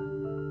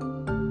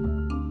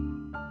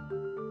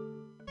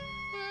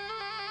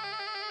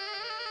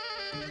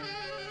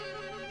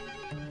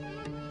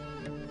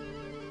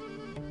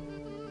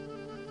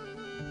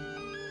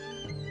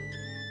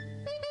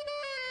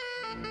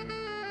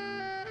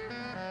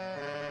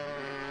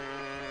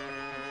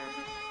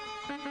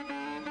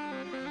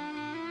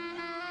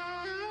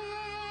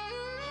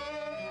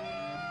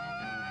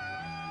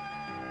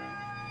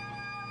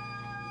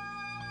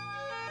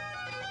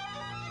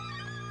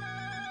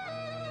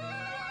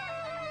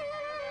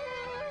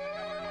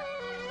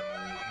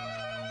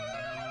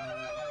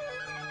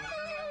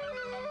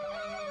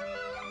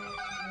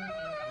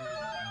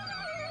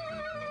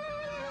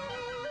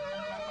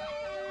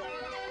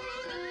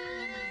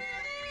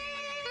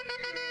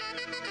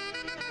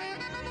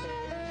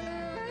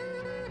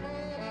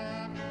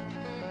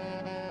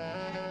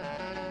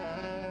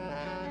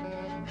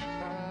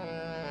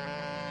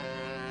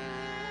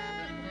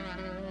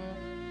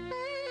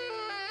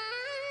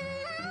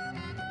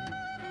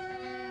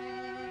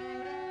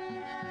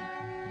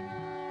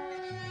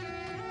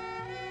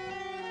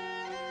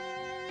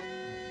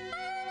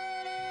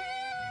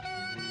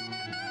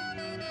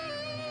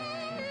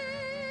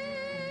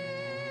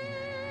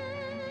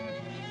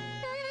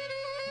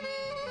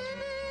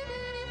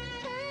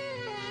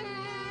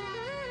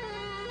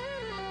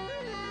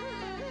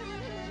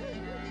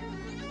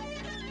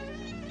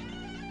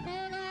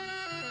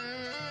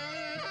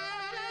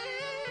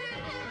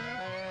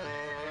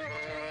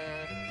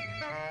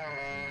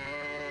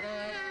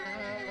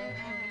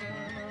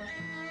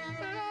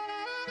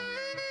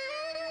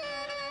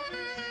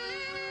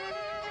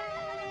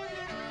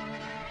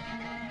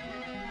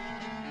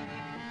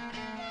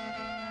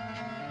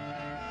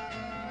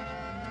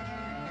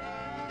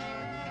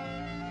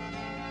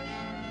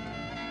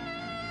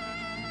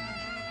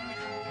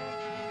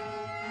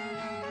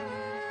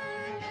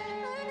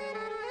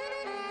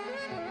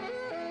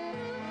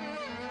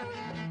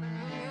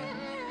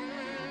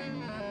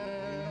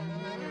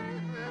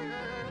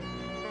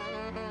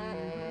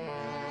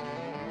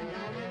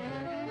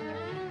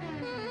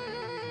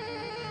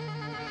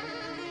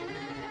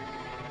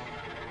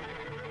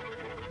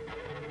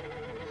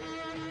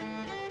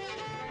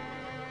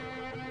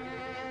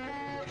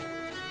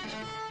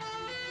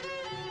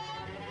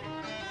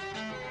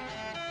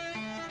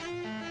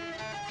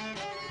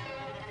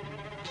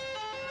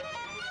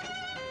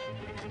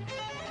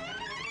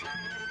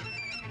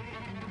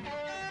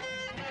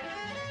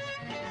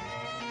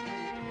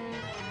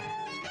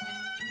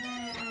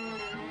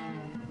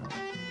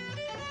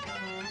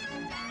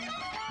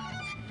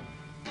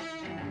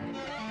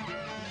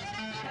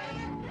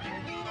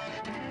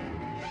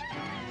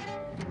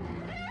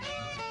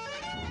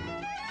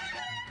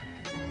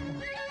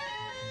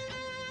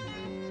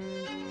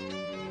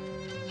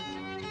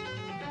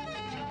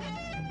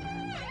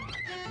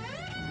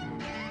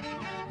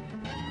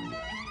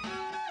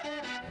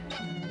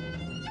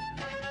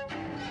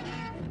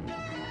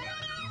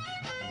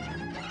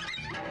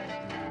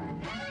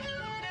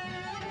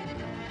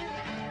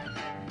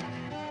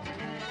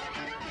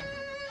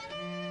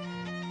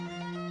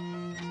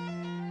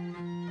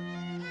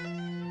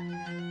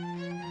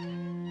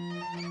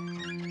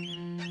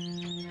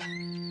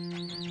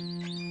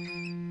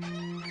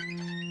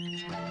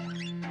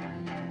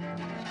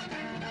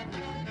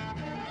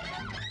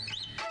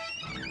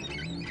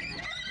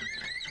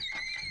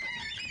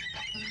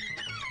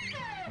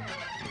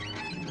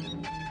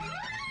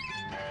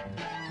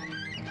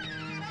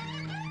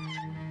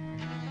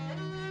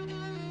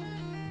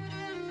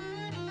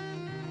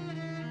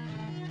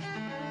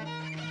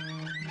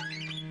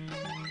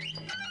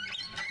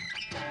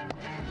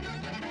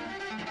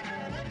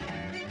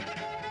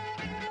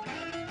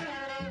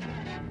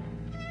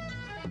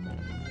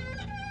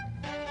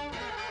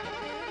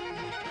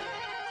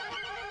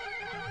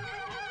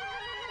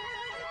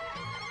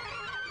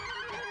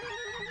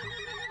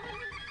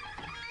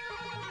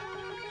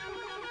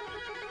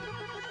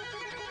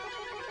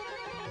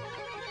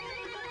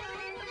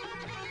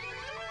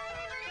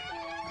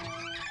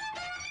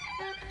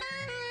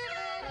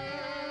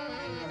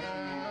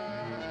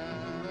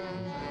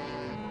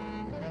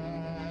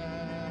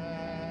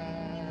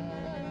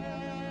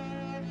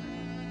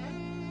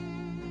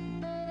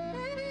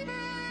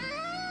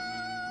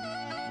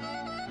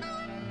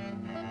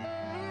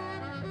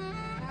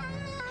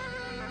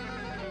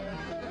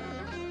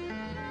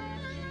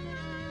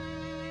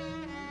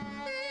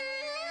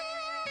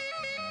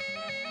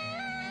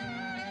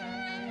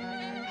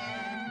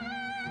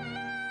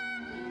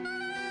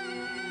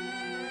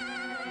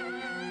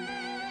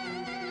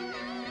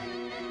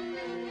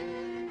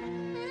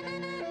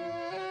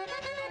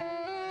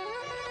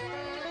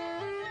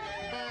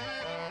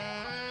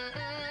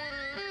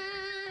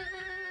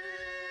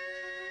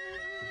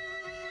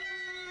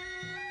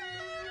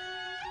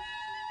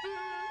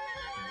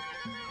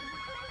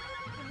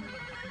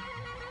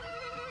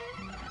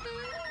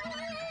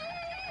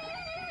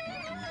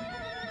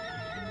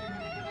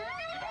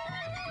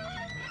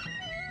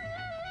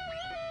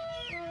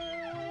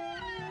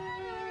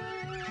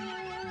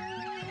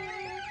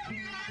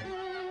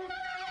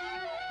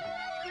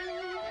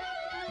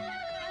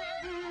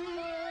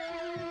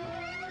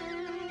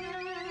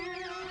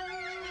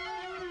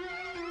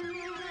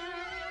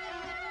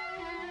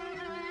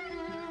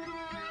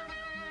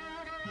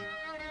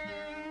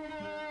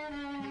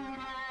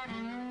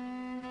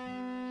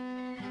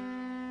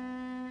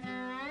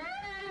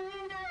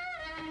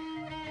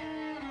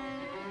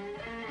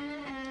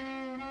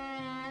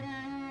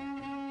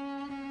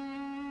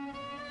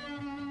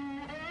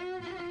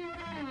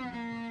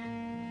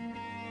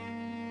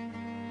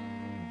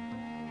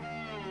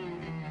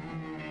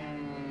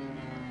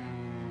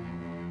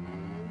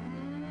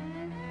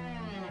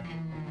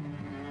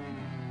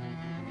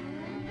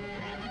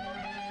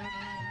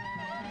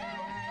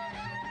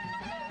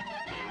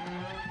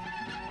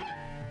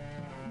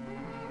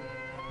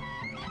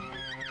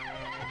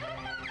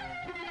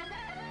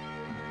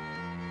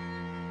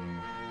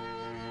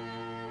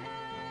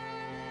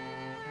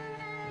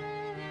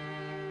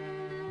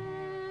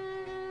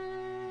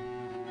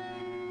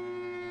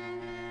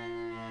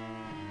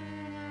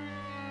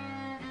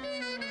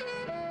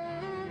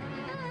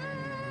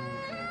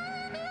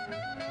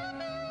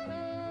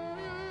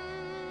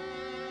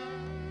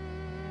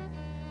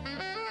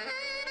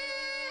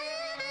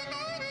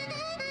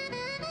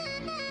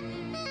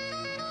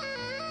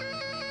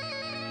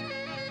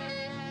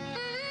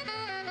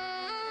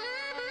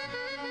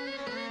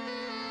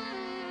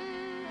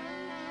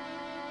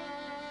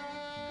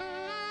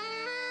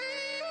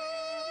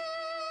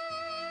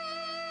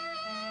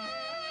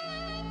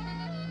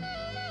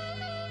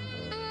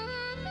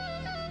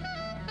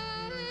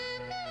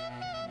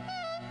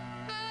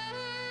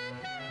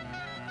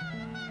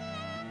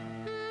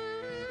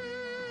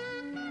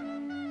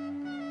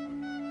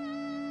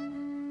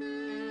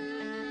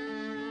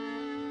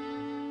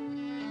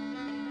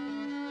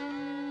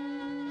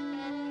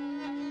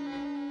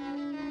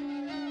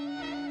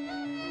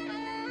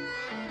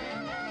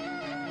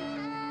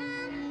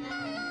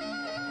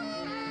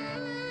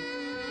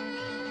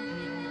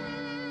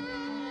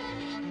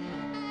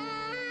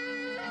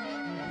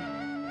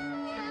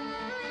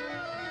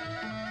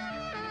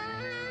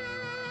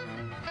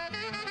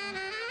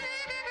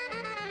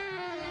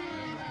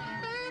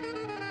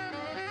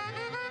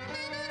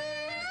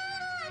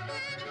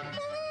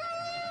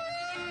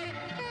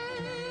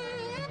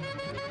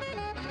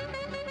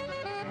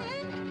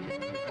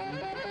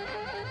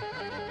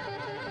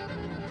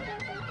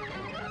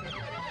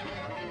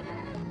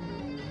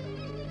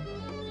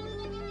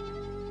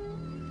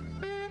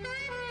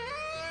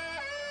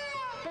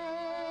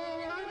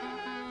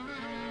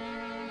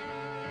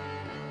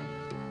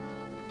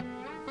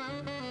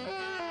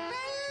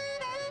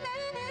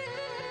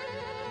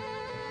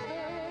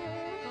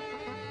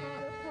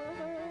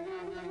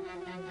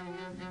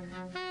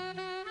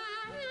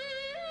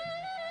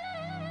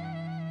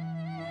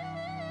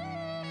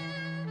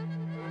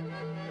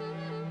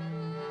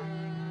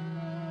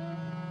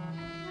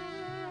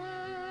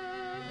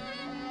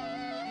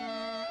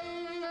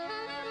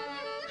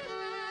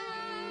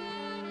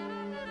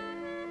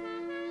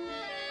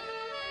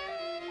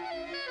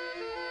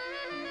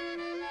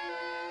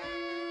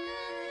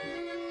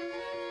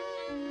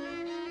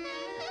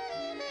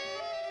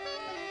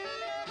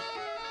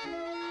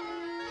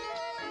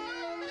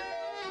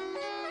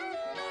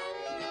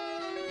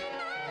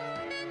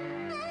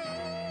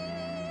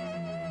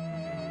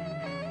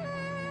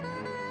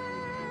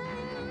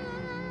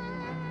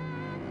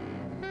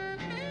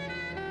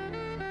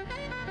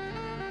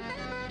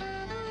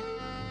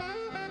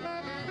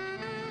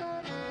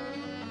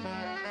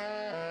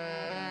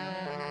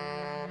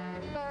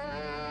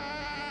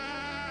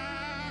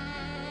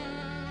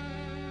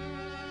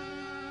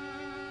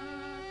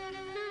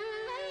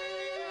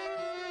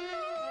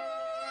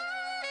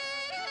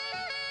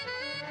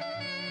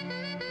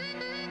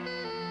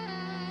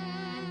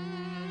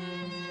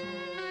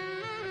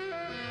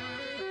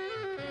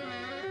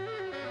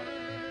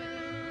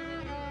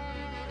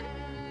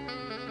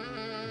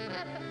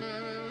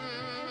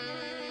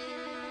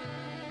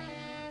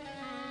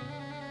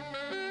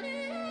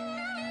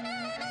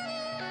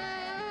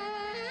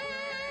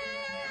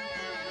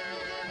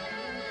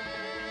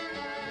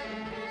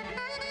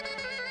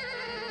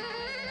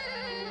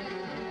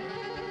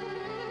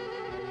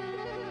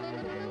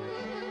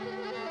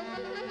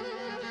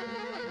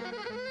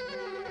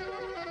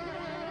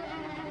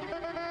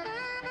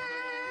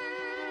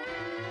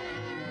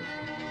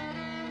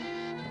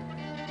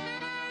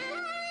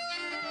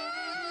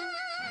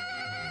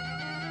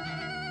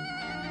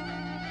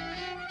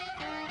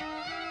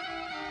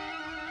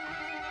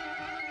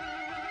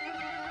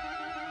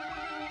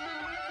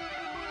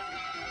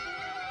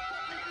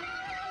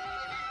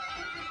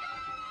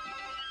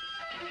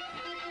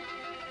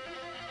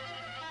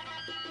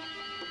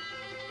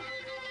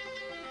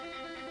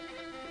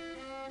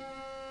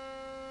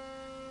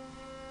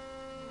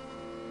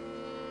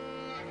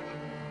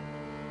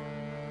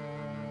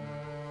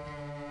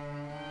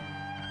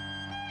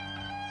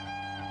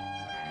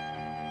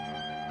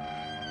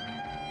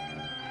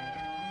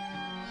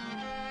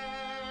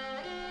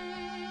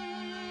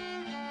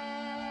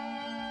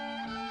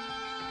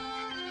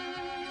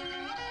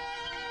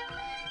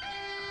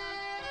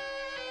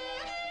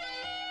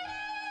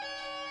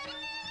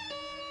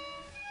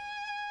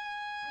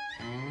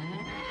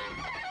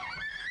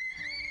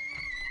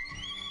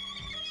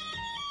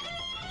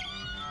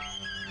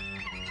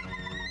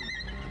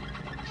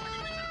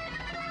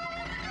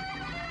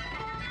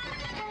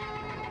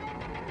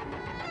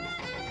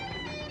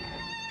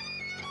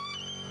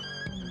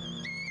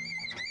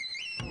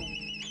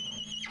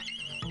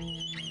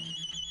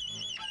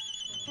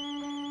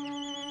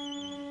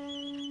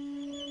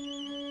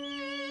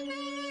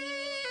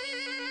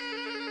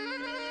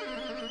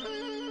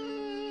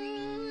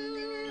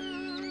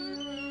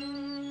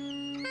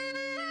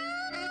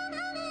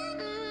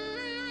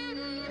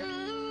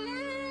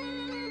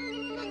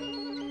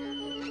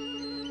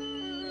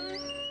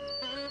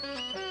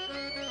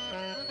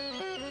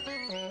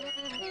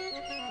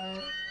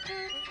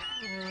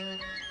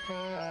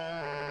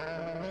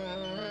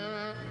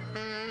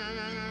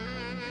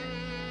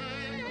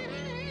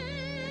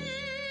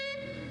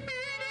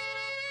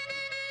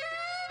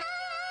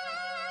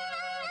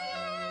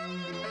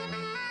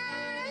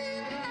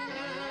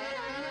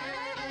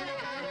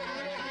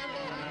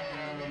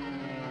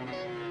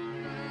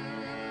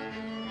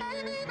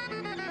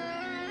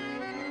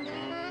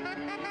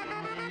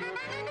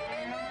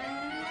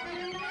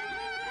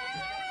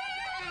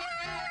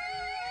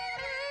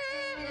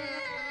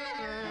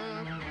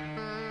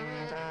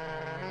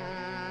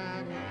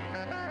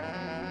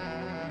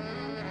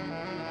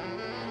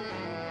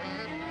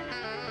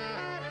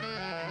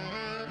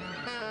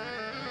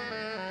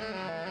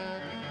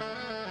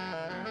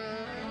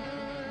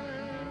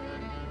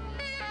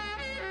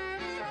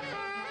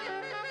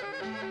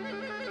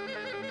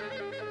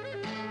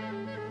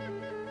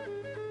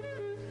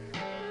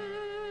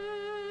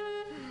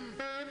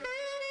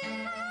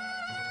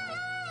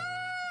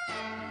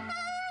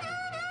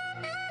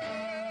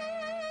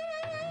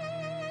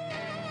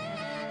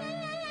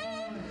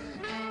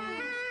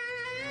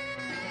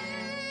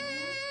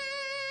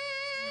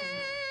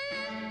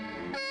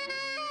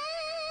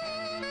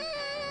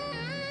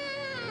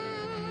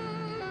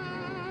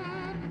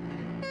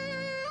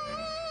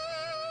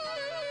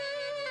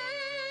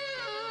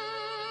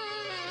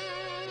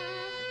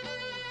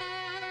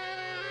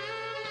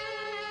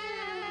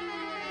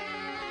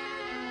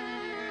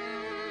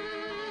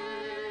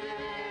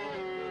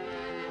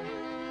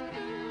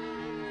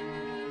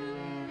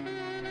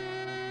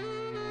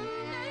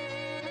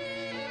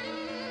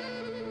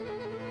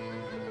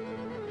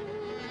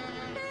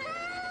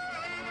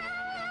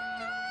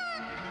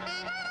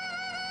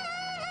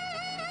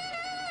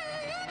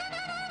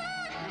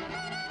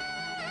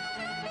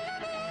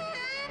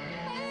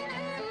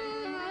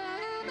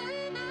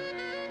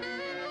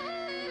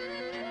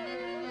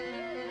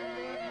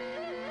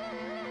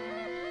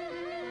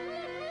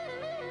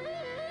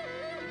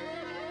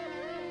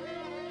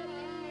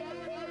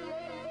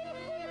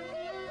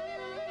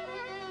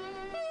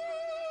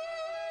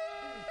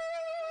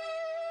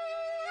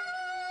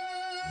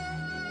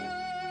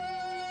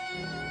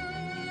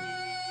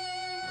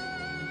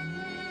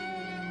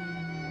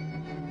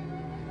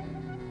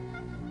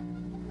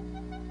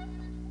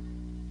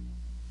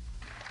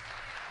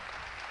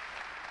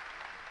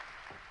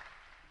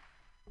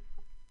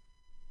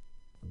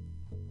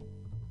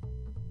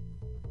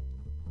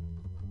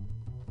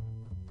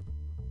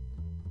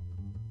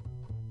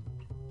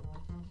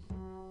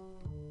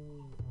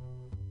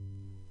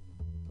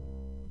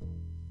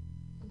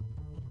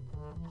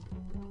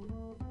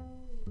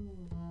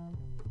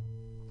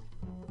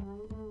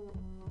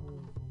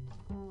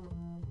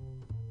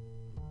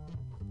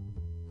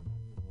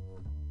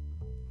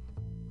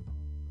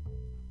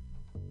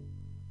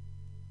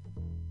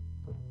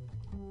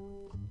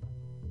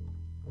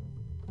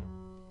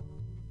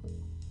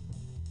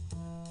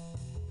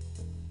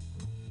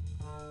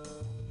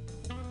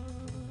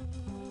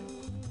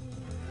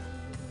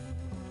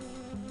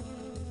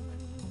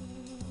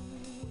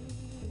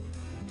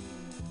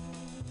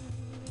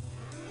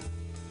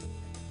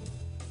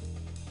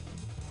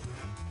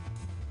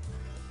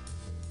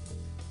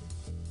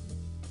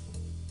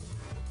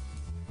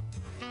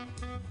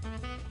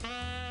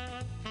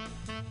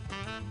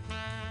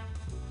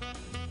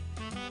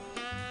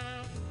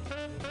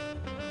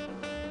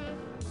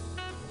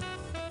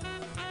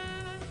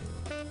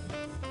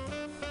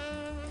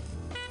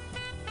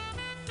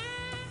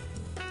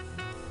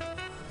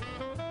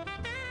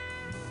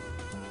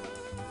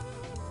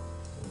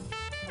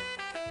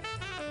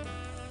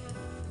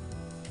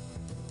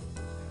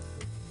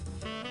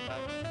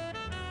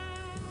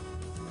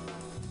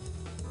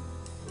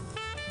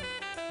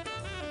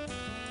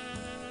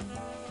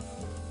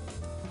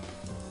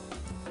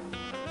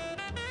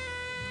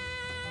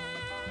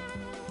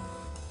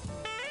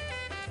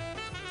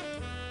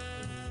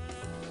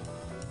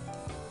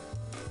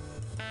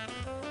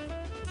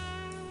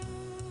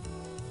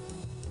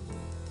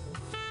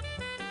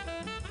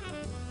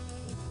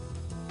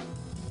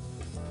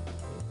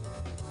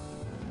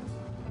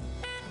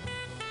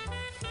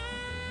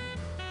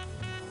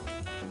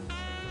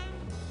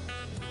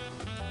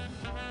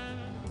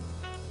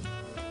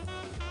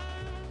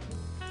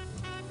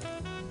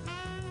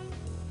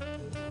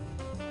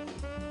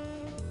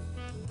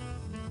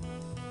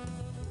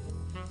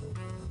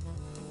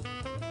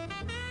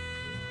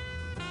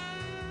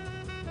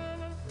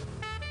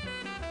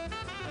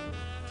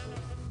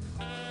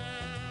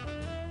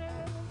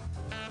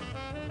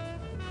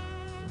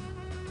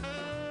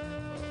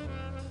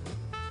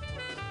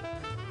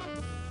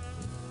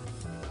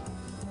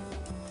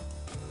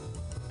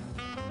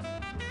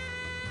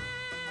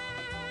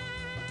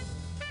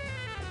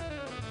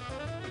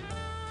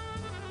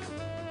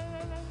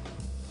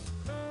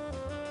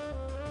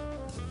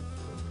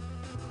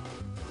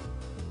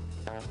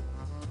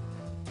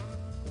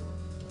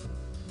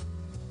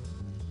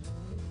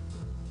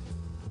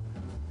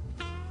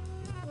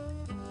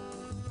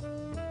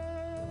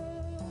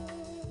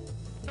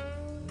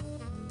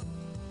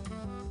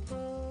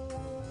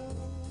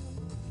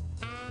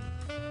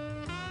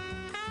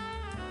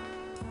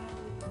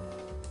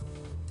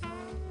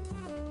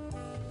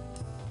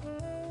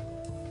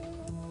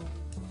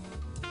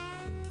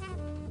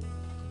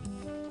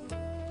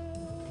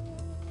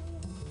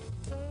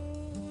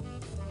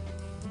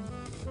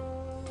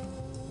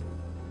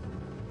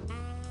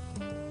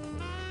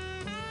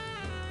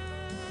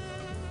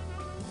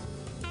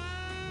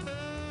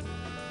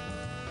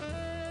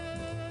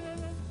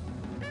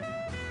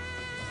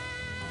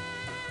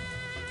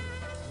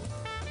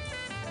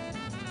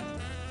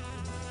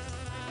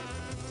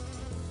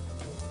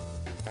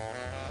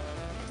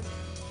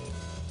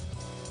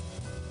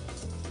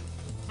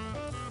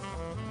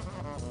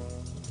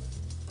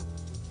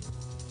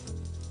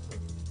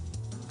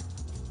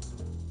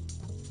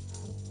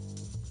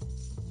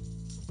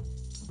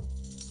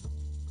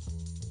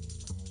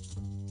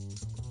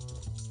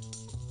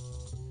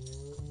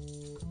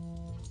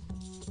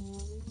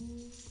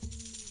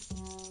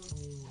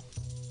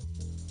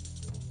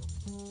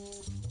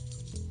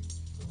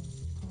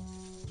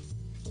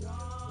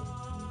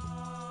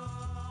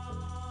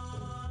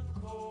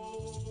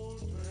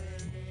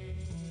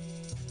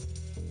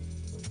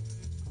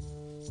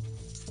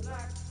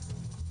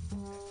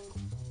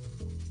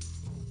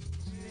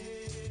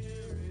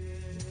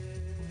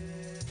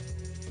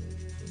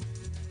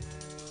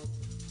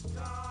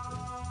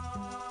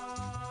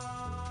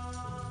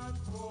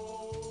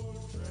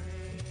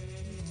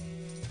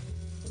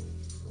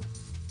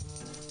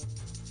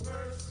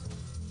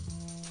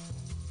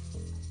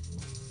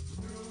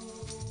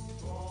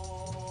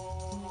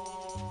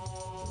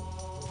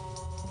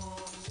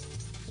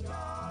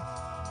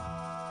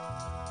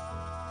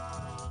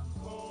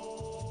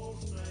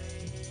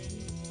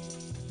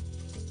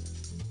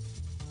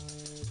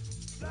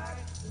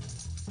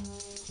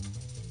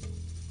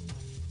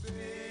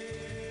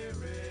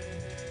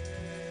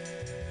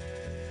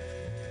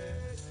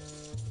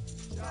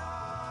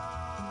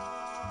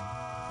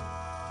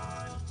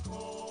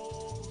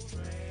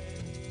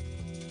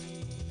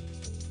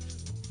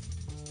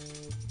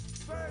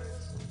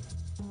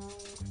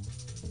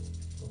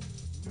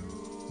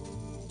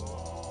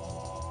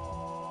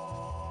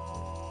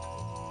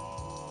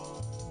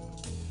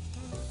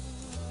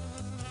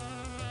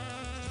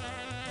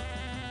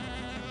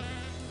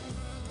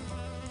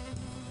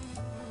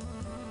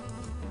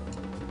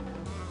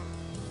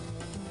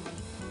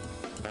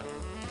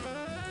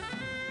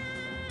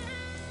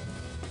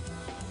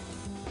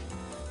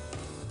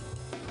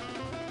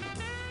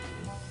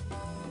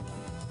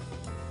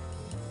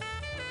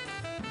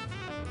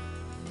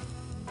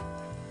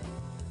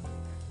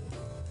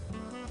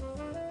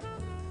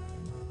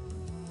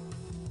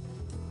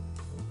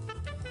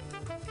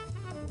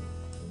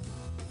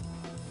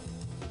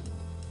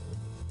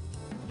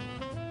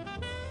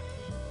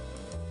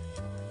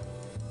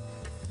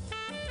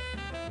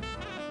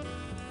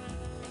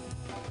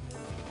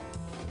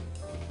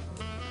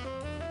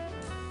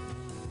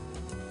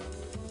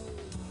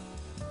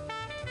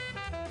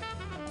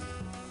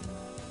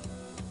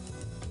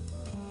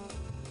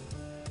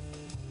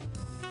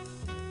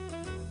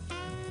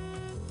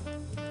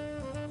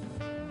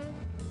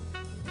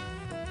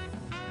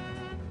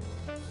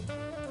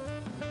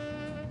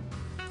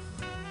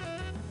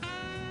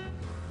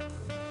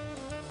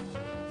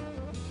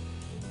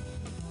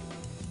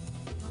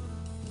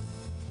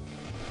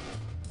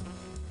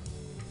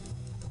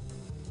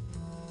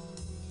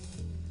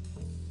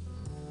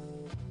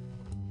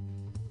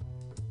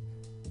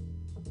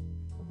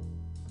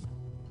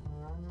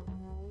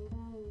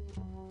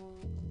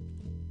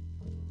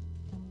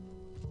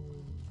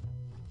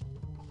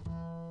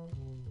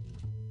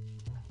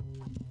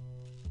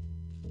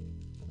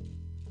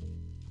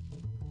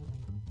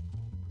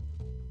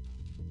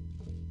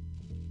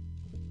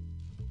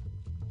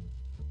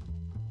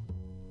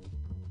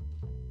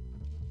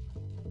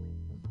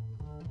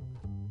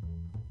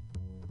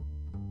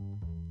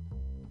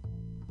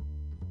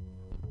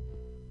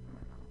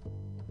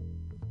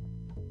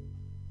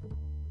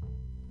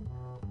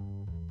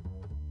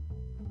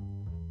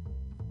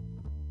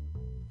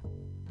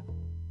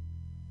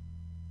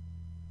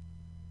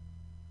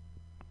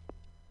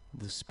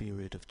 The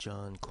spirit of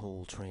John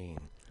Coltrane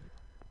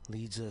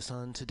leads us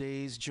on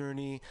today's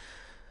journey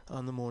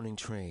on the morning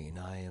train.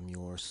 I am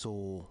your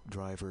soul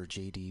driver,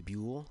 J.D.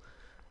 Buell,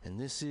 and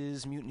this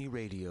is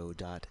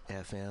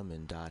MutinyRadio.fm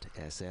and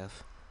 .sf.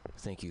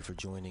 Thank you for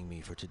joining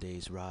me for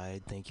today's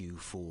ride. Thank you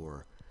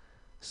for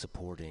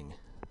supporting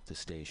the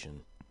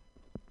station.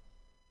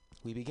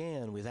 We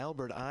began with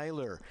Albert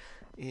Ayler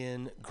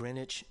in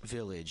Greenwich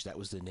Village. That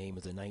was the name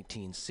of the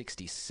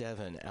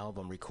 1967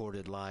 album,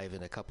 recorded live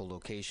in a couple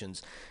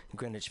locations in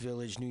Greenwich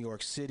Village, New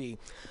York City.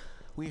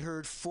 We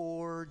heard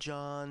For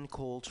John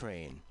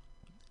Coltrane,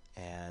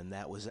 and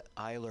that was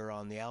Ayler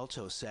on the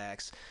alto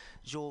sax,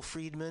 Joel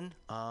Friedman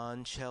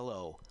on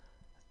cello,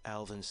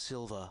 Alvin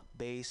Silva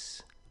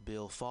bass,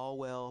 Bill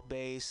Falwell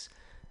bass,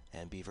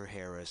 and Beaver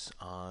Harris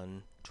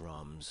on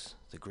drums.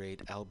 The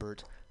great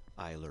Albert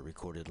Ayler,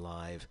 recorded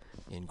live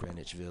in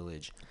Greenwich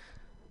Village.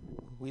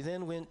 We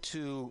then went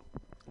to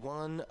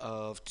one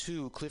of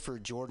two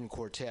Clifford Jordan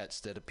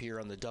quartets that appear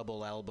on the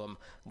double album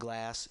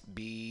Glass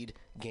Bead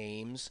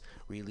Games,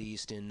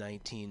 released in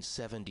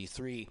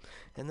 1973,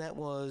 and that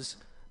was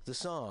the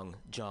song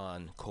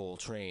John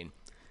Coltrane.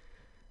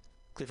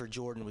 Clifford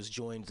Jordan was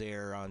joined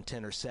there on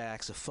tenor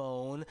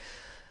saxophone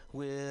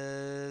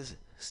with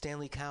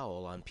Stanley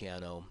Cowell on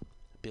piano,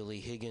 Billy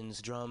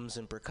Higgins drums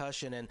and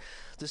percussion, and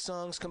the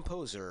song's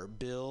composer,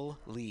 Bill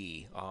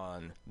Lee,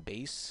 on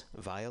bass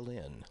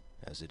violin,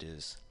 as it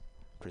is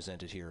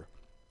presented here.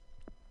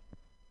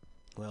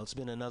 Well, it's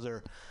been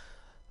another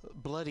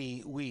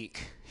bloody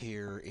week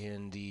here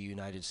in the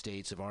United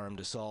States of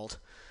armed assault.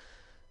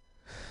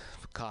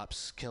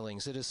 Cops killing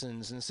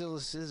citizens and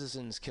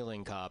citizens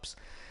killing cops.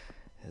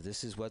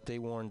 This is what they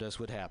warned us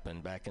would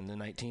happen back in the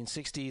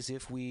 1960s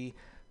if we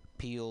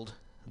peeled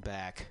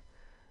back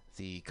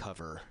the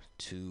cover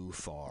too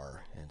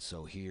far. And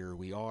so here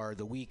we are.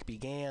 The week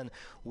began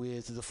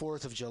with the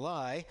 4th of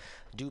July,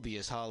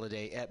 dubious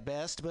holiday at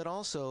best, but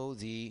also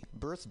the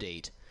birth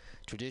date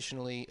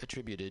traditionally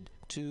attributed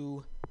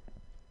to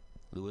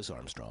Louis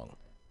Armstrong.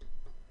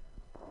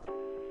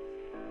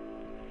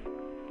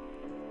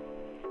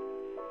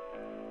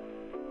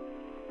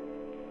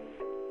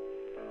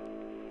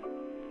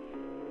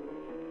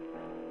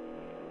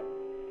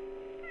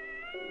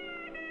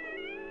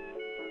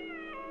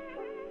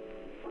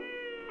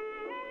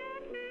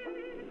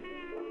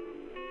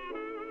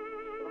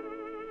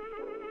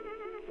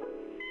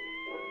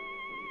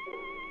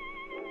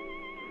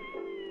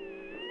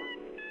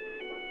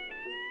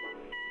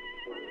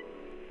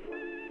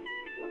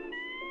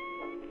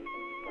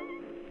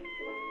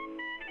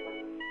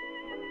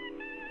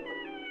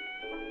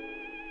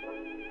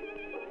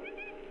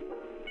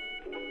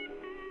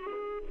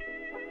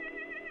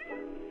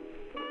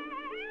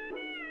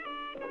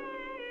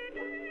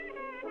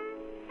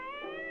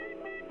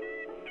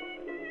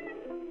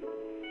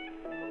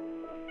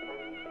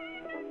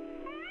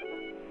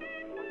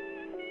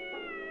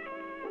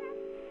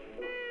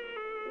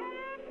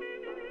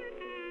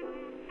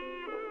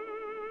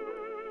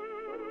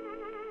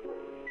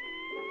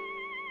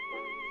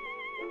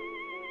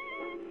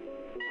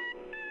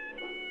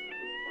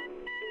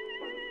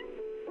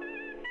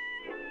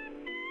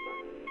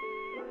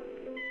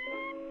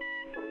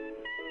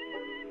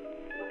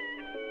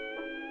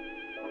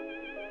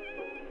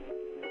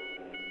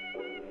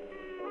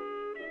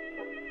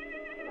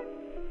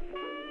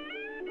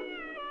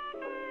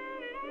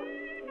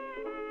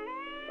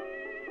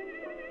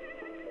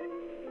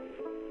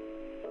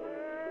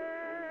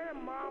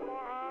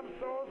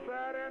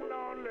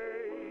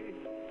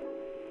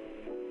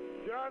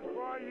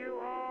 for you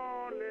all.